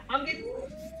 I'm getting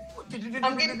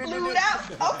flued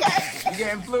out. Okay. You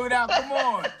getting flued out? Come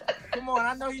on. Come on.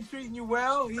 I know he's treating you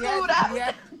well.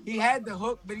 He had the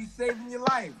hook, but he's saving your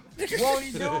life. Won't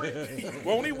he do it?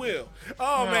 Won't he will?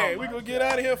 Oh, No, man. We're my going to get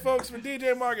out of here, folks. For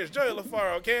DJ Marcus, Joey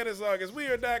LaFaro, Kandyce August, we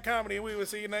are Dot Comedy, and we will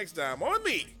see you next time on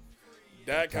the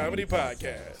Dot Comedy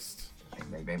Podcast. Bang,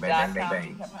 bang, bang, bang, bang,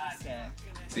 bang, bang.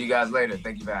 See you guys later.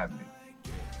 Thank you for having me.